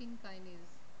 tyrosine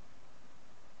kinase.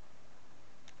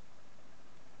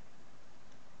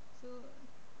 So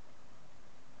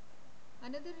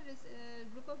another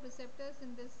group of receptors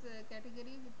in this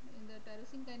category, in the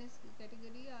tyrosine kinase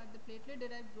category, are the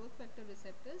platelet-derived growth factor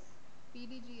receptors,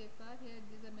 PDGFR. Here,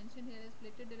 these are mentioned here as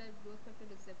platelet-derived growth factor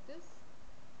receptors.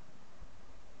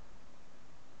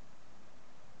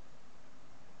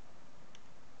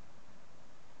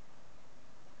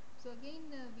 So again,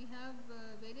 we have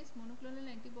various monoclonal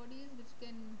antibodies which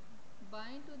can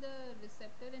bind to the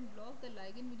receptor and block the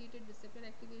ligand-mediated receptor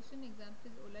activation. Example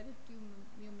is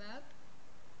olaratumumab.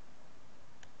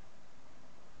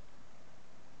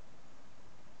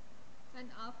 And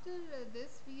after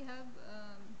this, we have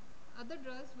other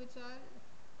drugs which are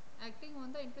acting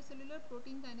on the intracellular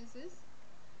protein kinases,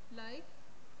 like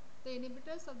the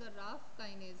inhibitors of the RAF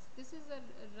kinase. This is a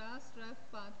RAS-RAF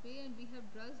pathway, and we have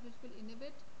drugs which will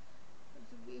inhibit.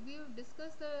 So we have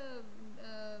discussed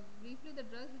briefly the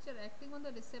drugs which are acting on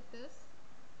the receptors,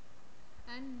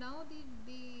 and now the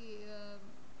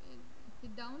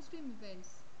downstream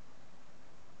events.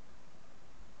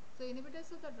 So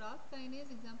inhibitors of the RAF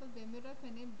kinase, example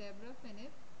vemurafenib,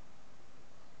 dabrafenib,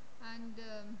 and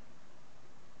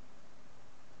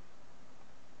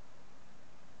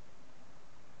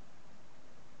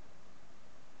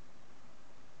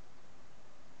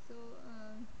so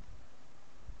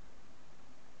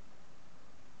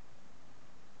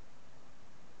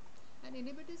and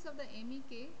inhibitors of the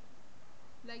MEK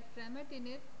like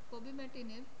tramatinib,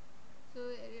 cobimetinib, so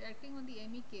acting on the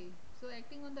MEK, so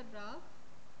acting on the RAF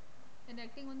and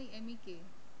acting on the MEK.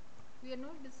 We are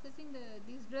not discussing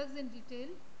these drugs in detail,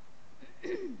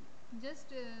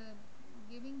 just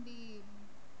giving the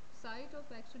site of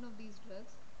action of these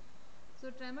drugs. So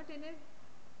tramatinib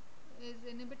is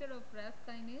inhibitor of RAF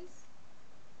kinase,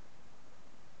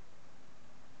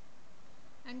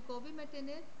 and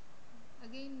cobimetinib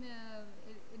again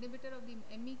inhibitor of the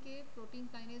MEK protein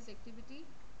kinase activity.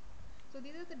 So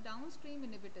these are the downstream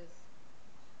inhibitors.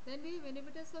 Then we have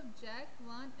inhibitors of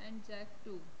JAK1 and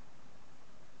JAK2.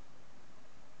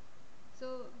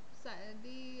 So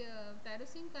the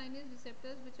tyrosine kinase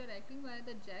receptors which are acting via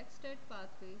the JAK-STAT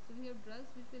pathway. So we have drugs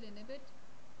which will inhibit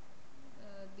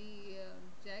the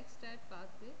JAK-STAT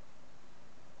pathway,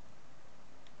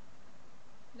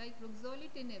 like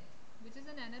ruxolitinib, which is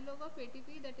an analog of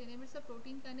ATP that inhibits the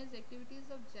protein kinase activities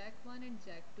of JAK1 and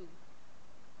JAK2.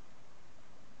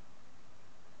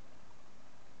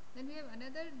 Then we have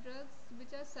another drugs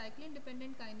which are cyclin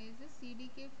dependent kinases,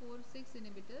 CDK4/6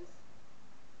 inhibitors,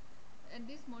 and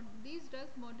these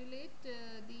drugs modulate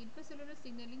the intracellular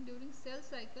signaling during cell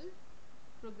cycle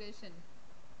progression.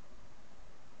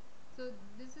 So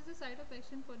this is the site of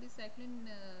action for the cyclin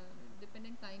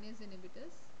dependent kinase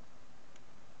inhibitors.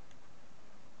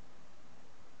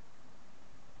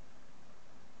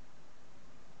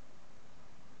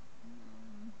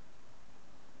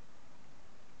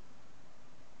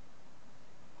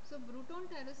 So Bruton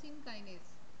tyrosine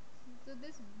kinase. So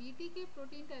this BTK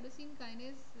protein tyrosine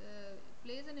kinase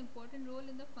plays an important role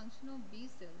in the function of B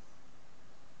cells,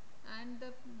 and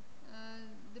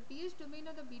the pH domain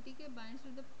of the BTK binds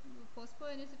to the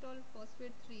phosphoinositol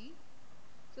phosphate 3.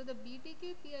 So the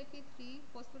BTK PIK3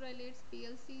 phosphorylates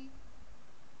PLC,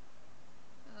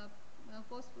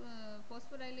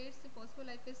 phosphorylates the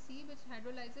phospholipase C, which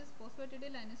hydrolyzes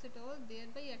phosphatidyl inositol,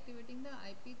 thereby activating the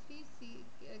IP3C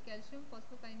calcium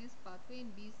phosphokinase pathway in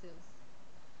B cells.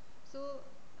 So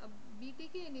a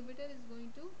BTK inhibitor is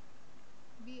going to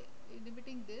be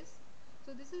inhibiting this.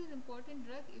 So this is an important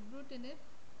drug, ibrutinib,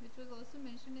 which was also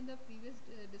mentioned in the previous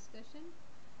discussion.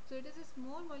 So it is a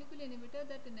small molecule inhibitor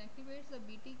that inactivates the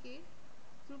BTK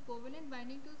through covalent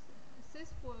binding to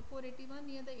cis 481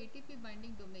 near the ATP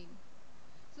binding domain.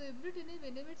 So ibrutinib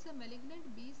inhibits a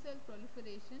malignant B cell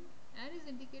proliferation and is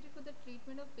indicated for the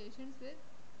treatment of patients with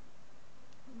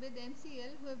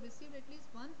MCL who have received at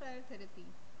least one prior therapy,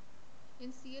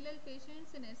 in CLL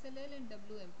patients, in SLL and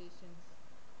WM patients.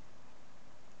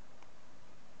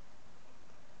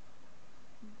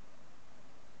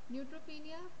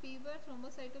 Neutropenia, fever,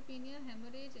 thrombocytopenia,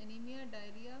 hemorrhage, anemia,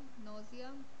 diarrhea,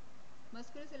 nausea,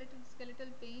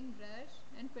 musculoskeletal pain, rash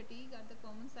and fatigue are the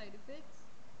common side effects.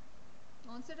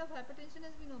 Onset of hypertension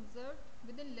has been observed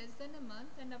within less than a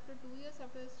month and after 2 years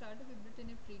after the start of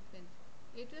ibrutinib treatment.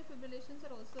 Atrial fibrillations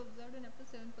are also observed in up to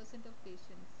 7% of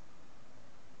patients.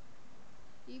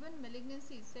 Even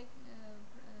malignancies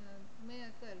may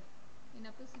occur in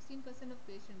up to 16% of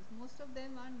patients. Most of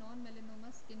them are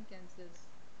non-melanoma skin cancers.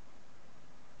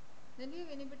 Then we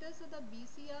have inhibitors of the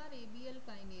BCR-ABL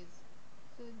kinase.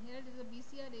 So here it is a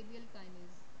BCR-ABL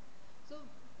kinase. So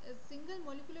a single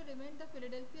molecular event, the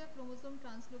Philadelphia chromosome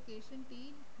translocation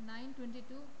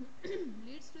T922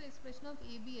 leads to expression of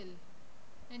ABL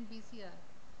and BCR.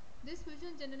 This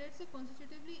fusion generates a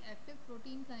constitutively active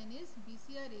protein kinase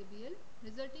BCR-ABL,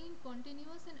 resulting in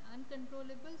continuous and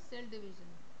uncontrollable cell division.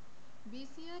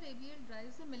 BCR-ABL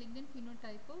drives the malignant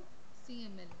phenotype of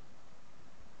CML.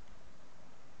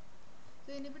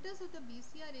 So inhibitors of the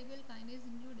BCR-ABL kinase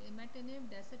include imatinib,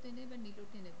 dasatinib and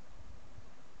nilotinib.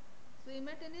 So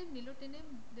imatinib, nilotinib,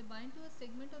 they bind to a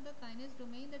segment of the kinase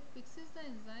domain that fixes the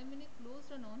enzyme in a closed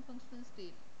or non-functional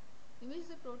state, in which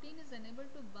the protein is unable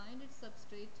to bind its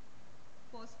substrate,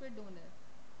 phosphate donor,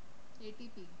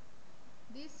 ATP.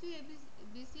 These three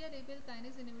BCR-ABL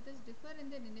kinase inhibitors differ in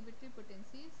their inhibitory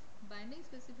potencies, binding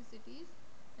specificities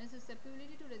and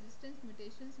susceptibility to resistance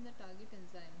mutations in the target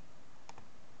enzyme.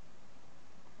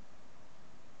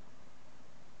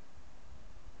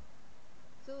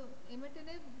 So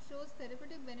imatinib shows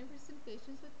therapeutic benefits in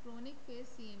patients with chronic phase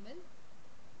CML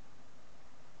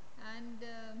and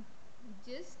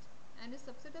GIST, and a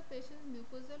subset of patients with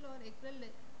mucosal or acral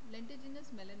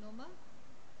lentiginous melanoma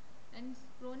and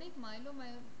chronic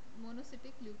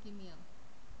myelomonocytic leukemia.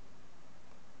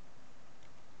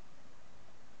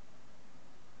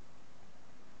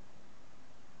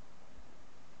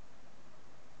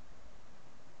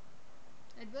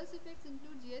 Adverse effects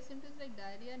include GI symptoms like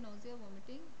diarrhea, nausea,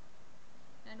 vomiting,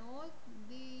 and all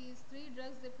these three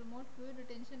drugs, they promote fluid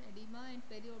retention, edema and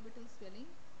periorbital swelling.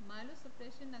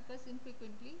 Myelosuppression occurs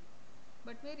infrequently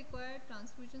but may require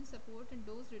transfusion support and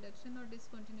dose reduction or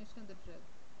discontinuation of the drug.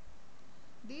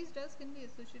 These drugs can be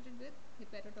associated with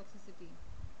hepatotoxicity.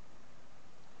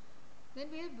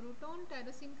 Then we have Bruton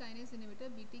tyrosine kinase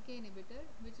inhibitor, BTK inhibitor,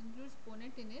 which includes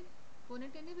ponatinib.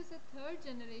 Ponatinib is a third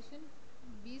generation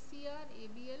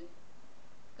BCR-ABL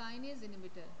kinase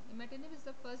inhibitor. Imatinib is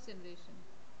the 1st generation.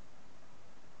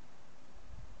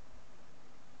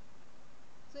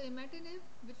 So imatinib,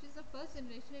 which is the first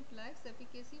generation, it lacks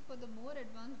efficacy for the more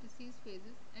advanced disease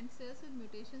phases and cells with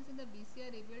mutations in the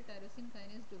BCR-ABL tyrosine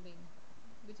kinase domain,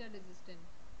 which are resistant.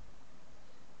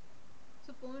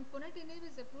 So ponatinib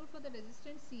is approved for the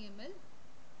resistant CML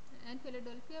and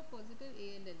Philadelphia positive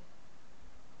ALL.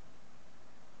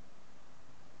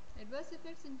 Adverse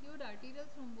effects include arterial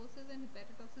thrombosis and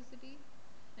hepatotoxicity,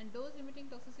 and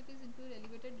dose-limiting toxicities include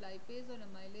elevated lipase or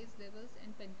amylase levels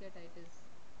and pancreatitis.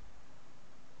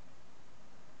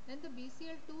 Then the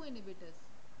BCL2 inhibitors.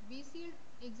 BCL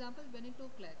example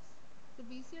venetoclax. So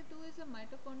BCL2 is a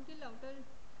mitochondrial outer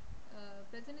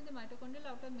present in the mitochondrial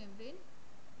outer membrane.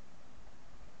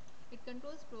 It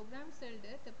controls programmed cell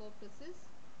death, apoptosis,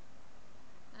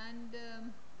 and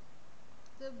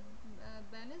the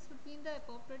balance between the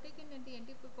apoptotic and the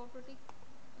anti-apoptotic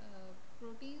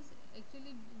proteins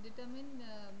actually determine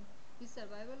the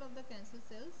survival of the cancer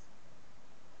cells.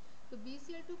 So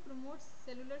BCL2 promotes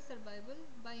cellular survival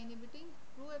by inhibiting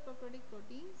pro-apoptotic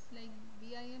proteins like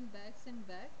BIM, BAX and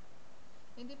BAC.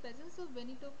 In the presence of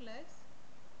venetoclax,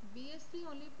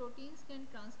 BH3 only proteins can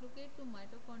translocate to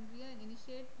mitochondria and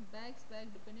initiate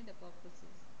BAX-BAC dependent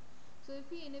apoptosis. So if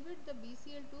we inhibit the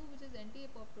BCL2, which is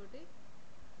anti-apoptotic,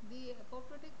 the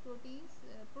apoptotic proteins,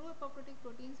 pro-apoptotic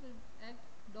proteins will act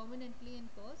dominantly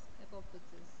and cause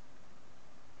apoptosis.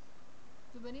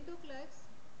 So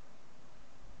venetoclax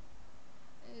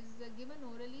is given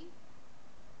orally,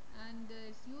 and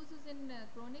its use is in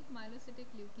chronic myelocytic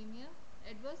leukemia.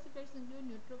 Adverse effects include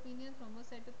neutropenia,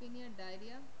 thrombocytopenia,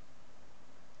 diarrhea,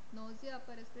 nausea,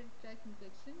 upper respiratory tract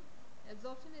infection.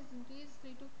 Absorption is increased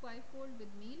 3 to 5 fold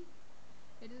with meal.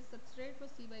 It is a substrate for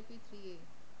CYP3A.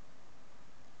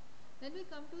 Then we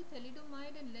come to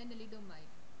thalidomide and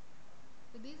lenalidomide.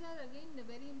 So these are again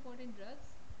very important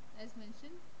drugs as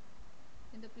mentioned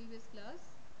in the previous class.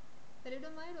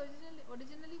 Thalidomide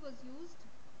originally was used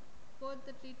for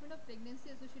the treatment of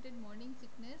pregnancy associated morning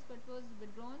sickness, but was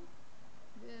withdrawn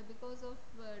because of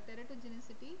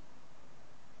teratogenicity.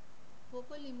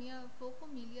 Phocomelia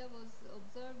was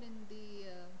observed in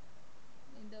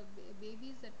the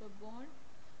babies that were born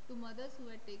to mothers who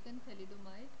had taken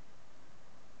thalidomide,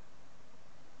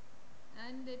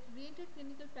 and it re-entered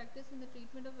clinical practice in the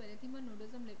treatment of erythema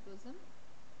nodosum leprosum,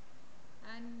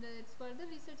 and its further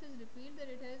research has revealed that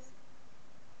it has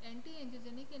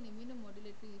anti-angiogenic and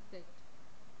immunomodulatory effect.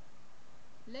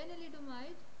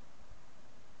 Lenalidomide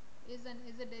is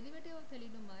a derivative of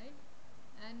thalidomide,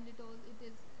 and it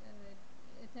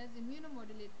has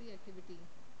immunomodulatory activity.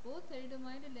 Both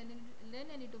thalidomide and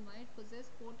lenalidomide possess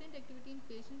potent activity in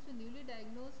patients with newly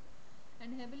diagnosed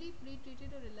and heavily pre-treated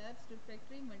or relapsed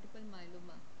refractory multiple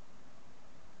myeloma.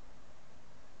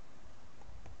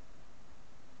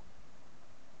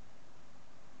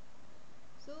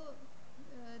 So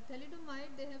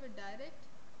thalidomide, they have a direct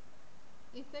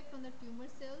effect on the tumor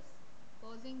cells,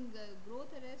 causing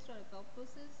growth arrest or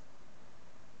apoptosis.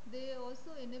 They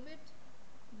also inhibit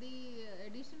the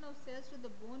addition of cells to the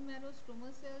bone marrow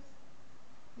stromal cells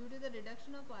due to the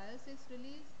reduction of IL-6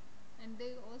 release, and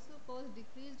they also cause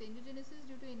decreased angiogenesis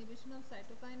due to inhibition of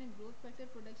cytokine and growth factor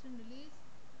production release,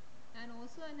 and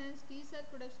also enhance T cell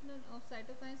production of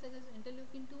cytokines such as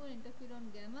interleukin 2 and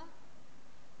interferon gamma,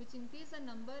 which increase the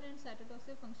number and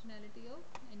cytotoxic functionality of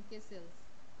NK cells.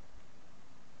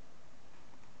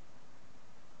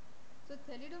 So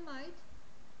thalidomide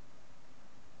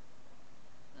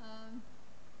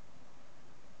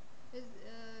is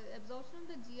absorption of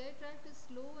the GI tract is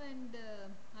slow and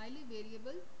highly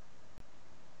variable.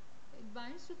 It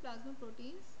binds to plasma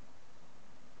proteins,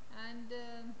 and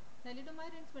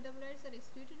thalidomide and its metabolites are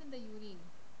excreted in the urine.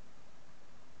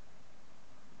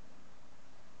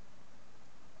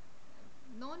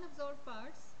 Non-absorbed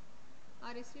parts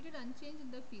are excreted unchanged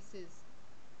in the feces.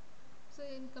 So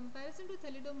in comparison to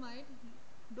thalidomide,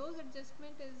 dose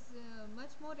adjustment is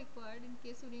much more required in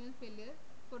case of renal failure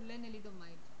for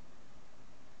lenalidomide.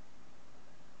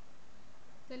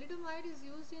 Thalidomide is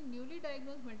used in newly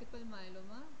diagnosed multiple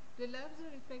myeloma, relapsed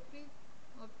or refractory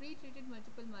or pre-treated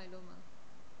multiple myeloma.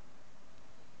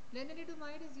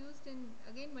 Lenalidomide is used in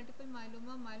again multiple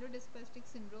myeloma, myelodysplastic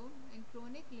syndrome, and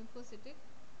chronic lymphocytic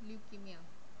leukemia.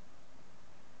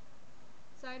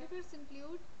 Side effects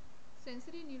include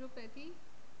sensory neuropathy,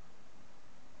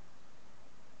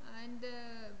 and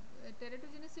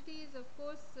teratogenicity is of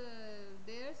course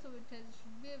there, so it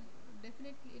should be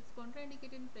definitely, it's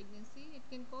contraindicated in pregnancy. It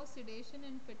can cause sedation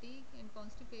and fatigue and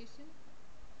constipation.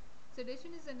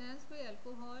 Sedation is enhanced by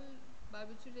alcohol,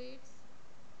 barbiturates.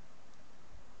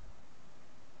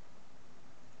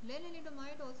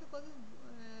 Lenalidomide also causes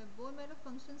bone marrow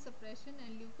function suppression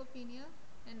and leukopenia,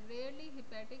 and rarely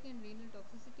hepatic and renal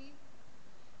toxicity.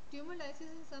 Tumor lysis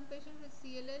in some patients with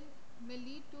CLL may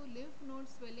lead to lymph node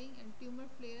swelling and tumor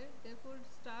flare. Therefore,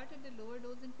 start at the lower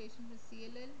dose in patients with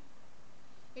CLL.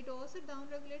 It also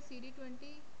downregulates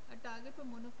CD20, a target for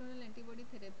monoclonal antibody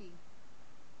therapy.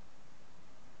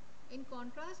 In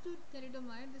contrast to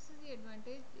thalidomide, this is the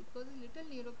advantage. It causes little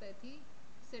neuropathy,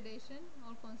 sedation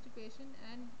or constipation,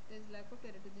 and there is lack of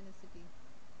teratogenicity.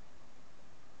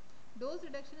 Dose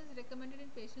reduction is recommended in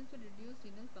patients with reduced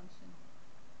renal function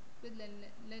with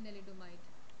lenalidomide.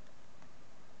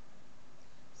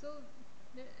 So,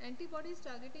 the antibodies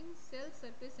targeting cell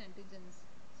surface antigens.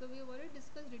 So, we have already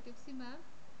discussed rituximab,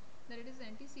 that it is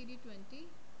anti-CD20,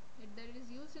 that it is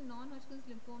used in non-Hodgkin's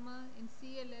lymphoma, in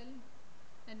CLL,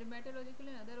 and rheumatological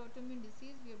and other autoimmune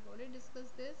disease. We have already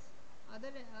discussed this.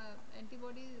 Other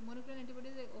antibodies, monoclonal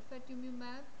antibodies like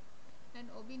ofatumumab and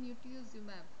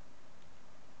obinutuzumab.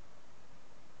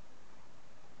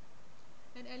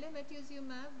 And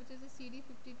alemetuzumab, which is a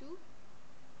CD52,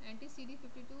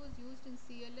 anti-CD52 is used in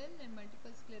CLL and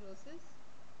multiple sclerosis.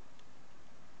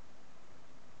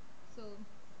 So,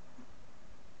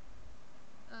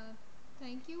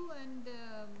 thank you, and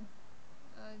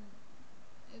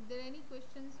if there are any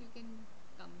questions, you can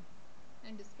come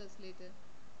and discuss later.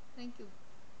 Thank you.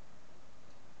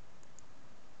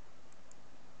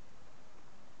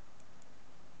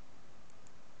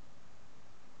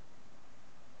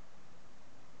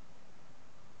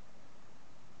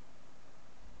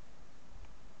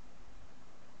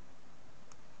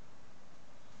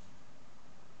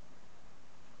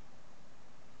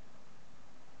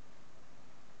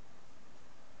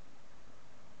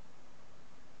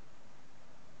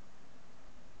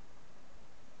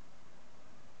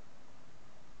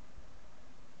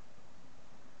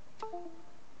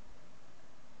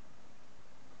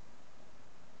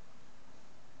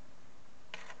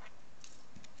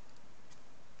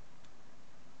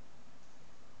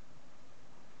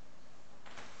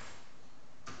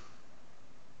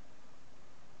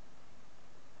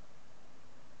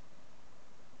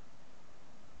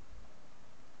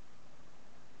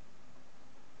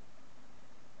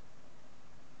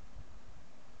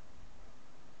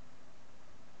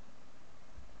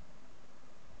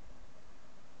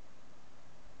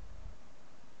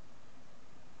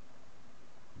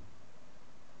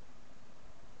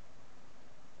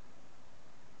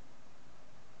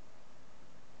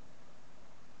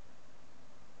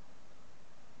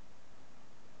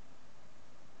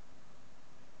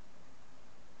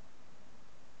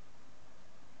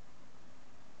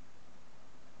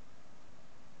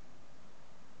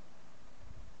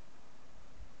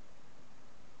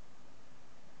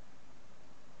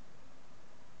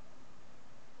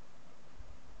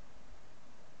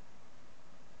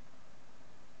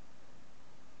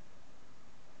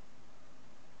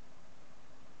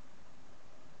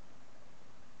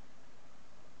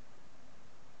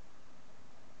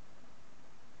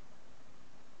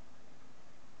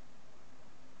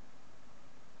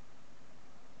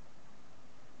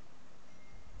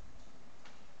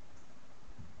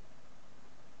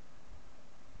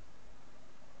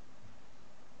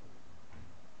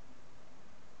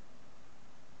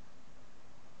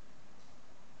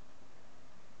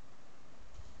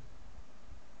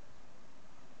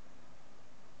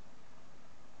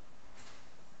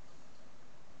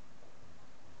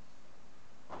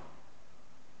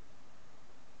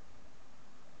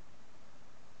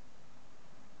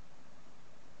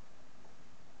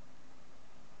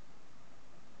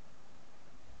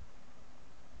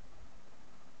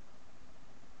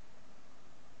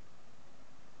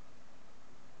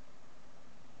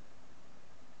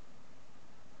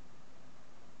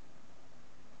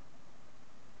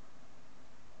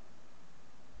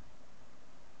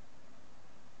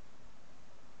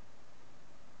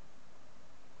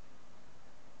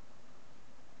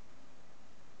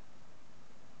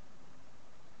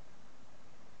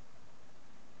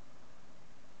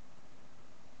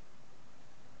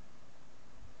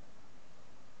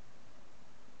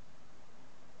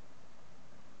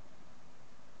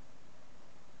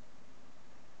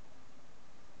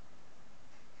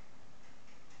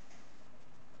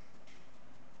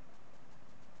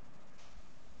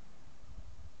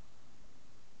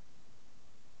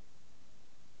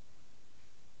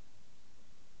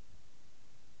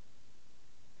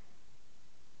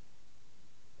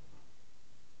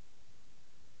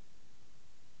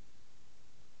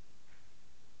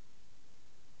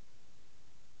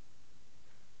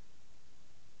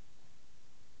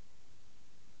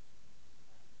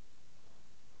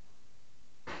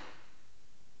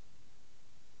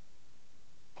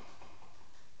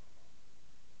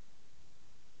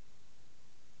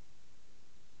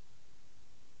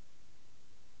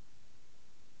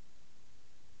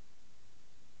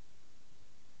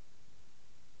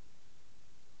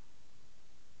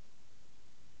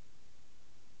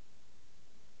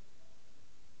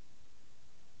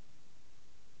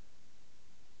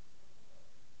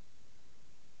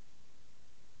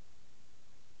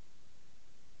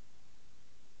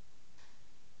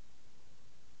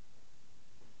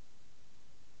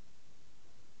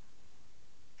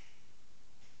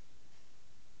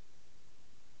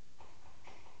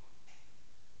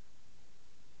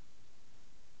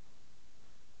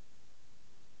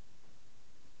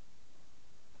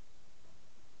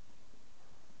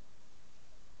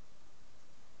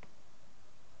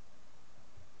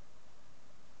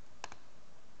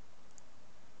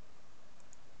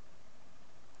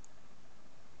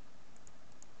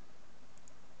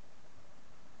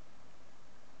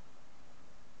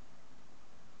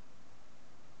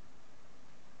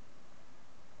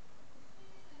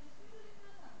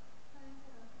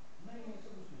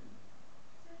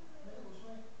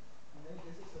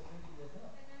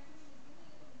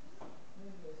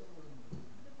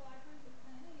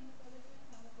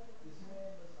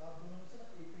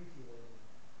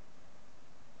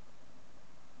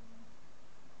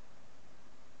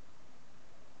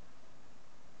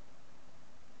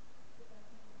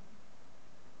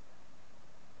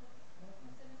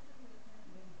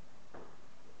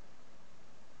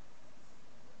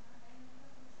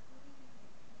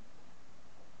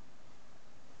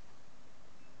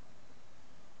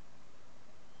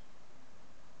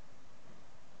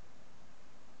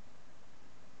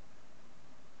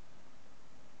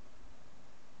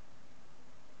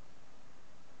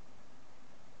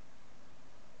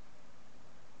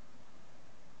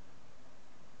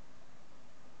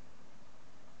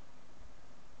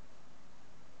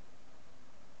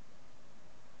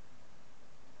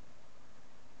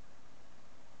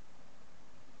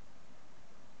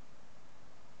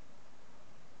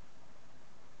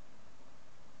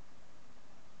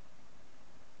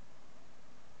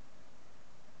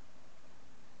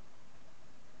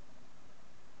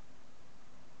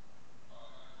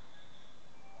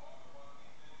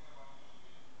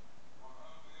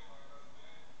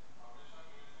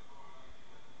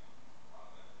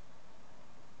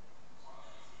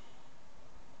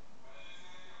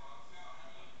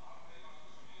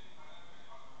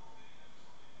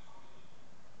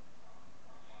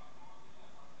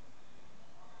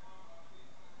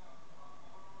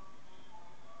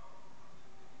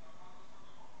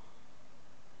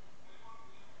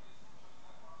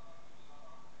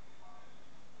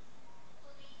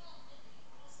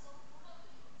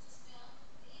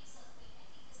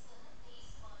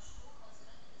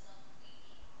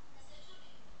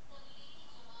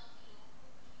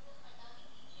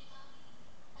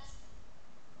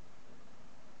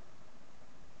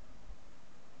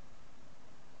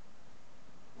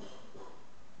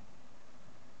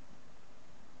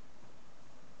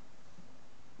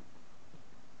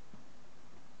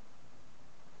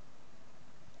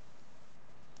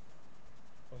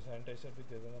 sanitizer भी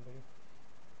दे देना भैया.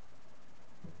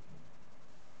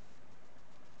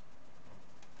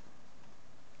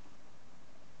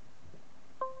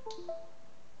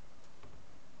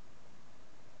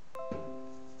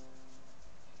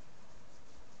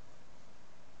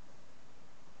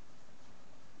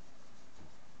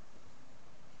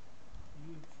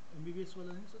 ये MBBS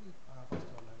वाला है sir ये? हाँ first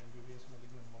वाला है MBBS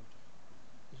malignant mount.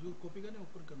 इसको कॉपी करना है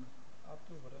ओपन करना है?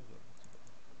 आपके ऊपर है जो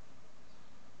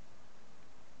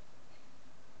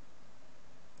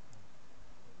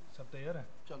सब तैयार है.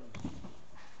 चलो.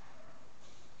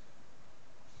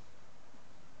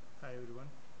 Hi everyone.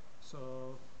 So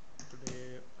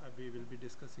today we will be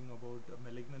discussing about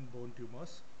malignant bone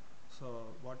tumors. So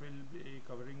what we'll be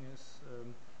covering is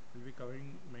we'll be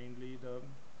covering mainly the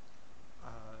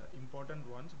important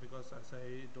ones, because as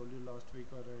I told you last week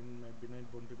or in my benign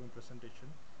bone tumor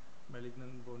presentation,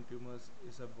 malignant bone tumors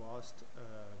is a vast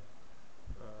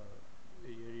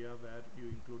area where you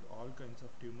include all kinds of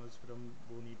tumors, from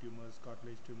bony tumors,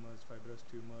 cartilage tumors, fibrous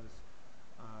tumors,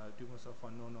 tumors of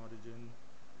unknown origin,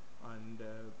 and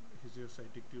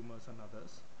histiocytic tumors and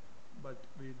others. But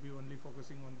we'll be only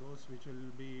focusing on those which will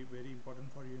be very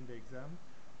important for you in the exam,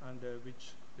 and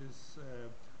which is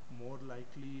more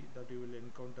likely that you will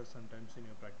encounter sometimes in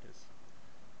your practice.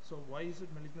 So why is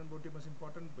it malignant bone tumors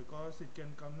important? Because it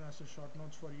can come as a short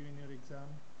notes for you in your exam.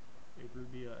 It will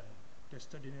be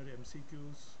tested in your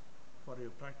MCQs for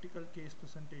your practical case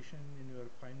presentation in your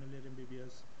final year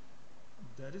MBBS.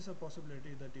 There is a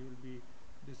possibility that you will be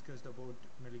discussed about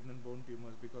malignant bone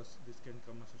tumors, because this can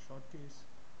come as a short case.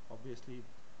 Obviously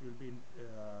you will be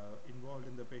involved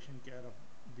in the patient care of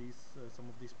these some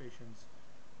of these patients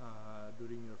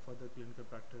during your further clinical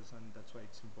practice, and that's why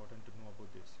it's important to know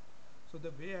about this. So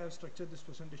the way I have structured this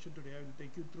presentation today, I will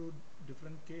take you through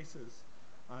different cases,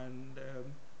 and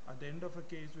at the end of a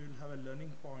case we will have a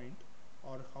learning point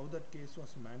or how that case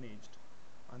was managed,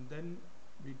 and then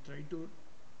we try to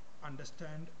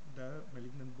understand the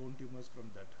malignant bone tumors from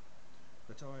that.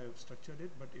 That's how I have structured it.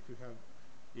 But if you have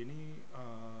any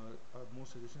more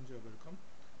suggestions, you are welcome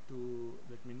to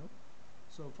let me know.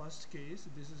 So first case,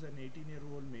 this is an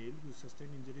 18-year-old male who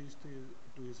sustained injuries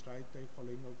to his right thigh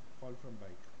following a fall from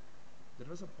bike. There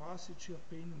was a past history of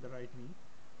pain in the right knee,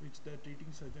 which the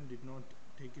treating surgeon did not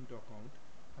take into account,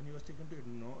 and he was taken to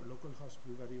a local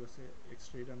hospital where he was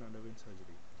x-rayed and underwent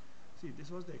surgery. See, this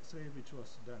was the x-ray which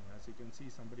was done. As you can see,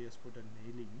 somebody has put a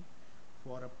nailing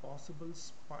for a possible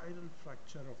spiral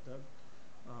fracture of the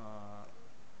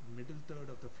middle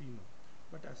third of the femur.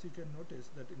 But as you can notice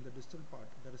that in the distal part,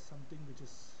 there is something which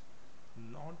is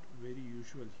not very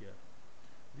usual here.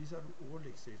 These are old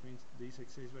x-rays, means these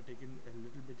x-rays were taken a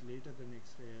little bit later than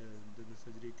x-ray than the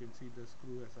surgery. You can see the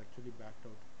screw has actually backed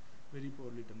out. Very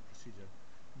poorly done procedure.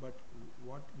 But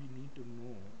what we need to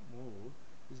know more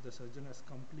is the surgeon has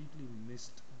completely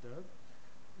missed the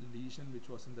lesion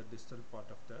which was in the distal part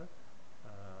of the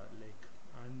leg,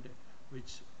 and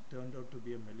which turned out to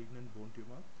be a malignant bone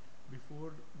tumor.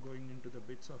 Before going into the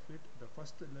bits of it, the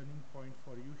first learning point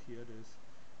for you here is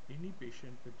any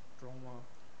patient with trauma,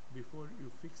 before you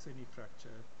fix any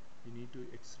fracture, you need to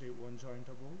x-ray one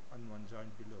joint above and one joint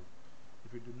below.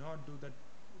 If you do not do that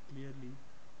clearly,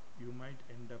 you might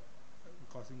end up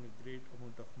causing a great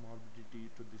amount of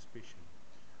morbidity to this patient.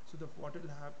 So what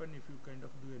will happen if you kind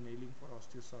of do a nailing for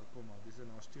osteosarcoma? This is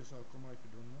an osteosarcoma if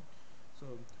you don't know. So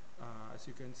as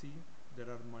you can see, there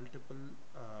are multiple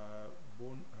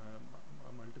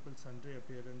multiple sundry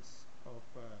appearance of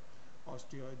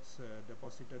osteoids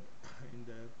deposited in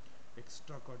the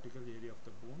extracortical area of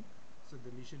the bone. So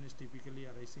the lesion is typically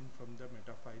arising from the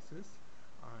metaphysis,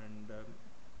 and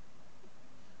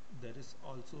there is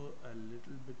also a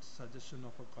little bit suggestion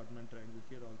of a Codman triangle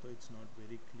here, although it's not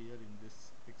very clear in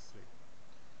this x-ray.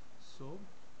 So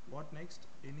what next?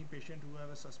 Any patient who have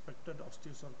a suspected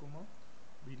osteosarcoma,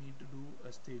 we need to do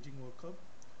a staging workup.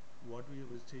 What we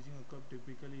have a staging workup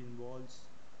typically involves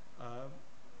a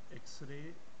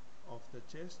x-ray of the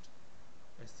chest,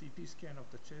 a CT scan of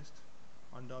the chest,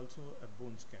 and also a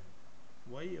bone scan.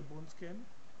 Why a bone scan?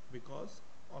 Because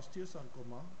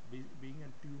osteosarcoma, being a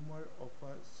tumor of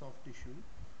a soft tissue,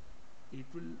 it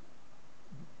will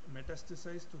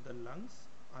metastasize to the lungs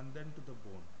and then to the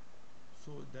bone.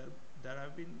 So there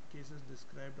have been cases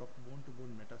described of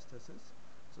bone-to-bone metastasis.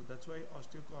 So that's why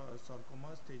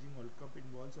osteosarcoma staging workup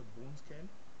involves a bone scan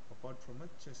apart from a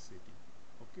chest CT.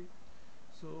 Okay.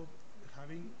 So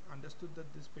having understood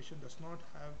that this patient does not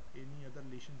have any other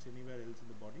lesions anywhere else in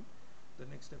the body, the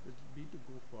next step will be to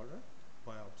go for a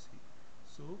biopsy.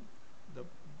 So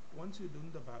once you do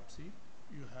the biopsy,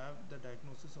 you have the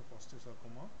diagnosis of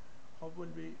osteosarcoma. How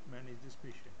will we manage this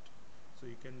patient? So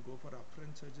you can go for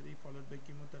upfront surgery followed by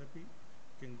chemotherapy.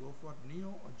 You can go for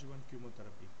neoadjuvant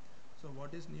chemotherapy. So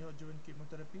what is neoadjuvant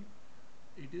chemotherapy?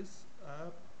 It is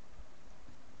a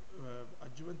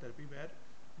adjuvant therapy where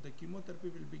the chemotherapy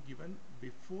will be given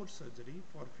before surgery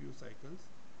for few cycles,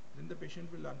 then the patient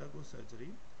will undergo surgery,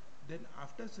 then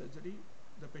after surgery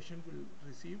the patient will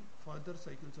receive further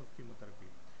cycles of chemotherapy.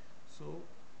 So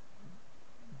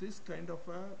this kind of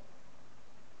a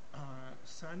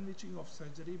sandwiching of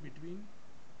surgery between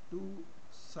two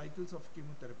cycles of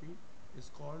chemotherapy is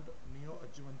called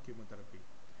neoadjuvant chemotherapy,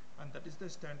 and that is the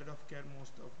standard of care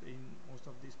in most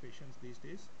of these patients these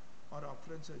days, or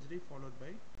upfront surgery followed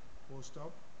by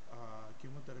post-op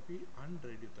chemotherapy and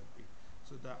radiotherapy.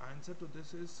 So the answer to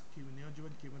this is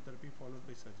neoadjuvant chemotherapy followed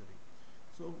by surgery.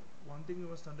 So one thing you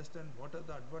must understand, what are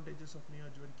the advantages of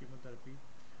neoadjuvant chemotherapy?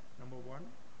 Number one,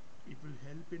 it will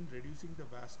help in reducing the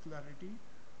vascularity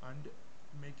and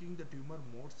making the tumor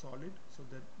more solid so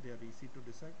that they are easy to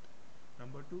dissect.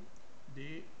 Number two,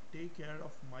 they take care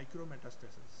of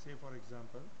micrometastasis. Say for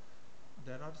example,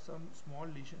 there are some small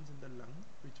lesions in the lung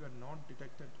which were not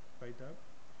detected by the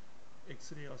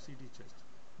X-ray or CT chest.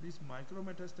 These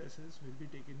micrometastases will be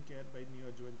taken care by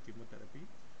neoadjuvant chemotherapy.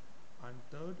 And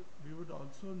third, we would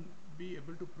also be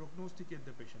able to prognosticate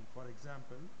the patient. For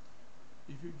example,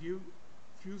 if you give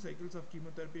few cycles of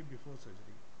chemotherapy before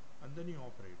surgery and then you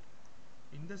operate,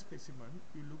 in the specimen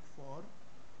you look for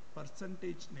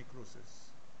percentage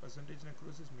necrosis. Percentage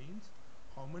necrosis means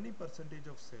how many percentage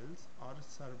of cells are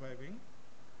surviving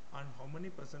and how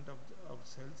many percent of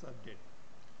cells are dead.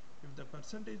 If the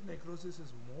percentage necrosis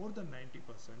is more than 90%,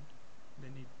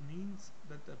 then it means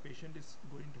that the patient is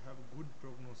going to have a good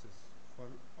prognosis for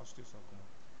osteosarcoma.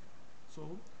 So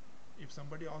if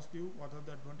somebody asks you what are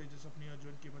the advantages of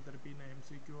neoadjuvant chemotherapy in a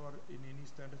MCQ or in any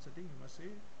standard setting, you must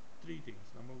say three things.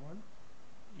 Number one,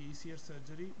 easier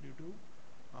surgery due to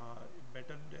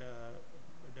better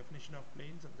definition of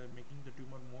planes and making the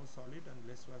tumor more solid and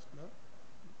less vascular.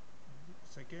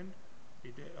 Second,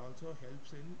 it also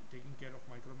helps in taking care of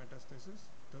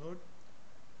micrometastasis. Third,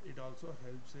 it also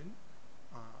helps in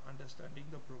understanding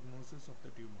the prognosis of the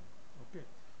tumor. Okay,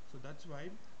 so that's why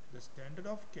the standard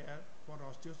of care for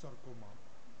osteosarcoma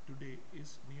today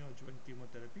is neoadjuvant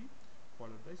chemotherapy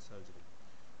followed by surgery.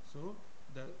 So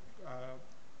the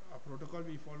protocol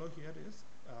we follow here is,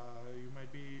 you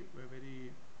might be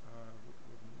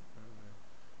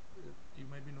you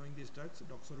might be knowing these drugs,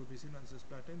 doxorubicin and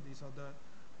cisplatin. These are the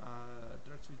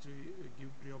drugs which we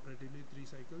give preoperatively 3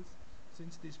 cycles.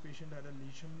 Since this patient had a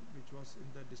lesion which was in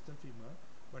the distal femur,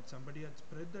 but somebody had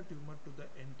spread the tumor to the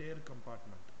entire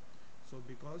compartment. So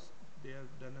because they have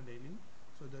done a nailing,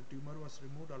 so the tumor was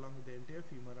removed along with the entire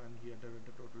femur and he underwent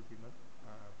a total femur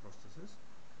prosthesis.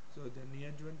 So the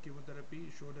neoadjuvant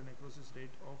chemotherapy showed a necrosis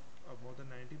rate of more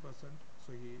than 90%.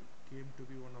 So he came to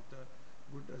be one of the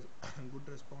good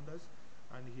responders,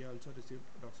 and he also received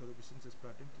doxorubicin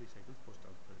cisplatin 3 cycles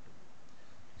post-operatively.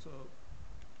 So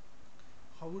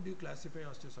how would you classify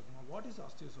osteosarcoma? What is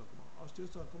osteosarcoma?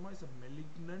 Osteosarcoma is a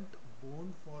malignant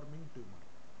bone forming tumor.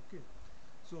 Okay,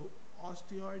 so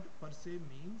osteoid per se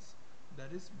means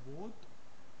there is both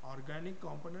organic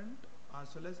component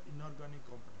as well as inorganic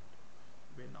component.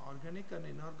 When organic and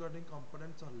inorganic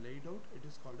components are laid out, it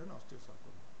is called an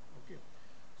osteosarcoma. Okay,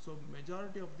 so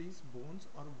majority of these bones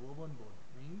are woven bone,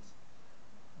 means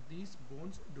these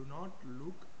bones do not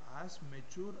look as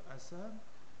mature as a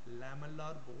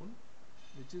lamellar bone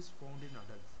which is found in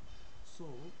adults. So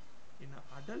in an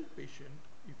adult patient,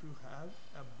 if you have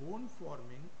a bone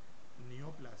forming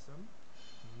neoplasm,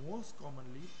 most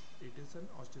commonly it is an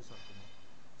osteosarcoma.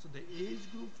 So the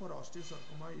age group for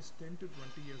osteosarcoma is 10 to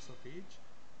 20 years of age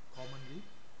commonly,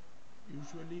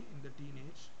 usually in the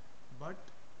teenage, but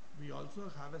we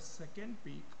also have a second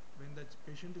peak when the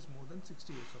patient is more than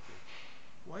 60 years of age.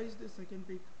 Why is this second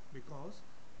peak? Because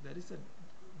there is a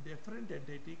different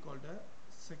entity called a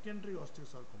secondary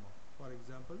osteosarcoma. For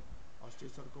example,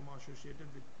 osteosarcoma associated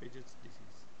with Paget's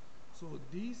disease. So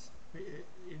these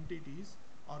entities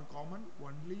are common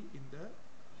only in the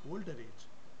older age.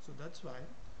 So that's why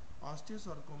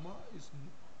osteosarcoma is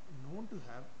known to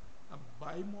have a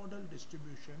bimodal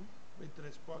distribution with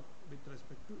respect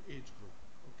to age group.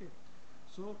 Okay,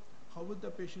 so how would the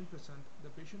patient present? The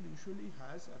patient usually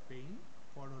has a pain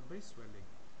followed by swelling.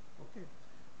 Okay,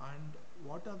 and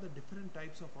what are the different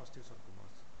types of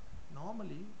osteosarcomas?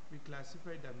 Normally we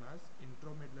classify them as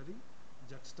intramedullary,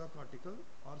 juxtacortical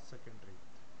or secondary.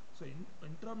 So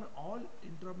all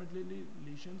intramedullary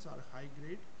lesions are high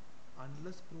grade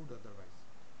unless proved otherwise.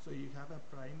 So you have a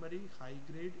primary high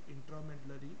grade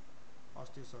intramedullary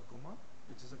osteosarcoma,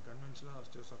 which is a conventional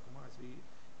osteosarcoma as we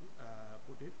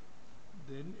put it,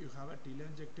 Then you have a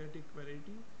telangiectatic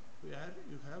variety where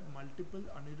you have multiple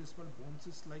aneurysmal bone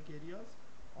cyst like areas,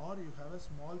 or you have a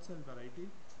small cell variety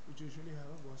which usually have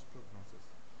a worse prognosis.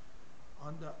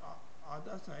 On the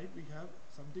other side, we have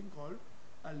something called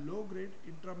a low grade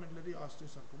intramedullary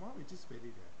osteosarcoma, which is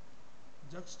very rare.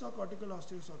 Juxtacortical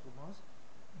osteosarcomas,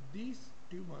 these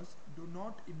tumors do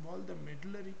not involve the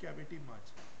medullary cavity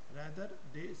much, rather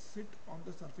they sit on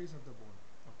the surface of the bone.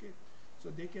 Okay, so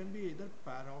they can be either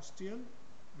parosteal,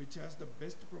 which has the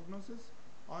best prognosis,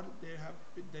 or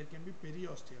there can be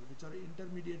periosteal, which are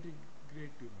intermediate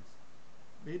grade tumors.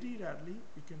 Very rarely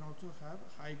you can also have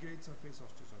high grade surface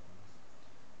osteosarcomas.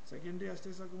 Secondary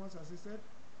osteosarcomas, as I said,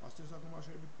 osteosarcoma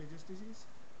shared with Paget's disease,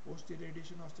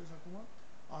 post-irradiation osteosarcoma,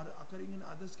 are occurring in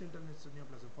other skeletal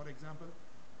neoplasm. For example,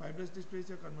 fibrous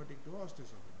dysplasia converting to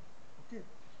osteosarcoma. Okay.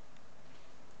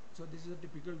 So this is a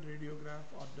typical radiograph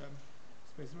or the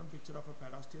specimen picture of a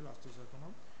parosteal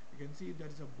osteosarcoma. You can see there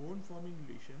is a bone forming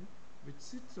lesion which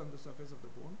sits on the surface of the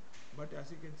bone, but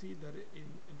as you can see there in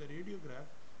the radiograph,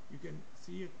 you can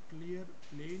see a clear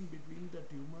plane between the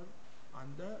tumor and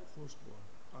the host bone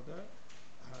or the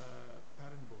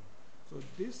parent bone. So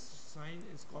this sign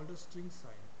is called a string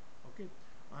sign. Okay,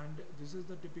 and this is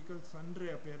the typical sun ray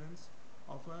appearance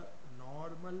of a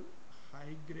normal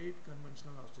high grade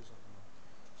conventional osteosarcoma.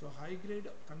 So high grade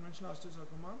conventional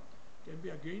osteosarcoma can be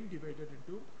again divided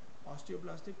into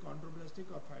osteoblastic, chondroblastic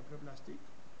or fibroblastic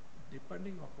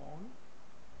depending upon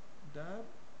the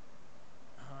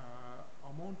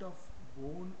amount of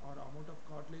bone or amount of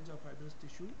cartilage or fibrous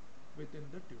tissue within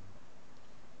the tumor.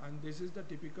 And this is the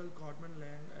typical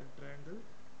Codman-Lang triangle.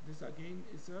 This again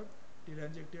is a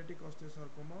telangiectatic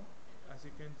osteosarcoma. As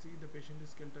you can see, the patient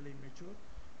is skeletally immature,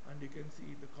 and you can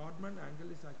see the Codman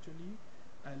angle is actually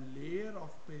a layer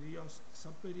of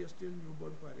subperiosteal new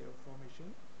bone formation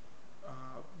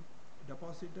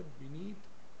deposited beneath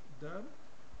the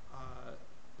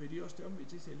periosteum,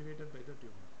 which is elevated by the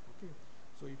tumor. Okay,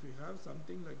 so if you have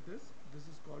something like this, this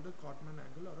is called a Codman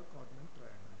angle or a Codman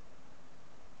triangle.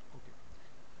 Okay,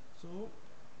 so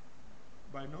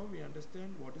by now we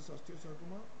understand what is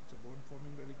osteosarcoma. It's a bone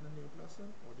forming malignant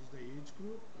neoplasm. What is the age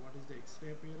group? What is the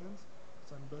X-ray appearance?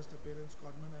 Sunburst appearance,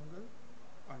 Codman angle,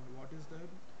 and what is the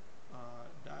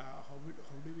how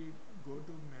do we go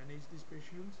to manage these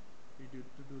patients? We do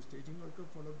to do staging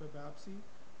workup followed by biopsy,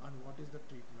 and what is the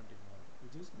treatment involved,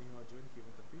 which is neoadjuvant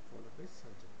chemotherapy followed by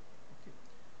surgery. Okay,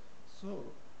 so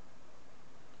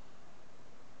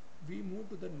we move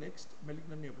to the next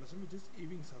malignant neoplasm, which is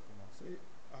Ewing sarcoma.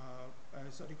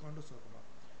 Sorry, chondrosarcoma.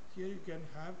 Here you can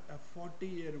have a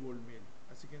 40-year-old male.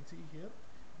 As you can see here,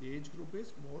 the age group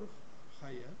is more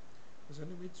higher,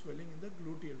 presenting with swelling in the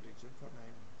gluteal region for 9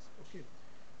 months. Okay,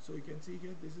 so you can see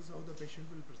here, this is how the patient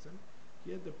will present.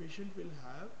 Here the patient will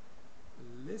have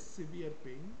less severe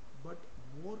pain but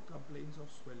more complaints of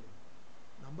swelling.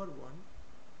 Number one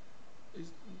is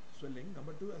swelling.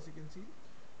 Number two, as you can see,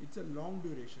 it's a long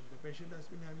duration. The patient has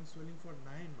been having swelling for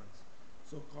 9 months.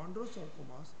 So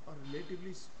chondrosarcomas are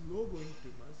relatively slow going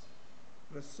tumors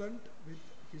present with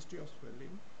history of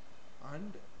swelling,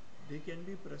 and they can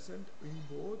be present in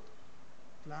both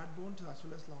flat bones as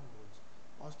well as long bones.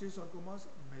 Osteosarcomas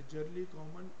majorly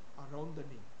common around the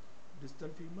knee, distal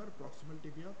femur, proximal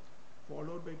tibia,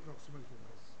 followed by proximal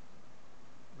humerus.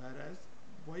 Whereas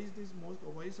why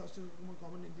is osteosarcoma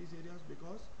common in these areas?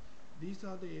 Because these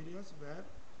are the areas where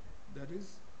there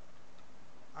is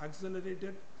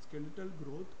accelerated skeletal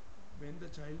growth when the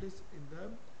child is in the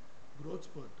growth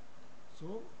spurt.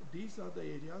 So these are the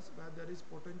areas where there is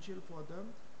potential for the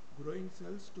growing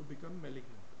cells to become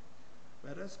malignant.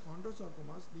 Whereas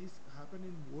chondrosarcomas, these happen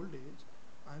in old age,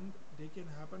 and they can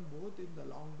happen both in the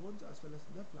long bones as well as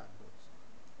in the flat bones.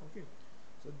 Okay,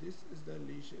 so this is the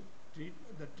lesion.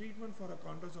 The treatment for a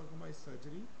chondrosarcoma is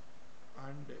surgery,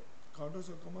 and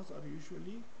chondrosarcomas are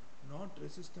usually not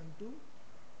resistant to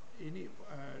any,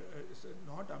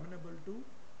 not amenable to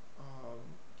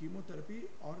chemotherapy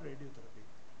or radiotherapy.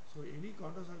 So any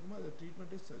chondrosarcoma, the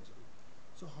treatment is surgery.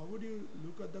 So how would you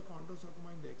look at the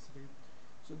chondrosarcoma in the X-ray?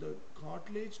 So the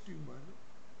cartilage tumor,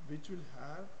 which will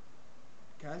have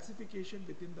calcification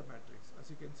within the matrix. As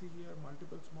you can see here,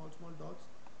 multiple small dots.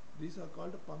 These are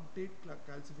called punctate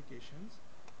calcifications.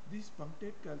 These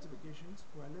punctate calcifications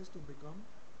coalesce to become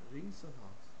rings and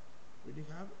arcs. When you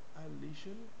have a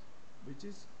lesion which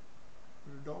is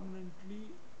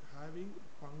predominantly having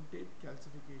punctate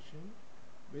calcification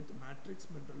with matrix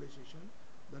mineralization,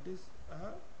 that is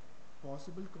a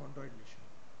possible chondroid lesion.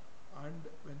 And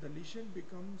when the lesion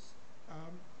becomes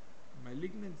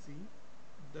malignancy,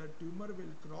 the tumor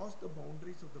will cross the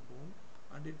boundaries of the bone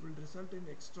and it will result in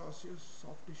extraosseous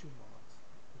soft tissue marks.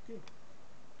 Okay,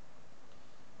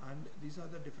 And these are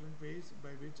the different ways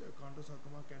by which a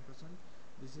chondrosarcoma can present.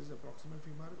 This is a proximal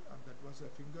femur, and that was a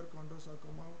finger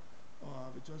chondrosarcoma,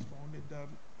 which was found in the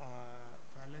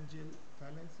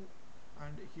phalanx.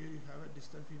 And here you have a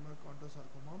distal femur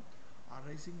chondrosarcoma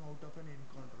arising out of an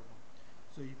enchondroma.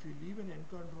 So if you leave an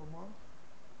enchondroma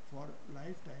for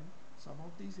lifetime, some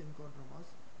of these enchondromas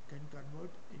can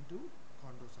convert into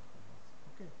chondrosarcomas.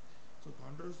 Okay, so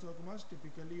chondrosarcomas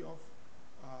typically of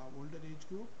older age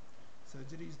group,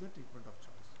 surgery is the treatment of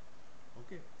choice.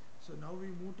 Okay, so now we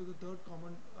move to the third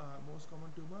common, most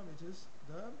common tumor, which is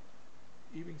the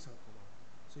Ewing sarcoma.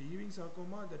 So Ewing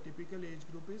sarcoma, the typical age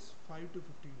group is 5 to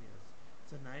 15 years.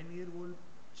 It's a 9-year-old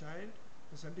child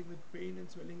presenting with pain and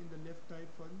swelling in the left thigh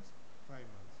for 5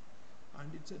 months,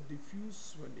 and it's a diffuse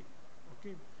swelling.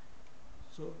 Okay,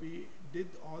 so we did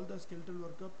all the skeletal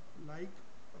workup like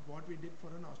what we did for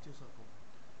an osteosarcoma.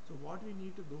 So what we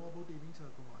need to know about Ewing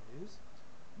sarcoma is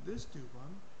this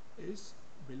tumor is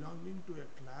belonging to a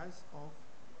class of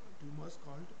tumors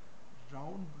called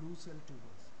round blue cell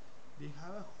tumors. They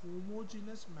have a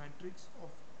homogeneous matrix of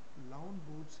round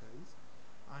blue cells,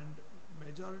 and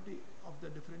majority of the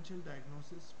differential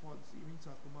diagnosis for Ewing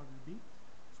sarcoma will be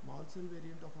small cell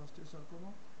variant of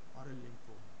osteosarcoma or a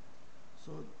lymphoma.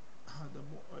 So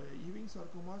Ewing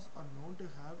sarcomas are known to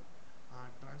have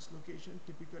translocation,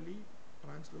 typically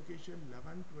translocation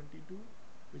 1122,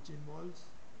 which involves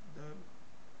the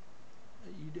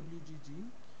EWG gene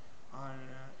and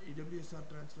EWSR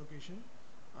translocation,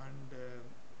 and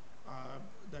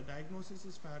the diagnosis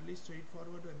is fairly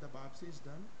straightforward when the biopsy is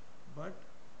done. But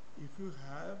if you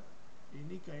have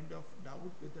any kind of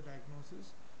doubt with the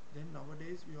diagnosis, then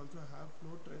nowadays we also have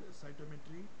flow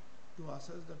cytometry to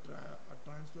assess the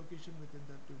translocation within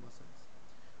the tumor cells.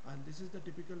 And this is the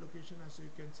typical location, as you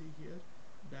can see here,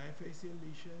 diaphyseal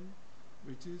lesion,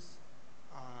 which is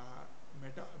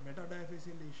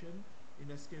metadiaphyseal lesion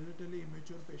in a skeletally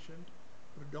immature patient,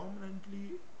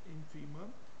 predominantly in femur,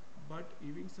 but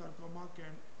Ewing sarcoma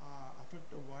can affect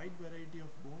a wide variety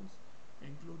of bones,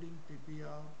 including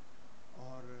tibia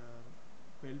or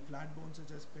flat bones such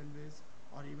as pelvis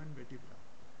or even vertebra.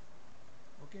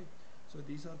 Okay, so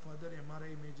these are further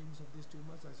MRI imagings of these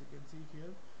tumors. As you can see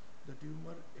here, the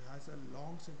tumor has a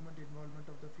long segment involvement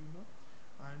of the femur,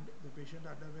 and the patient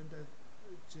underwent a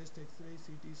chest X-ray,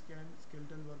 CT scan,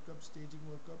 skeletal workup, staging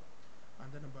workup,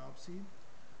 and then a biopsy.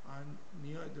 And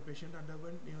the patient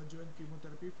underwent neoadjuvant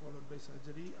chemotherapy followed by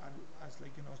surgery, and as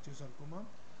like an osteosarcoma.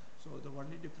 So the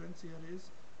only difference here is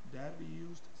there we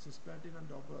used cisplatin and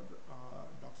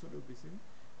doxorubicin.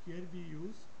 Here we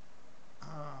use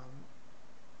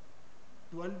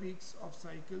 12 weeks of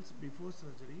cycles before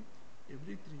surgery.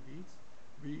 Every 3 weeks,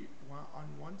 on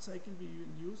one cycle we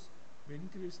will use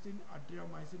vincristine,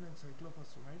 adriamycin, and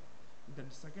cyclophosphamide. In the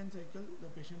second cycle, the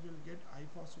patient will get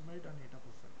ifosfamide and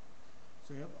etoposide.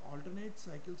 So you have alternate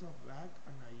cycles of VAC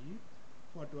and IE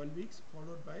for 12 weeks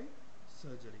followed by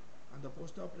surgery, and the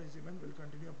post-op regimen will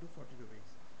continue up to 42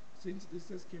 weeks. Since this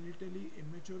is a skeletally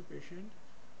immature patient,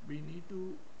 we need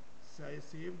to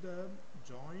save the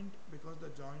joint because the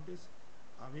joint is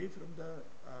away from the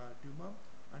tumor,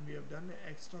 and we have done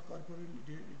extracorporeal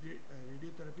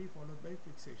radiotherapy followed by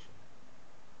fixation.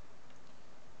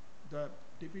 The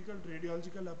typical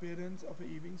radiological appearance of a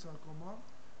Ewing sarcoma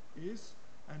is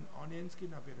an onion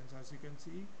skin appearance. As you can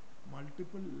see,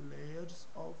 multiple layers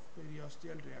of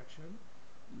periosteal reaction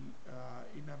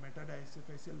in a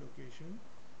metadiaphyseal location.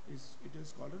 It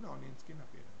is called an onion skin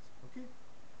appearance. Okay.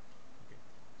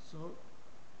 So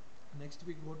next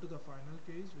we go to the final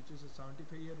case, which is a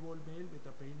 75-year-old male with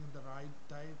a pain in the right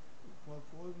thigh for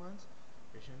 4 months.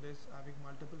 Patient is having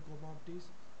multiple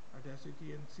comorbidities, and as you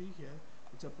can see here,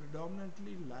 it's a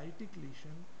predominantly lytic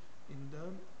lesion in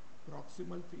the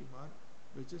proximal femur,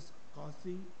 which is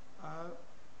causing a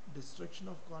destruction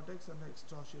of cortex and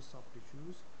extraosseous soft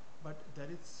tissues, but there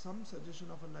is some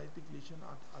suggestion of a lytic lesion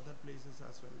at other places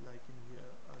as well, like in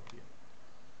here.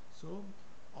 So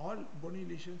all bony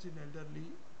lesions in elderly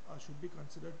should be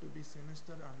considered to be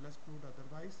sinister unless proved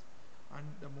otherwise, and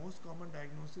the most common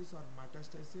diagnoses are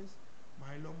metastasis,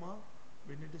 myeloma.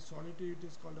 When it is solitary, it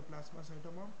is called a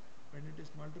plasmacytoma. When it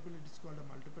is multiple, it is called a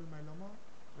multiple myeloma.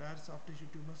 Rare soft tissue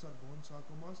tumors are bone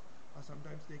sarcomas, or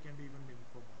sometimes they can be even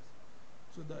lymphomas.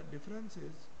 So the difference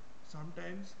is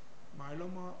sometimes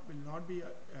myeloma will not be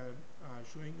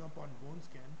showing up on bone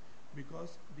scan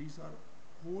because these are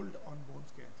hold on bone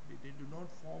scans. They do not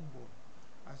form bone.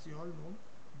 As you all know,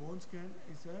 bone scan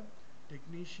is a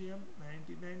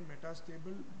technetium-99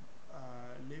 metastable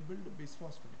labeled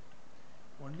bisphosphonate.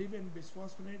 Only when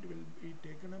bisphosphonate will be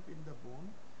taken up in the bone,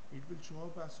 it will show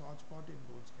up as hotspot in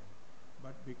bone scan.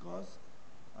 But because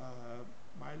uh,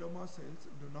 myeloma cells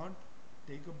do not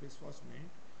take up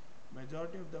bisphosphonate.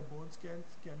 Majority of the bone scans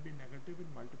can be negative in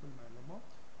multiple myeloma,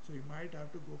 so you might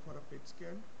have to go for a PET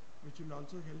scan, which will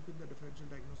also help in the differential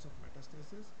diagnosis of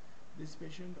metastasis. This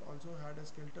patient also had a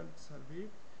skeletal survey.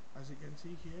 As you can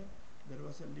see here, there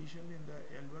was a lesion in the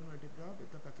L1 vertebra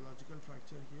with a pathological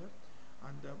fracture here,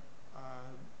 and the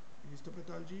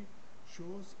histopathology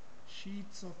shows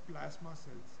sheets of plasma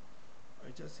cells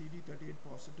which are CD38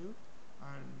 positive,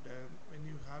 and when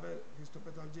you have a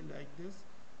histopathology like this,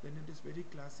 then it is very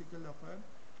classical of a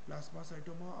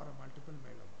plasmacytoma or a multiple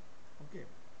myeloma. Okay,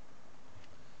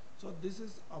 so this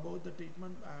is about the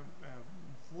treatment,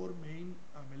 four main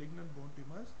malignant bone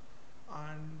tumors,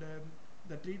 and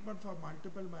the treatment for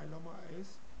multiple myeloma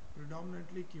is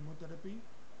predominantly chemotherapy,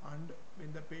 and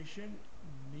when the patient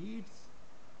needs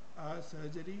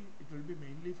surgery, it will be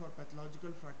mainly for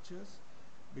pathological fractures,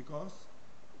 because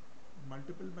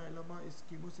multiple myeloma is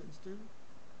chemosensitive.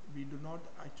 We do not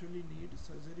actually need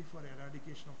surgery for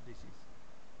eradication of disease.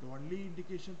 The only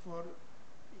indication for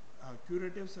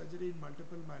curative surgery in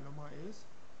multiple myeloma is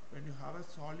when you have a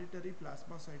solitary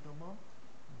plasmacytoma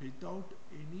without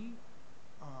any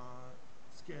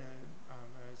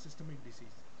systemic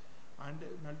disease. And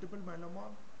multiple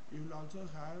myeloma, you will also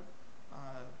have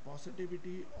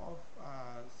positivity of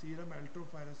serum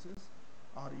electrophoresis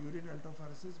or urine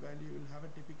electrophoresis, where you will have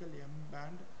a typical M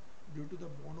band due to the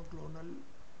monoclonal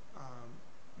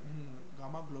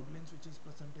gamma globulins which is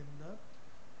present in the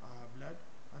blood,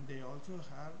 and they also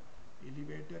have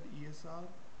elevated ESR,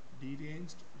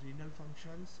 deranged renal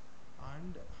functions,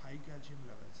 and high calcium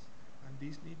levels, and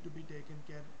these need to be taken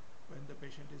care when the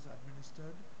patient is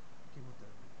administered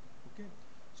chemotherapy. Okay,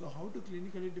 so how to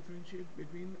clinically differentiate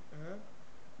between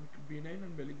benign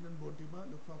and malignant bone tumor?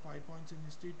 Look for 5 points in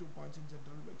history, 2 points in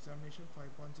general examination, 5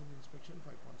 points in inspection,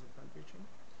 5 points in palpation.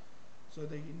 So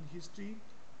in history,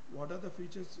 what are the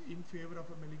features in favor of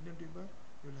a malignant tumor?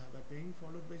 You will have a pain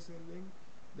followed by swelling,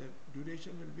 the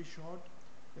duration will be short,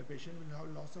 the patient will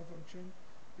have loss of function,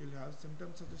 you will have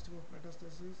symptoms suggestive of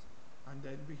metastasis, and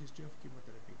there will be history of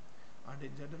chemotherapy. And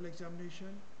in general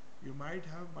examination, you might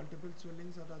have multiple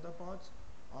swellings at other parts,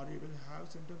 or you will have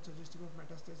symptoms suggestive of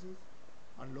metastasis.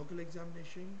 On local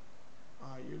examination,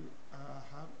 you'll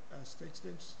have a stretched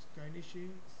and shiny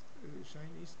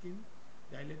skin,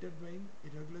 dilated vein,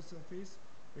 irregular surface,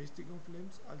 wasting of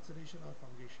limbs, ulceration or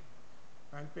fungation.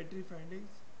 Palpatory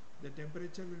findings: the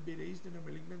temperature will be raised in a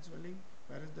malignant swelling,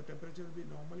 whereas the temperature will be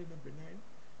normal in a benign.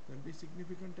 There will be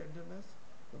significant tenderness,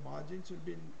 the margins will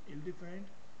be ill-defined,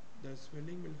 the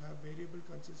swelling will have variable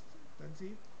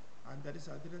consistency, and there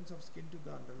is adherence of skin to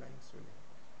the underlying swelling.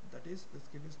 That is, the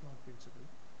skin is not pinchable.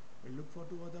 We look for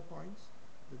two other points.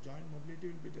 The joint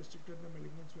mobility will be restricted in the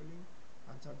malignant swelling,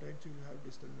 and sometimes you will have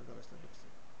distal neurovascular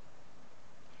deficit.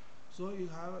 So you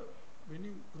have, when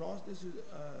you cross this,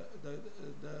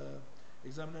 the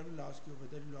examiner will ask you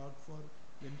whether you opt for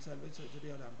limb salvage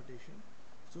surgery or amputation.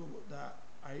 So the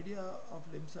idea of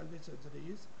limb salvage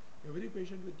surgery is every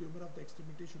patient with tumor of the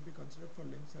extremity should be considered for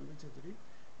limb salvage surgery.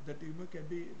 The tumor can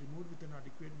be removed with an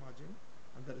adequate margin,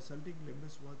 and the resulting limb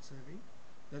is worth saving.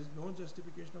 There is no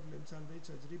justification of limb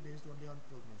salvage surgery based only on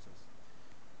prognosis.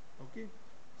 Okay,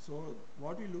 so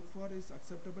what we look for is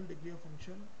acceptable degree of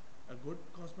function, a good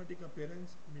cosmetic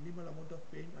appearance, minimal amount of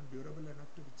pain, and durable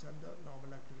enough to withstand the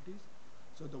normal activities.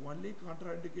 So the only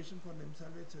contraindication for limb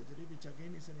salvage surgery, which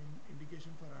again is an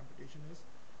indication for amputation, is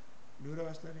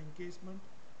neurovascular encasement,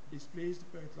 displaced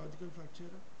pathological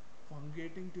fracture,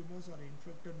 fungating tumors or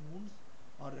infected wounds,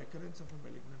 or recurrence of a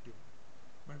malignant tumor.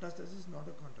 Metastasis is not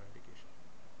a contraindication.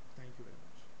 Thank you very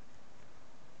much.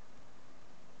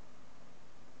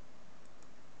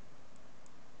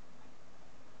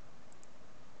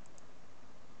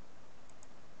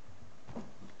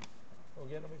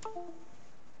 Okay, Ramesh.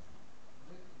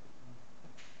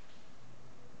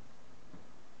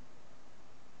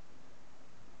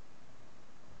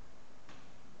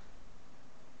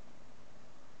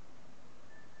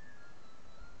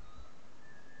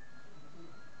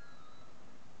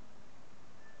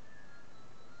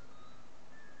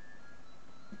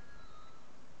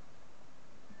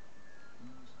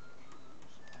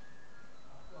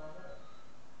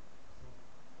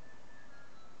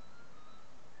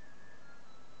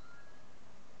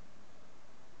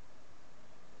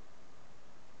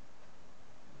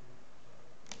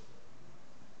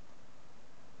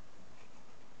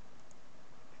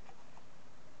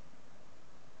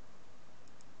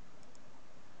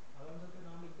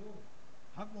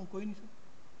 हाँ कोई नहीं sir